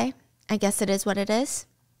did she say? I guess it is what it is.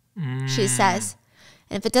 She says,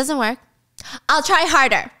 and if it doesn't work, I'll try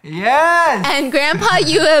harder. Yes. And Grandpa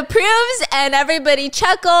Yu approves and everybody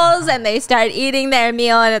chuckles and they start eating their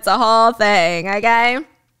meal and it's a whole thing, okay?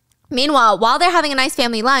 Meanwhile, while they're having a nice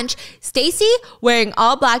family lunch, Stacy, wearing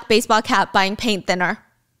all black baseball cap, buying paint thinner.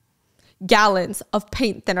 Gallons of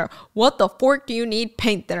paint thinner. What the fork do you need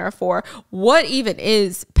paint thinner for? What even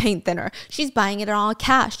is paint thinner? She's buying it all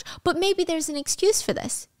cash. But maybe there's an excuse for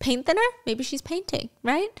this. Paint thinner? Maybe she's painting,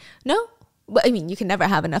 right? No? Well, I mean, you can never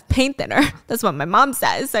have enough paint thinner. That's what my mom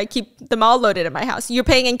says. I keep them all loaded in my house. You're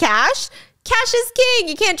paying in cash? Cash is king.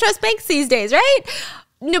 You can't trust banks these days, right?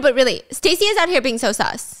 No, but really, Stacey is out here being so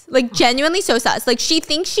sus. Like, genuinely so sus. Like, she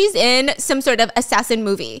thinks she's in some sort of assassin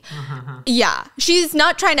movie. Yeah. She's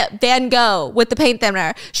not trying to Van Gogh with the paint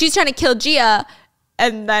thinner. She's trying to kill Gia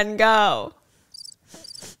and then go.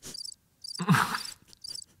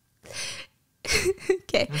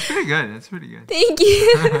 Okay. That's pretty good. That's pretty good. Thank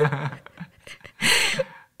you.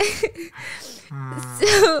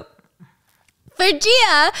 So for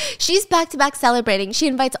Gia, she's back-to-back celebrating. She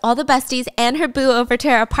invites all the besties and her boo over to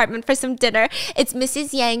her apartment for some dinner. It's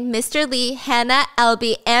Mrs. Yang, Mr. Lee, Hannah,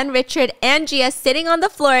 Albie, and Richard, and Gia sitting on the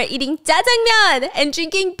floor eating jjajangmyeon and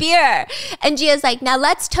drinking beer. And Gia's like, now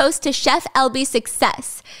let's toast to Chef Albie's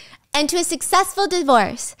success and to a successful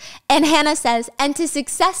divorce. And Hannah says, and to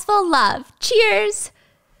successful love. Cheers.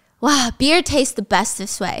 Wow, beer tastes the best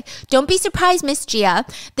this way. Don't be surprised, Miss Gia.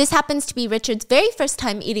 This happens to be Richard's very first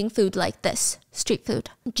time eating food like this. Street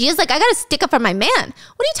food. Gia's like, I gotta stick up for my man. What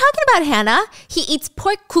are you talking about, Hannah? He eats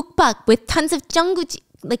pork kukbak with tons of jangguji.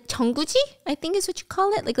 Like jangguji, I think is what you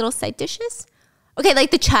call it. Like little side dishes. Okay,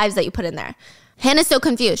 like the chives that you put in there. Hannah's so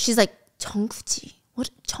confused. She's like, jangguji.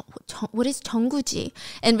 What is jangguji?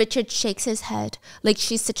 And Richard shakes his head like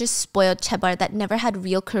she's such a spoiled chaebar that never had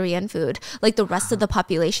real Korean food like the rest of the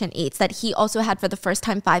population eats, that he also had for the first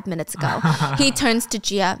time 5 minutes ago. He turns to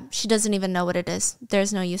Gia. She doesn't even know what it is.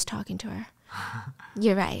 There's no use talking to her.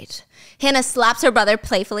 You're right. Hannah slaps her brother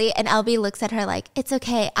playfully, and Albie looks at her like, it's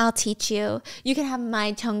okay, I'll teach you. You can have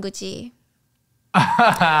my jangguji.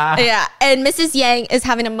 Yeah, and Mrs. Yang is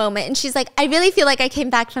having a moment, and she's like, I really feel like I came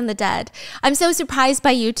back from the dead. I'm so surprised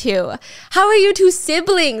by you two. How are you two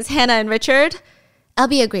siblings, Hannah and Richard?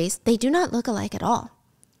 Albie agrees. They do not look alike at all.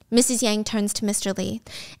 Mrs. Yang turns to Mr. Lee.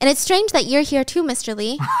 And it's strange that you're here too, Mr.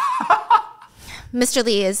 Lee. Mr.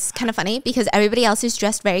 Lee is kind of funny because everybody else is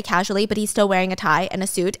dressed very casually, but he's still wearing a tie and a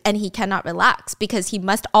suit, and he cannot relax because he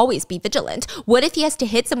must always be vigilant. What if he has to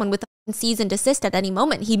hit someone with a cease and desist at any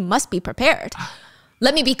moment? He must be prepared.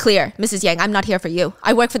 Let me be clear, Mrs. Yang, I'm not here for you.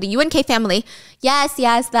 I work for the UNK family. Yes,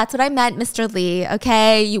 that's what I meant, Mr. Lee,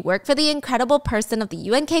 okay? You work for the incredible person of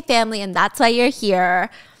the UNK family, and that's why you're here.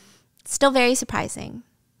 Still very surprising.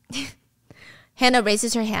 Hannah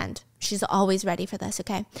raises her hand. She's always ready for this,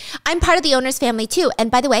 okay? I'm part of the owner's family too. And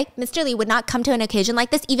by the way, Mr. Lee would not come to an occasion like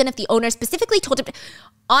this even if the owner specifically told him to.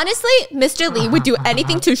 Honestly, Mr. Lee would do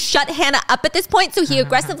anything to shut Hannah up at this point, so he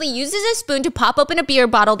aggressively uses a spoon to pop open a beer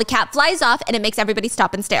bottle. The cap flies off, and it makes everybody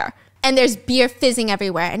stop and stare. And there's beer fizzing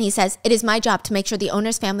everywhere, and he says, it is my job to make sure the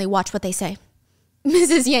owner's family watch what they say.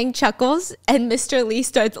 Mrs. Yang chuckles and Mr. Lee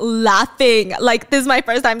starts laughing. Like, this is my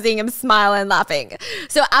first time seeing him smile and laughing.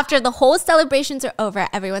 So after the whole celebrations are over,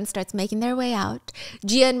 everyone starts making their way out.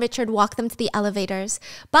 Gia and Richard walk them to the elevators.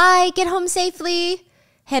 Bye, get home safely.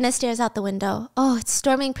 Hannah stares out the window. Oh, it's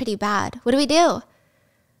storming pretty bad. What do we do?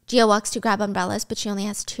 Gia walks to grab umbrellas, but she only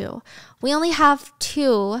has 2. We only have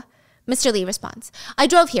 2. Mr. Lee responds, I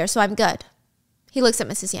drove here, so I'm good. He looks at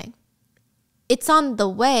Mrs. Yang. It's on the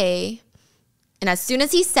way. And as soon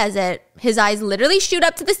as he says it, his eyes literally shoot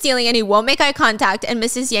up to the ceiling and he won't make eye contact, and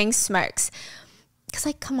Mrs. Yang smirks. Because,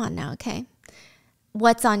 like, come on now, okay?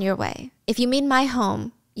 What's on your way? If you mean my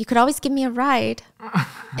home, you could always give me a ride.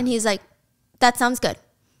 And he's like, that sounds good.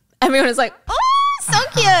 Everyone is like, oh, so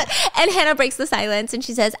cute. And Hannah breaks the silence and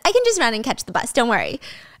she says, I can just run and catch the bus. Don't worry.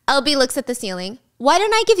 Albie looks at the ceiling. Why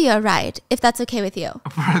don't I give you a ride, if that's okay with you?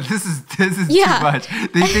 Bro, this is too much.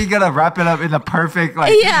 They gotta wrap it up in the perfect,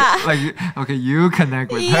 like, okay, you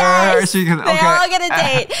connect with her. She can, okay. They all get a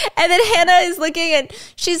date. And then Hannah is looking and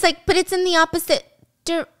she's like, but it's in the opposite.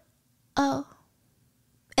 Oh.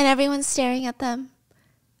 And everyone's staring at them.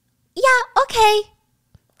 Yeah, okay.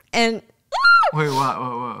 And. Wait,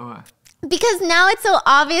 what? Because now it's so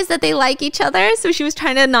obvious that they like each other. So she was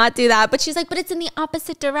trying to not do that. But she's like, but it's in the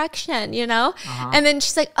opposite direction, you know? And then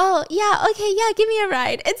she's like, oh, yeah, okay, yeah, give me a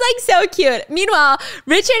ride. It's like so cute. Meanwhile,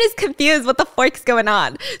 Richard is confused what the fork's going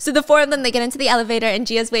on. So the 4 of them, they get into the elevator and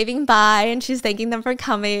Gia's waving bye and she's thanking them for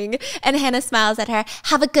coming. And Hannah smiles at her.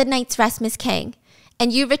 Have a good night's rest, Miss Kang.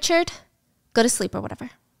 And you, Richard, go to sleep or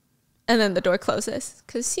whatever. And then the door closes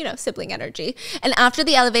because, you know, sibling energy. And after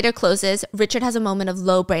the elevator closes, Richard has a moment of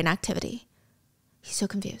low brain activity. He's so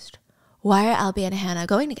confused. Why are Albie and Hannah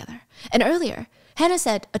going together? And earlier, Hannah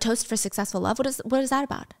said, a toast for successful love. What is that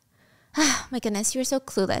about? My goodness, you are so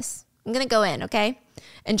clueless. I'm going to go in, okay?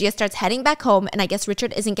 And Gia starts heading back home. And I guess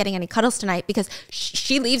Richard isn't getting any cuddles tonight because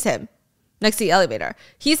she leaves him next to the elevator.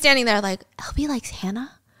 He's standing there like, Albie likes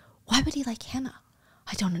Hannah? Why would he like Hannah?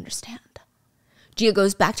 I don't understand. Gia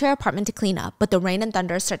goes back to her apartment to clean up, but the rain and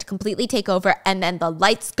thunder start to completely take over, and then the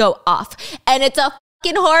lights go off. And it's a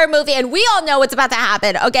fucking horror movie, and we all know what's about to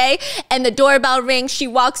happen, okay? And the doorbell rings, she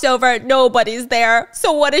walks over, nobody's there.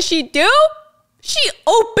 So what does she do? She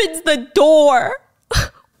opens the door.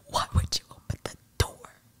 Why would you open the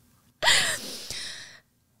door?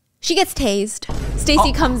 She gets tased.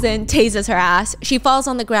 Stacy comes in, tases her ass. She falls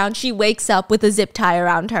on the ground. She wakes up with a zip tie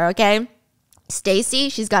around her, okay? Stacy,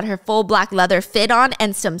 she's got her full black leather fit on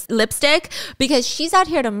and some lipstick because she's out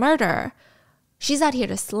here to murder. She's out here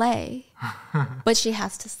to slay. But she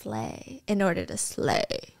has to slay in order to slay.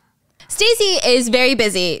 Stacy is very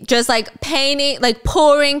busy, just like painting, like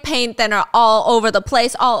pouring paint thinner all over the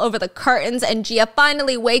place, all over the curtains. And Gia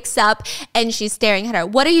finally wakes up and she's staring at her.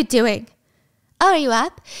 What are you doing? Oh, are you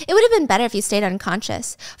up? It would have been better if you stayed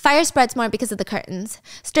unconscious. Fire spreads more because of the curtains.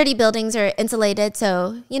 Sturdy buildings are insulated,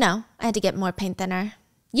 so, I had to get more paint thinner.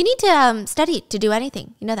 You need to study to do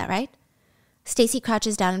anything. You know that, right? Stacy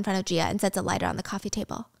crouches down in front of Gia and sets a lighter on the coffee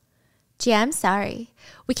table. Gia, I'm sorry.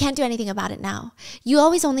 We can't do anything about it now. You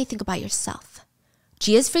always only think about yourself.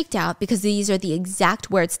 Gia's freaked out because these are the exact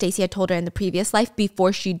words Stacy had told her in the previous life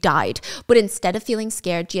before she died. But instead of feeling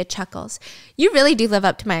scared, Gia chuckles. You really do live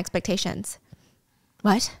up to my expectations.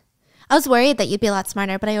 What? I was worried that you'd be a lot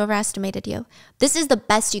smarter, but I overestimated you. This is the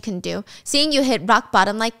best you can do. Seeing you hit rock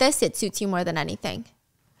bottom like this, it suits you more than anything.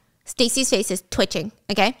 Stacy's face is twitching,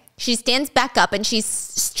 okay? She stands back up and she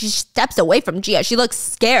steps away from Gia. She looks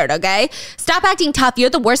scared, okay? Stop acting tough. You're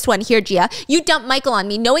the worst one here, Gia. You dumped Michael on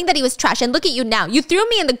me knowing that he was trash, and look at you now. You threw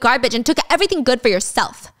me in the garbage and took everything good for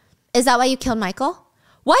yourself. Is that why you killed Michael?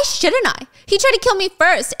 Why shouldn't I? He tried to kill me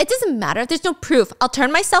first. It doesn't matter if there's no proof. I'll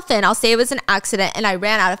turn myself in. I'll say it was an accident and I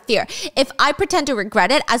ran out of fear. If I pretend to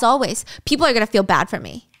regret it, as always, people are going to feel bad for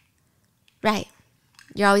me. Right.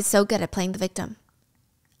 You're always so good at playing the victim.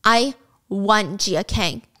 I won, Gia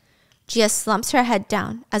Kang. Gia slumps her head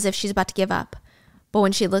down as if she's about to give up. But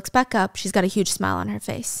when she looks back up, she's got a huge smile on her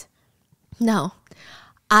face. No,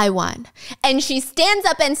 I won. And she stands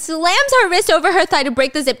up and slams her wrist over her thigh to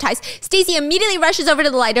break the zip ties. Stacy immediately rushes over to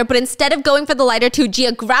the lighter, but instead of going for the lighter too,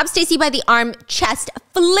 Gia grabs Stacy by the arm, chest,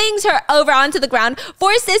 flings her over onto the ground,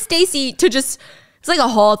 forces Stacy to just, it's like a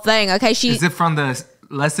whole thing, okay? Is it from the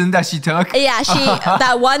lesson that she took? Yeah,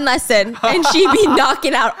 that one lesson, and she be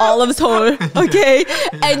knocking out Olive's hole, okay?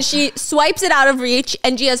 Yeah. And she swipes it out of reach,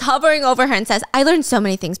 and Gia's hovering over her and says, I learned so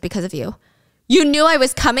many things because of you. You knew I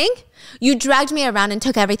was coming? You dragged me around and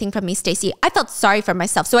took everything from me, Stacy. I felt sorry for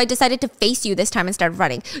myself, so I decided to face you this time instead of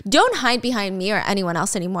running. Don't hide behind me or anyone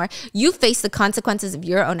else anymore. You face the consequences of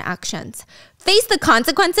your own actions. Face the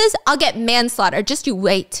consequences? I'll get manslaughter. Just you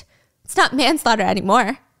wait. It's not manslaughter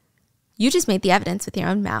anymore. You just made the evidence with your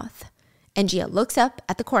own mouth. And Gia looks up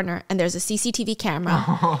at the corner and there's a CCTV camera.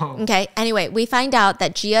 Oh. Okay, anyway, we find out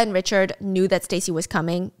that Gia and Richard knew that Stacy was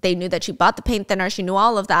coming. They knew that she bought the paint thinner. She knew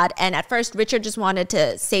all of that. And at first, Richard just wanted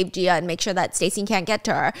to save Gia and make sure that Stacy can't get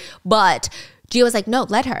to her. But Gia was like, no,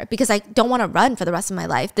 let her, because I don't want to run for the rest of my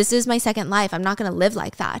life. This is my second life. I'm not going to live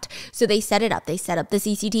like that. So they set it up. They set up the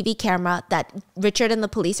CCTV camera that Richard and the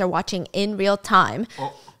police are watching in real time.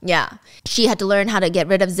 Oh. Yeah. She had to learn how to get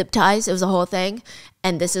rid of zip ties. It was a whole thing.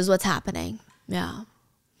 And this is what's happening. Yeah.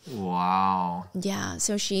 Wow. Yeah.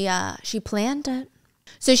 So she planned it.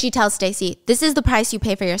 So she tells Stacy, this is the price you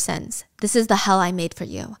pay for your sins. This is the hell I made for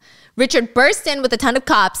you. Richard bursts in with a ton of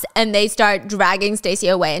cops and they start dragging Stacy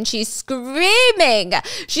away and she's screaming.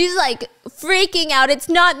 She's like freaking out. It's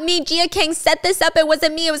not me. Gia Kang set this up. It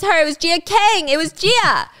wasn't me. It was her. It was Gia Kang. It was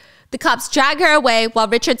Gia. The cops drag her away while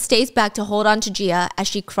Richard stays back to hold on to Gia as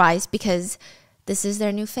she cries because this is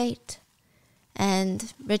their new fate.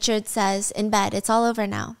 And Richard says in bed, it's all over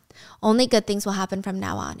now. Only good things will happen from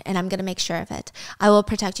now on, and I'm going to make sure of it. I will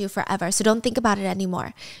protect you forever, so don't think about it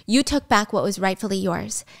anymore. You took back what was rightfully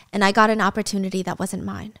yours, and I got an opportunity that wasn't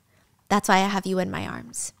mine. That's why I have you in my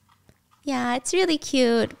arms. Yeah, it's really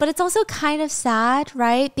cute, but it's also kind of sad,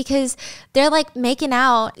 right? Because they're like making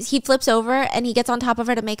out. He flips over and he gets on top of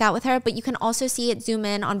her to make out with her, but you can also see it zoom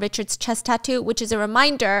in on Richard's chest tattoo, which is a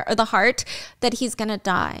reminder, or the heart, that he's gonna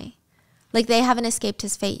die. Like they haven't escaped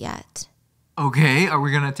his fate yet. Okay, are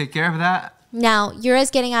we gonna take care of that? Now,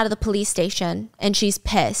 Yura's getting out of the police station and she's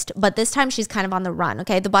pissed, but this time she's kind of on the run,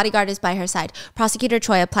 okay? The bodyguard is by her side. Prosecutor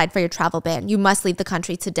Choi applied for your travel ban. You must leave the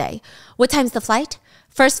country today. What time's the flight?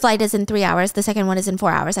 First flight is in 3 hours. The second one is in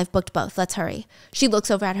 4 hours. I've booked both. Let's hurry. She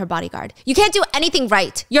looks over at her bodyguard. You can't do anything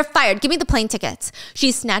right. You're fired. Give me the plane tickets.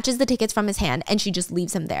 She snatches the tickets from his hand and she just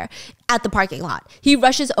leaves him there at the parking lot. He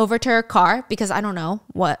rushes over to her car because I don't know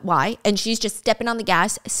why. And she's just stepping on the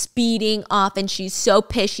gas, speeding off. And she's so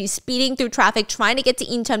pissed. She's speeding through traffic, trying to get to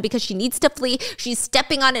Incheon because she needs to flee. She's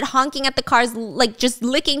stepping on it, honking at the cars, like just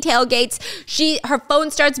licking tailgates. Her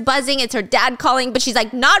phone starts buzzing. It's her dad calling, but she's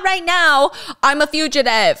like, not right now. I'm a fugitive.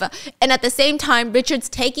 And at the same time, Richard's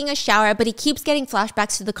taking a shower, but he keeps getting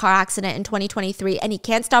flashbacks to the car accident in 2023 and he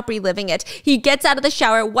can't stop reliving it. He gets out of the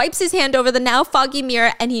shower, wipes his hand over the now foggy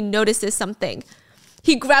mirror, and he notices something.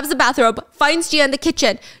 He grabs the bathrobe, finds Gia in the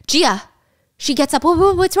kitchen. Gia. She gets up.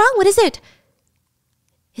 What's wrong? What is it?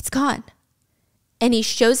 It's gone. and he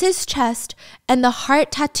shows his chest and the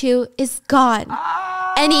heart tattoo is gone.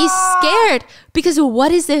 And he's scared because what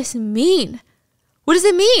does this mean? What does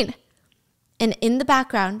it mean? And in the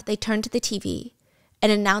background, they turn to the TV. An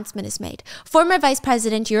announcement is made. Former Vice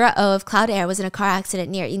President Yura Oh of Cloud Air was in a car accident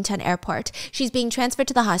near Incheon Airport. She's being transferred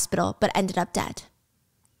to the hospital, but ended up dead.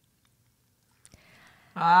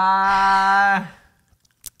 Bruh.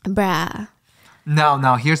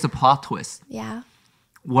 No, here's the plot twist. Yeah.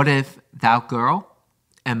 What if that girl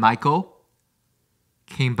and Michael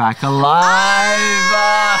came back alive?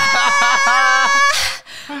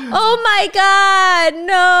 Oh my God,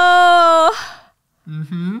 no.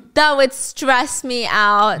 That would stress me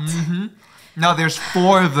out. No, there's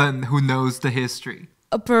 4 of them who knows the history.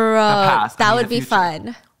 Bro, past, that I mean would the be future.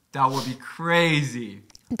 fun. That would be crazy.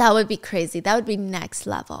 That would be crazy. That would be next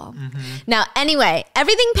level. Now, anyway,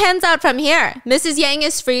 everything pans out from here. Mrs. Yang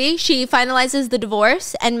is free. She finalizes the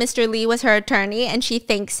divorce, and Mr. Lee was her attorney, and she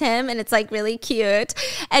thanks him, and it's like really cute.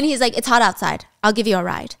 And he's like, it's hot outside. I'll give you a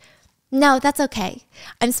ride. No, that's okay.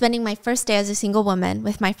 I'm spending my first day as a single woman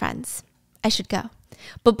with my friends. I should go.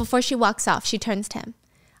 But before she walks off, she turns to him.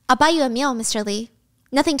 I'll buy you a meal, Mr. Lee.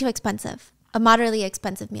 Nothing too expensive. A moderately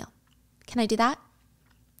expensive meal. Can I do that?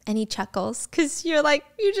 And he chuckles because you're like,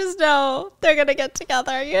 you just know they're going to get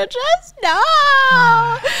together. You just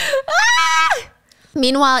know.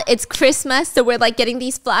 Meanwhile, it's Christmas, so we're like getting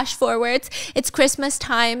these flash forwards. It's Christmas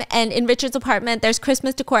time, and in Richard's apartment, there's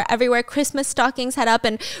Christmas decor everywhere. Christmas stockings head up,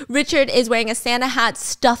 and Richard is wearing a Santa hat,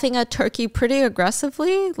 stuffing a turkey pretty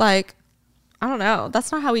aggressively. Like, I don't know.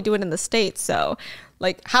 That's not how we do it in the States. So,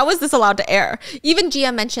 like, how is this allowed to air? Even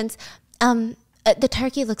Gia mentions, the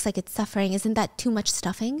turkey looks like it's suffering. Isn't that too much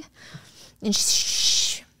stuffing? And she's,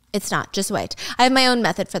 shh, it's not. Just wait. I have my own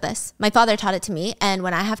method for this. My father taught it to me, and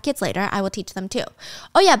when I have kids later, I will teach them too.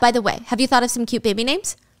 Oh yeah, by the way, have you thought of some cute baby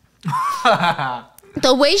names?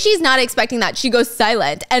 The way she's not expecting that, she goes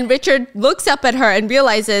silent, and Richard looks up at her and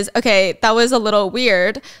realizes, okay, that was a little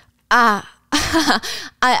weird. What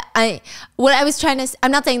I was trying to,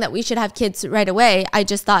 I'm not saying that we should have kids right away. I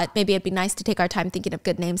just thought maybe it'd be nice to take our time thinking of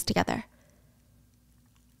good names together.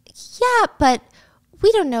 Yeah, but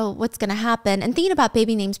we don't know what's going to happen. And thinking about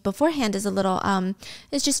baby names beforehand is a little,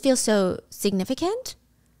 it just feels so significant.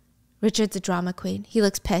 Richard's a drama queen. He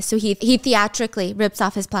looks pissed. So he theatrically rips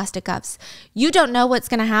off his plastic gloves. You don't know what's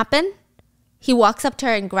going to happen? He walks up to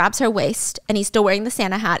her and grabs her waist, and he's still wearing the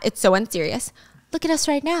Santa hat. It's so unserious. Look at us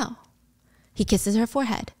right now. He kisses her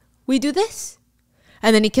forehead. We do this.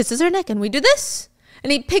 And then he kisses her neck, and we do this.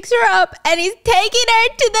 And he picks her up, and he's taking her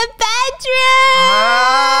to the bedroom.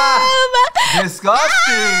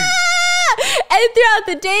 Disgusting. And throughout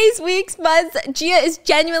the days, weeks, months, Gia is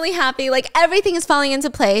genuinely happy. Like, everything is falling into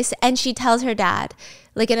place. And she tells her dad,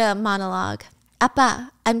 like in a monologue,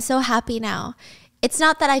 Appa, I'm so happy now. It's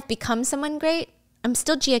not that I've become someone great. I'm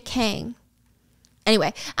still Gia Kang.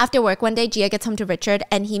 Anyway, after work, one day, Gia gets home to Richard,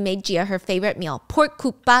 and he made Gia her favorite meal, pork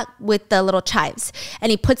kukbak with the little chives.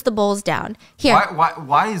 And he puts the bowls down. Here.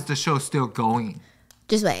 Why is the show still going?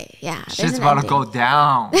 Just wait. Yeah. Shit's about to go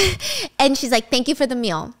down. And she's like, thank you for the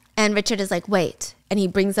meal. And Richard is like, wait. And he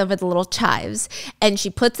brings over the little chives. And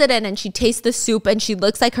she puts it in, and she tastes the soup, and she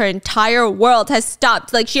looks like her entire world has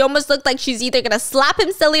stopped. Like, she almost looked like she's either going to slap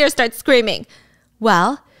him silly or start screaming.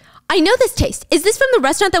 Well, I know this taste. Is this from the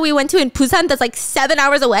restaurant that we went to in Busan that's like 7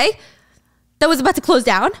 hours away? That was about to close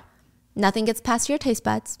down? Nothing gets past your taste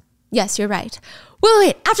buds. Yes, you're right.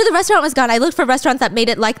 Wait. After the restaurant was gone, I looked for restaurants that made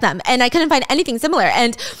it like them, and I couldn't find anything similar.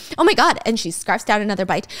 And oh my God. And she scarfs down another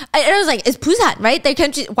bite. And I was like, it's Busan, right?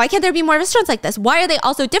 Why can't there be more restaurants like this? Why are they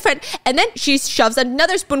all so different? And then she shoves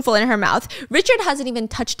another spoonful in her mouth. Richard hasn't even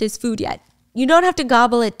touched his food yet. You don't have to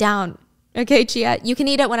gobble it down. Okay, Chia? You can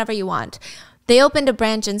eat it whenever you want. They opened a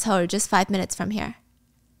branch in Seoul just 5 minutes from here.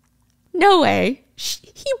 No way.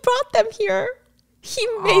 He brought them here. He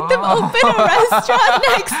made them open a restaurant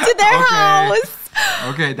next to their house.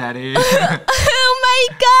 Okay, Daddy. Oh my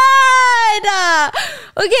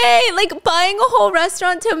God. Okay, like buying a whole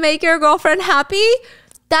restaurant to make your girlfriend happy,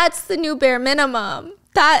 that's the new bare minimum.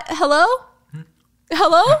 Hello?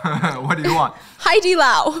 What do you want? Heidi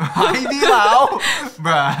Lau. Heidi Lau?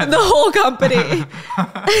 Bruh. The whole company.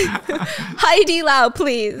 Heidi Lau,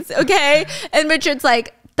 please. Okay? And Richard's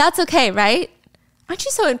like, that's okay, right? Aren't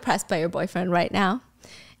you so impressed by your boyfriend right now?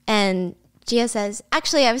 And Gia says,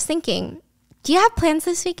 actually, I was thinking, do you have plans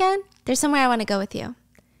this weekend? There's somewhere I want to go with you.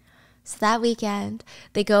 So that weekend,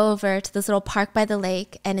 they go over to this little park by the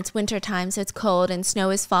lake, and it's winter time, so it's cold and snow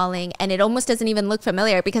is falling, and it almost doesn't even look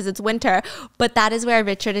familiar because it's winter. But that is where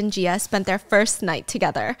Richard and Gia spent their first night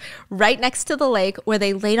together, right next to the lake, where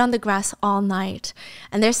they laid on the grass all night.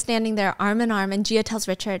 And they're standing there arm in arm, and Gia tells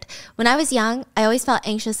Richard, "When I was young, I always felt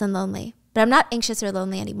anxious and lonely, but I'm not anxious or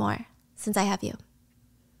lonely anymore since I have you.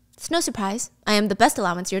 It's no surprise. I am the best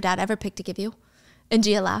allowance your dad ever picked to give you." And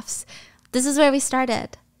Gia laughs. "This is where we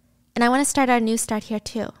started. And I want to start our new start here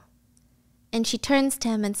too." And she turns to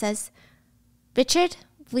him and says, "Richard,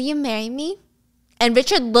 will you marry me?" And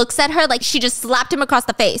Richard looks at her like she just slapped him across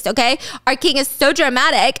the face, okay? Our king is so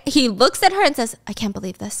dramatic. He looks at her and says, "I can't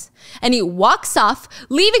believe this." And he walks off,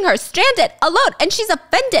 leaving her stranded, alone. And she's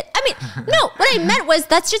offended. I mean, no, what I meant was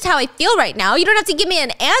that's just how I feel right now. You don't have to give me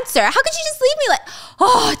an answer. How could you just leave me like,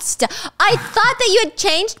 I thought that you had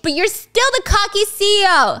changed, but you're still the cocky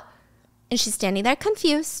CEO. And she's standing there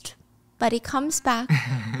confused. But he comes back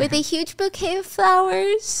with a huge bouquet of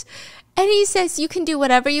flowers. And he says, "You can do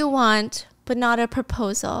whatever you want, but not a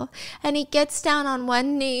proposal." And he gets down on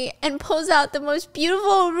one knee and pulls out the most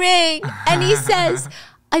beautiful ring. And he says,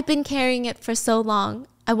 "I've been carrying it for so long.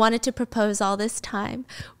 I wanted to propose all this time.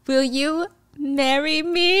 Will you marry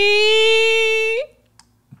me?"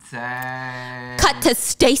 Dang. Cut to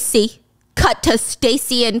Stacy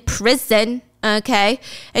in prison. Okay,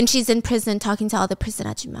 and she's in prison talking to all the prison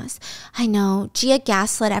ajumas. "I know, Gia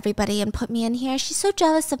gaslit everybody and put me in here. She's so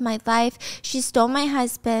jealous of my life. She stole my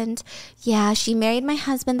husband. Yeah, she married my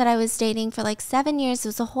husband that I was dating for like 7 years. It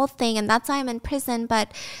was a whole thing, and that's why I'm in prison.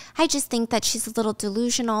 But I just think that she's a little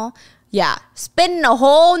delusional." Yeah, spinning a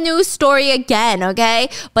whole new story again, okay?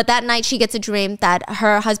 But that night she gets a dream that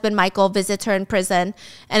her husband Michael visits her in prison,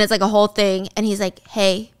 and it's like a whole thing. And he's like,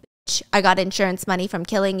 "Hey, I got insurance money from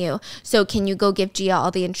killing you, so can you go give Gia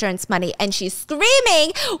all the insurance money?" And she's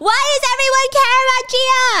screaming, "Why does everyone care about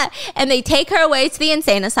Gia?" And they take her away to the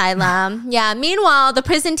insane asylum. Yeah, meanwhile, the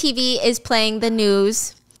prison TV is playing the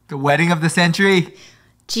news. The wedding of the century.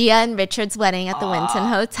 Gia and Richard's wedding at the Winton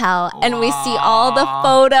Hotel. And we see all the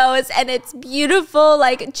photos, and it's beautiful.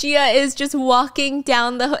 Like, Gia is just walking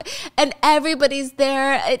down and everybody's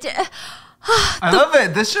there. I love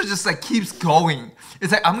it. This show just like keeps going.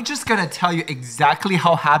 It's like, I'm just gonna tell you exactly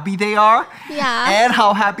how happy they are. Yeah. And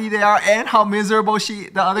how happy they are and how miserable the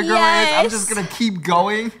other girl is. I'm just gonna keep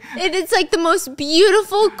going. It's like the most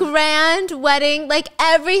beautiful, grand wedding. Like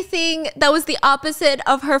everything that was the opposite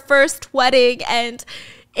of her first wedding. And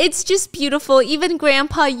it's just beautiful. Even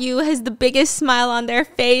Grandpa Yu has the biggest smile on their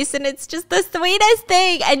face. And it's just the sweetest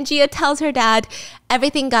thing. And Gia tells her dad,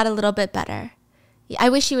 "Everything got a little bit better. I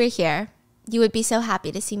wish you were here. You would be so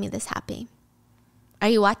happy to see me this happy. Are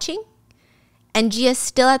you watching?" And Gia's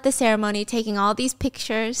still at the ceremony taking all these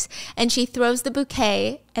pictures, and she throws the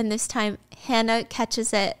bouquet, and this time Hannah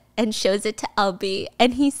catches it and shows it to Elby,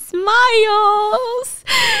 and he smiles.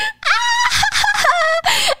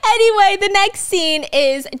 Anyway, the next scene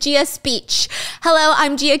is Gia's speech. "Hello,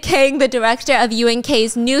 I'm Gia Kang, the director of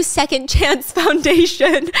UNK's new Second Chance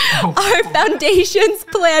Foundation. Our foundation's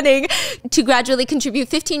planning to gradually contribute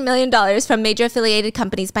 $15 million from major affiliated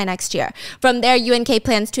companies by next year. From there, UNK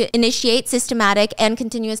plans to initiate systematic and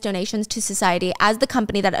continuous donations to society as the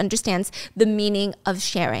company that understands the meaning of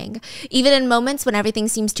sharing. Even in moments when everything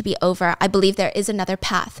seems to be over, I believe there is another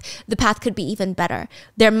path. The path could be even better.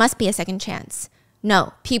 There must be a second chance.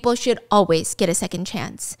 No, people should always get a second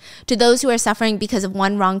chance. To those who are suffering because of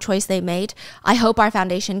one wrong choice they made, I hope our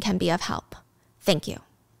foundation can be of help. Thank you."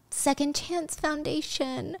 Second Chance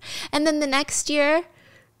Foundation. And then the next year,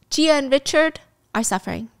 Gia and Richard are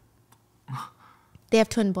suffering. They have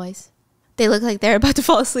twin boys. They look like they're about to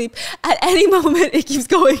fall asleep. At any moment, it keeps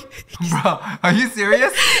going. Bro, are you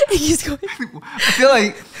serious? It keeps going. I feel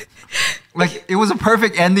like it was a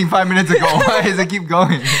perfect ending 5 minutes ago. Why does it keep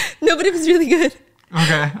going? No, but it was really good.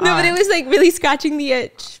 Okay. No, but it was like really scratching the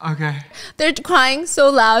itch. Okay. They're crying so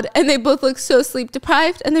loud, and they both look so sleep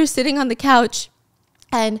deprived, and they're sitting on the couch.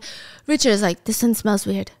 And Richard is like, "This one smells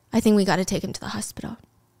weird. I think we got to take him to the hospital."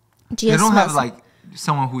 Gia They don't have smells- like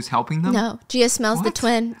someone who's helping them? No. Gia smells the What?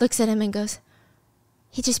 twin, looks at him and goes,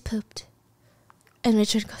 "He just pooped." And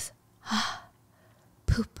Richard goes,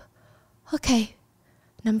 "Poop. Okay.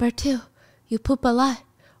 Number 2, you poop a lot.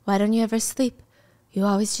 Why don't you ever sleep? You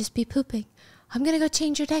always just be pooping. I'm going to go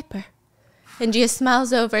change your diaper." And Gia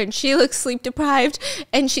smiles over, and she looks sleep deprived,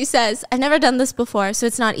 and she says, "I've never done this before, so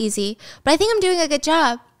it's not easy, but I think I'm doing a good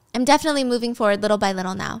job. I'm definitely moving forward little by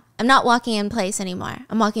little now. I'm not walking in place anymore.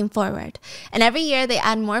 I'm walking forward." And every year they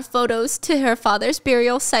add more photos to her father's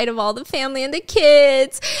burial site of all the family and the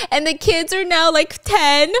kids. And the kids are now like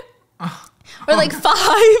 10. or like 5.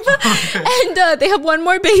 And they have one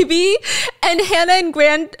more baby. And Hannah and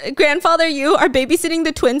grandfather Yu are babysitting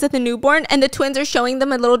the twins at the newborn. And the twins are showing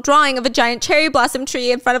them a little drawing of a giant cherry blossom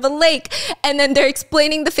tree in front of a lake. And then they're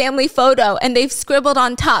explaining the family photo. And they've scribbled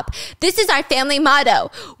on top, "This is our family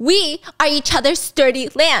motto. We are each other's sturdy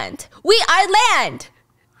land. We are land."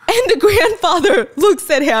 And the grandfather looks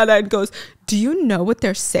at Hannah and goes, "Do you know what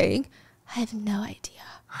they're saying?" I have no idea.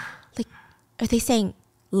 Like, are they saying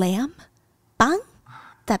lamb? Bang?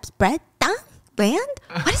 That's bread? Dang? Land?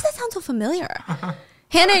 Why does that sound so familiar?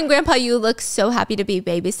 Hannah and Grandpa Yu look so happy to be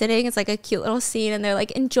babysitting. It's like a cute little scene, and they're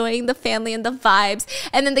like enjoying the family and the vibes.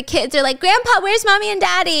 And then the kids are like, "Grandpa, where's mommy and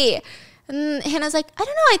daddy?" And Hannah's like, "I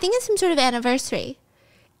don't know. I think it's some sort of anniversary."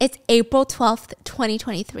 It's April 12th,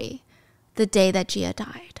 2023, the day that Gia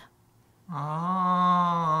died.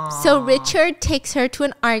 Oh. So Richard takes her to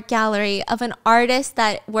an art gallery of an artist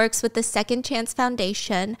that works with the Second Chance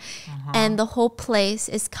Foundation. And the whole place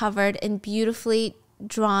is covered in beautifully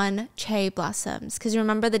drawn cherry blossoms. Because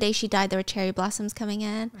remember the day she died, there were cherry blossoms coming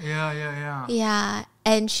in? Yeah. Yeah.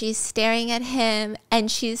 And she's staring at him, and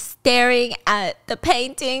she's staring at the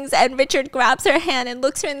paintings. And Richard grabs her hand and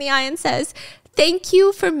looks her in the eye and says, "Thank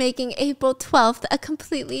you for making April 12th a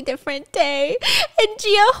completely different day." And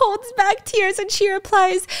Gia holds back tears and she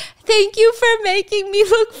replies, "Thank you for making me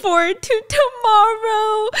look forward to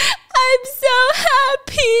tomorrow. I'm so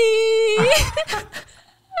happy."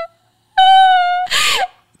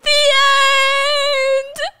 The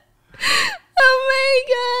end. Oh my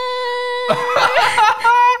God.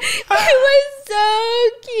 It was so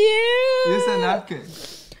cute. Use a napkin.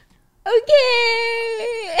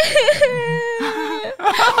 Okay.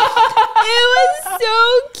 It was so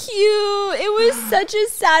cute. It was such a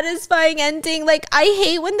satisfying ending. Like, I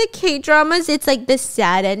hate when the K-dramas, it's like this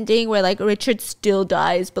sad ending where like Richard still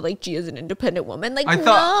dies, but like Gia's an independent woman. Like, I no.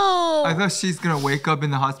 thought she's gonna wake up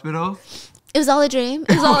in the hospital. It was all a dream.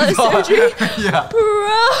 It was all a surgery. Yeah.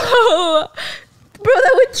 Bro,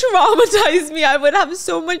 that would traumatize me. I would have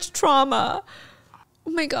so much trauma.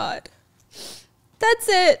 Oh my God. That's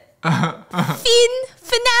it.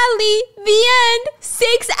 Finale, the end.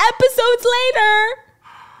 6 episodes later.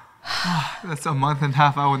 That's a month and a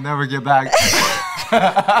half I will never get back.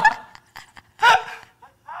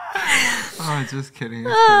 Oh, just kidding.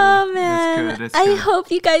 It's Oh good. man. It's good. It's I good.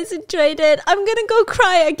 hope you guys enjoyed it. I'm gonna go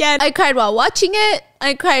cry again. I cried while watching it.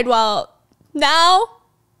 I cried while now.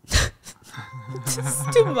 This is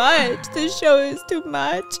too much. This show is too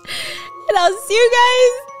much. And I'll see you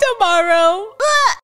guys tomorrow.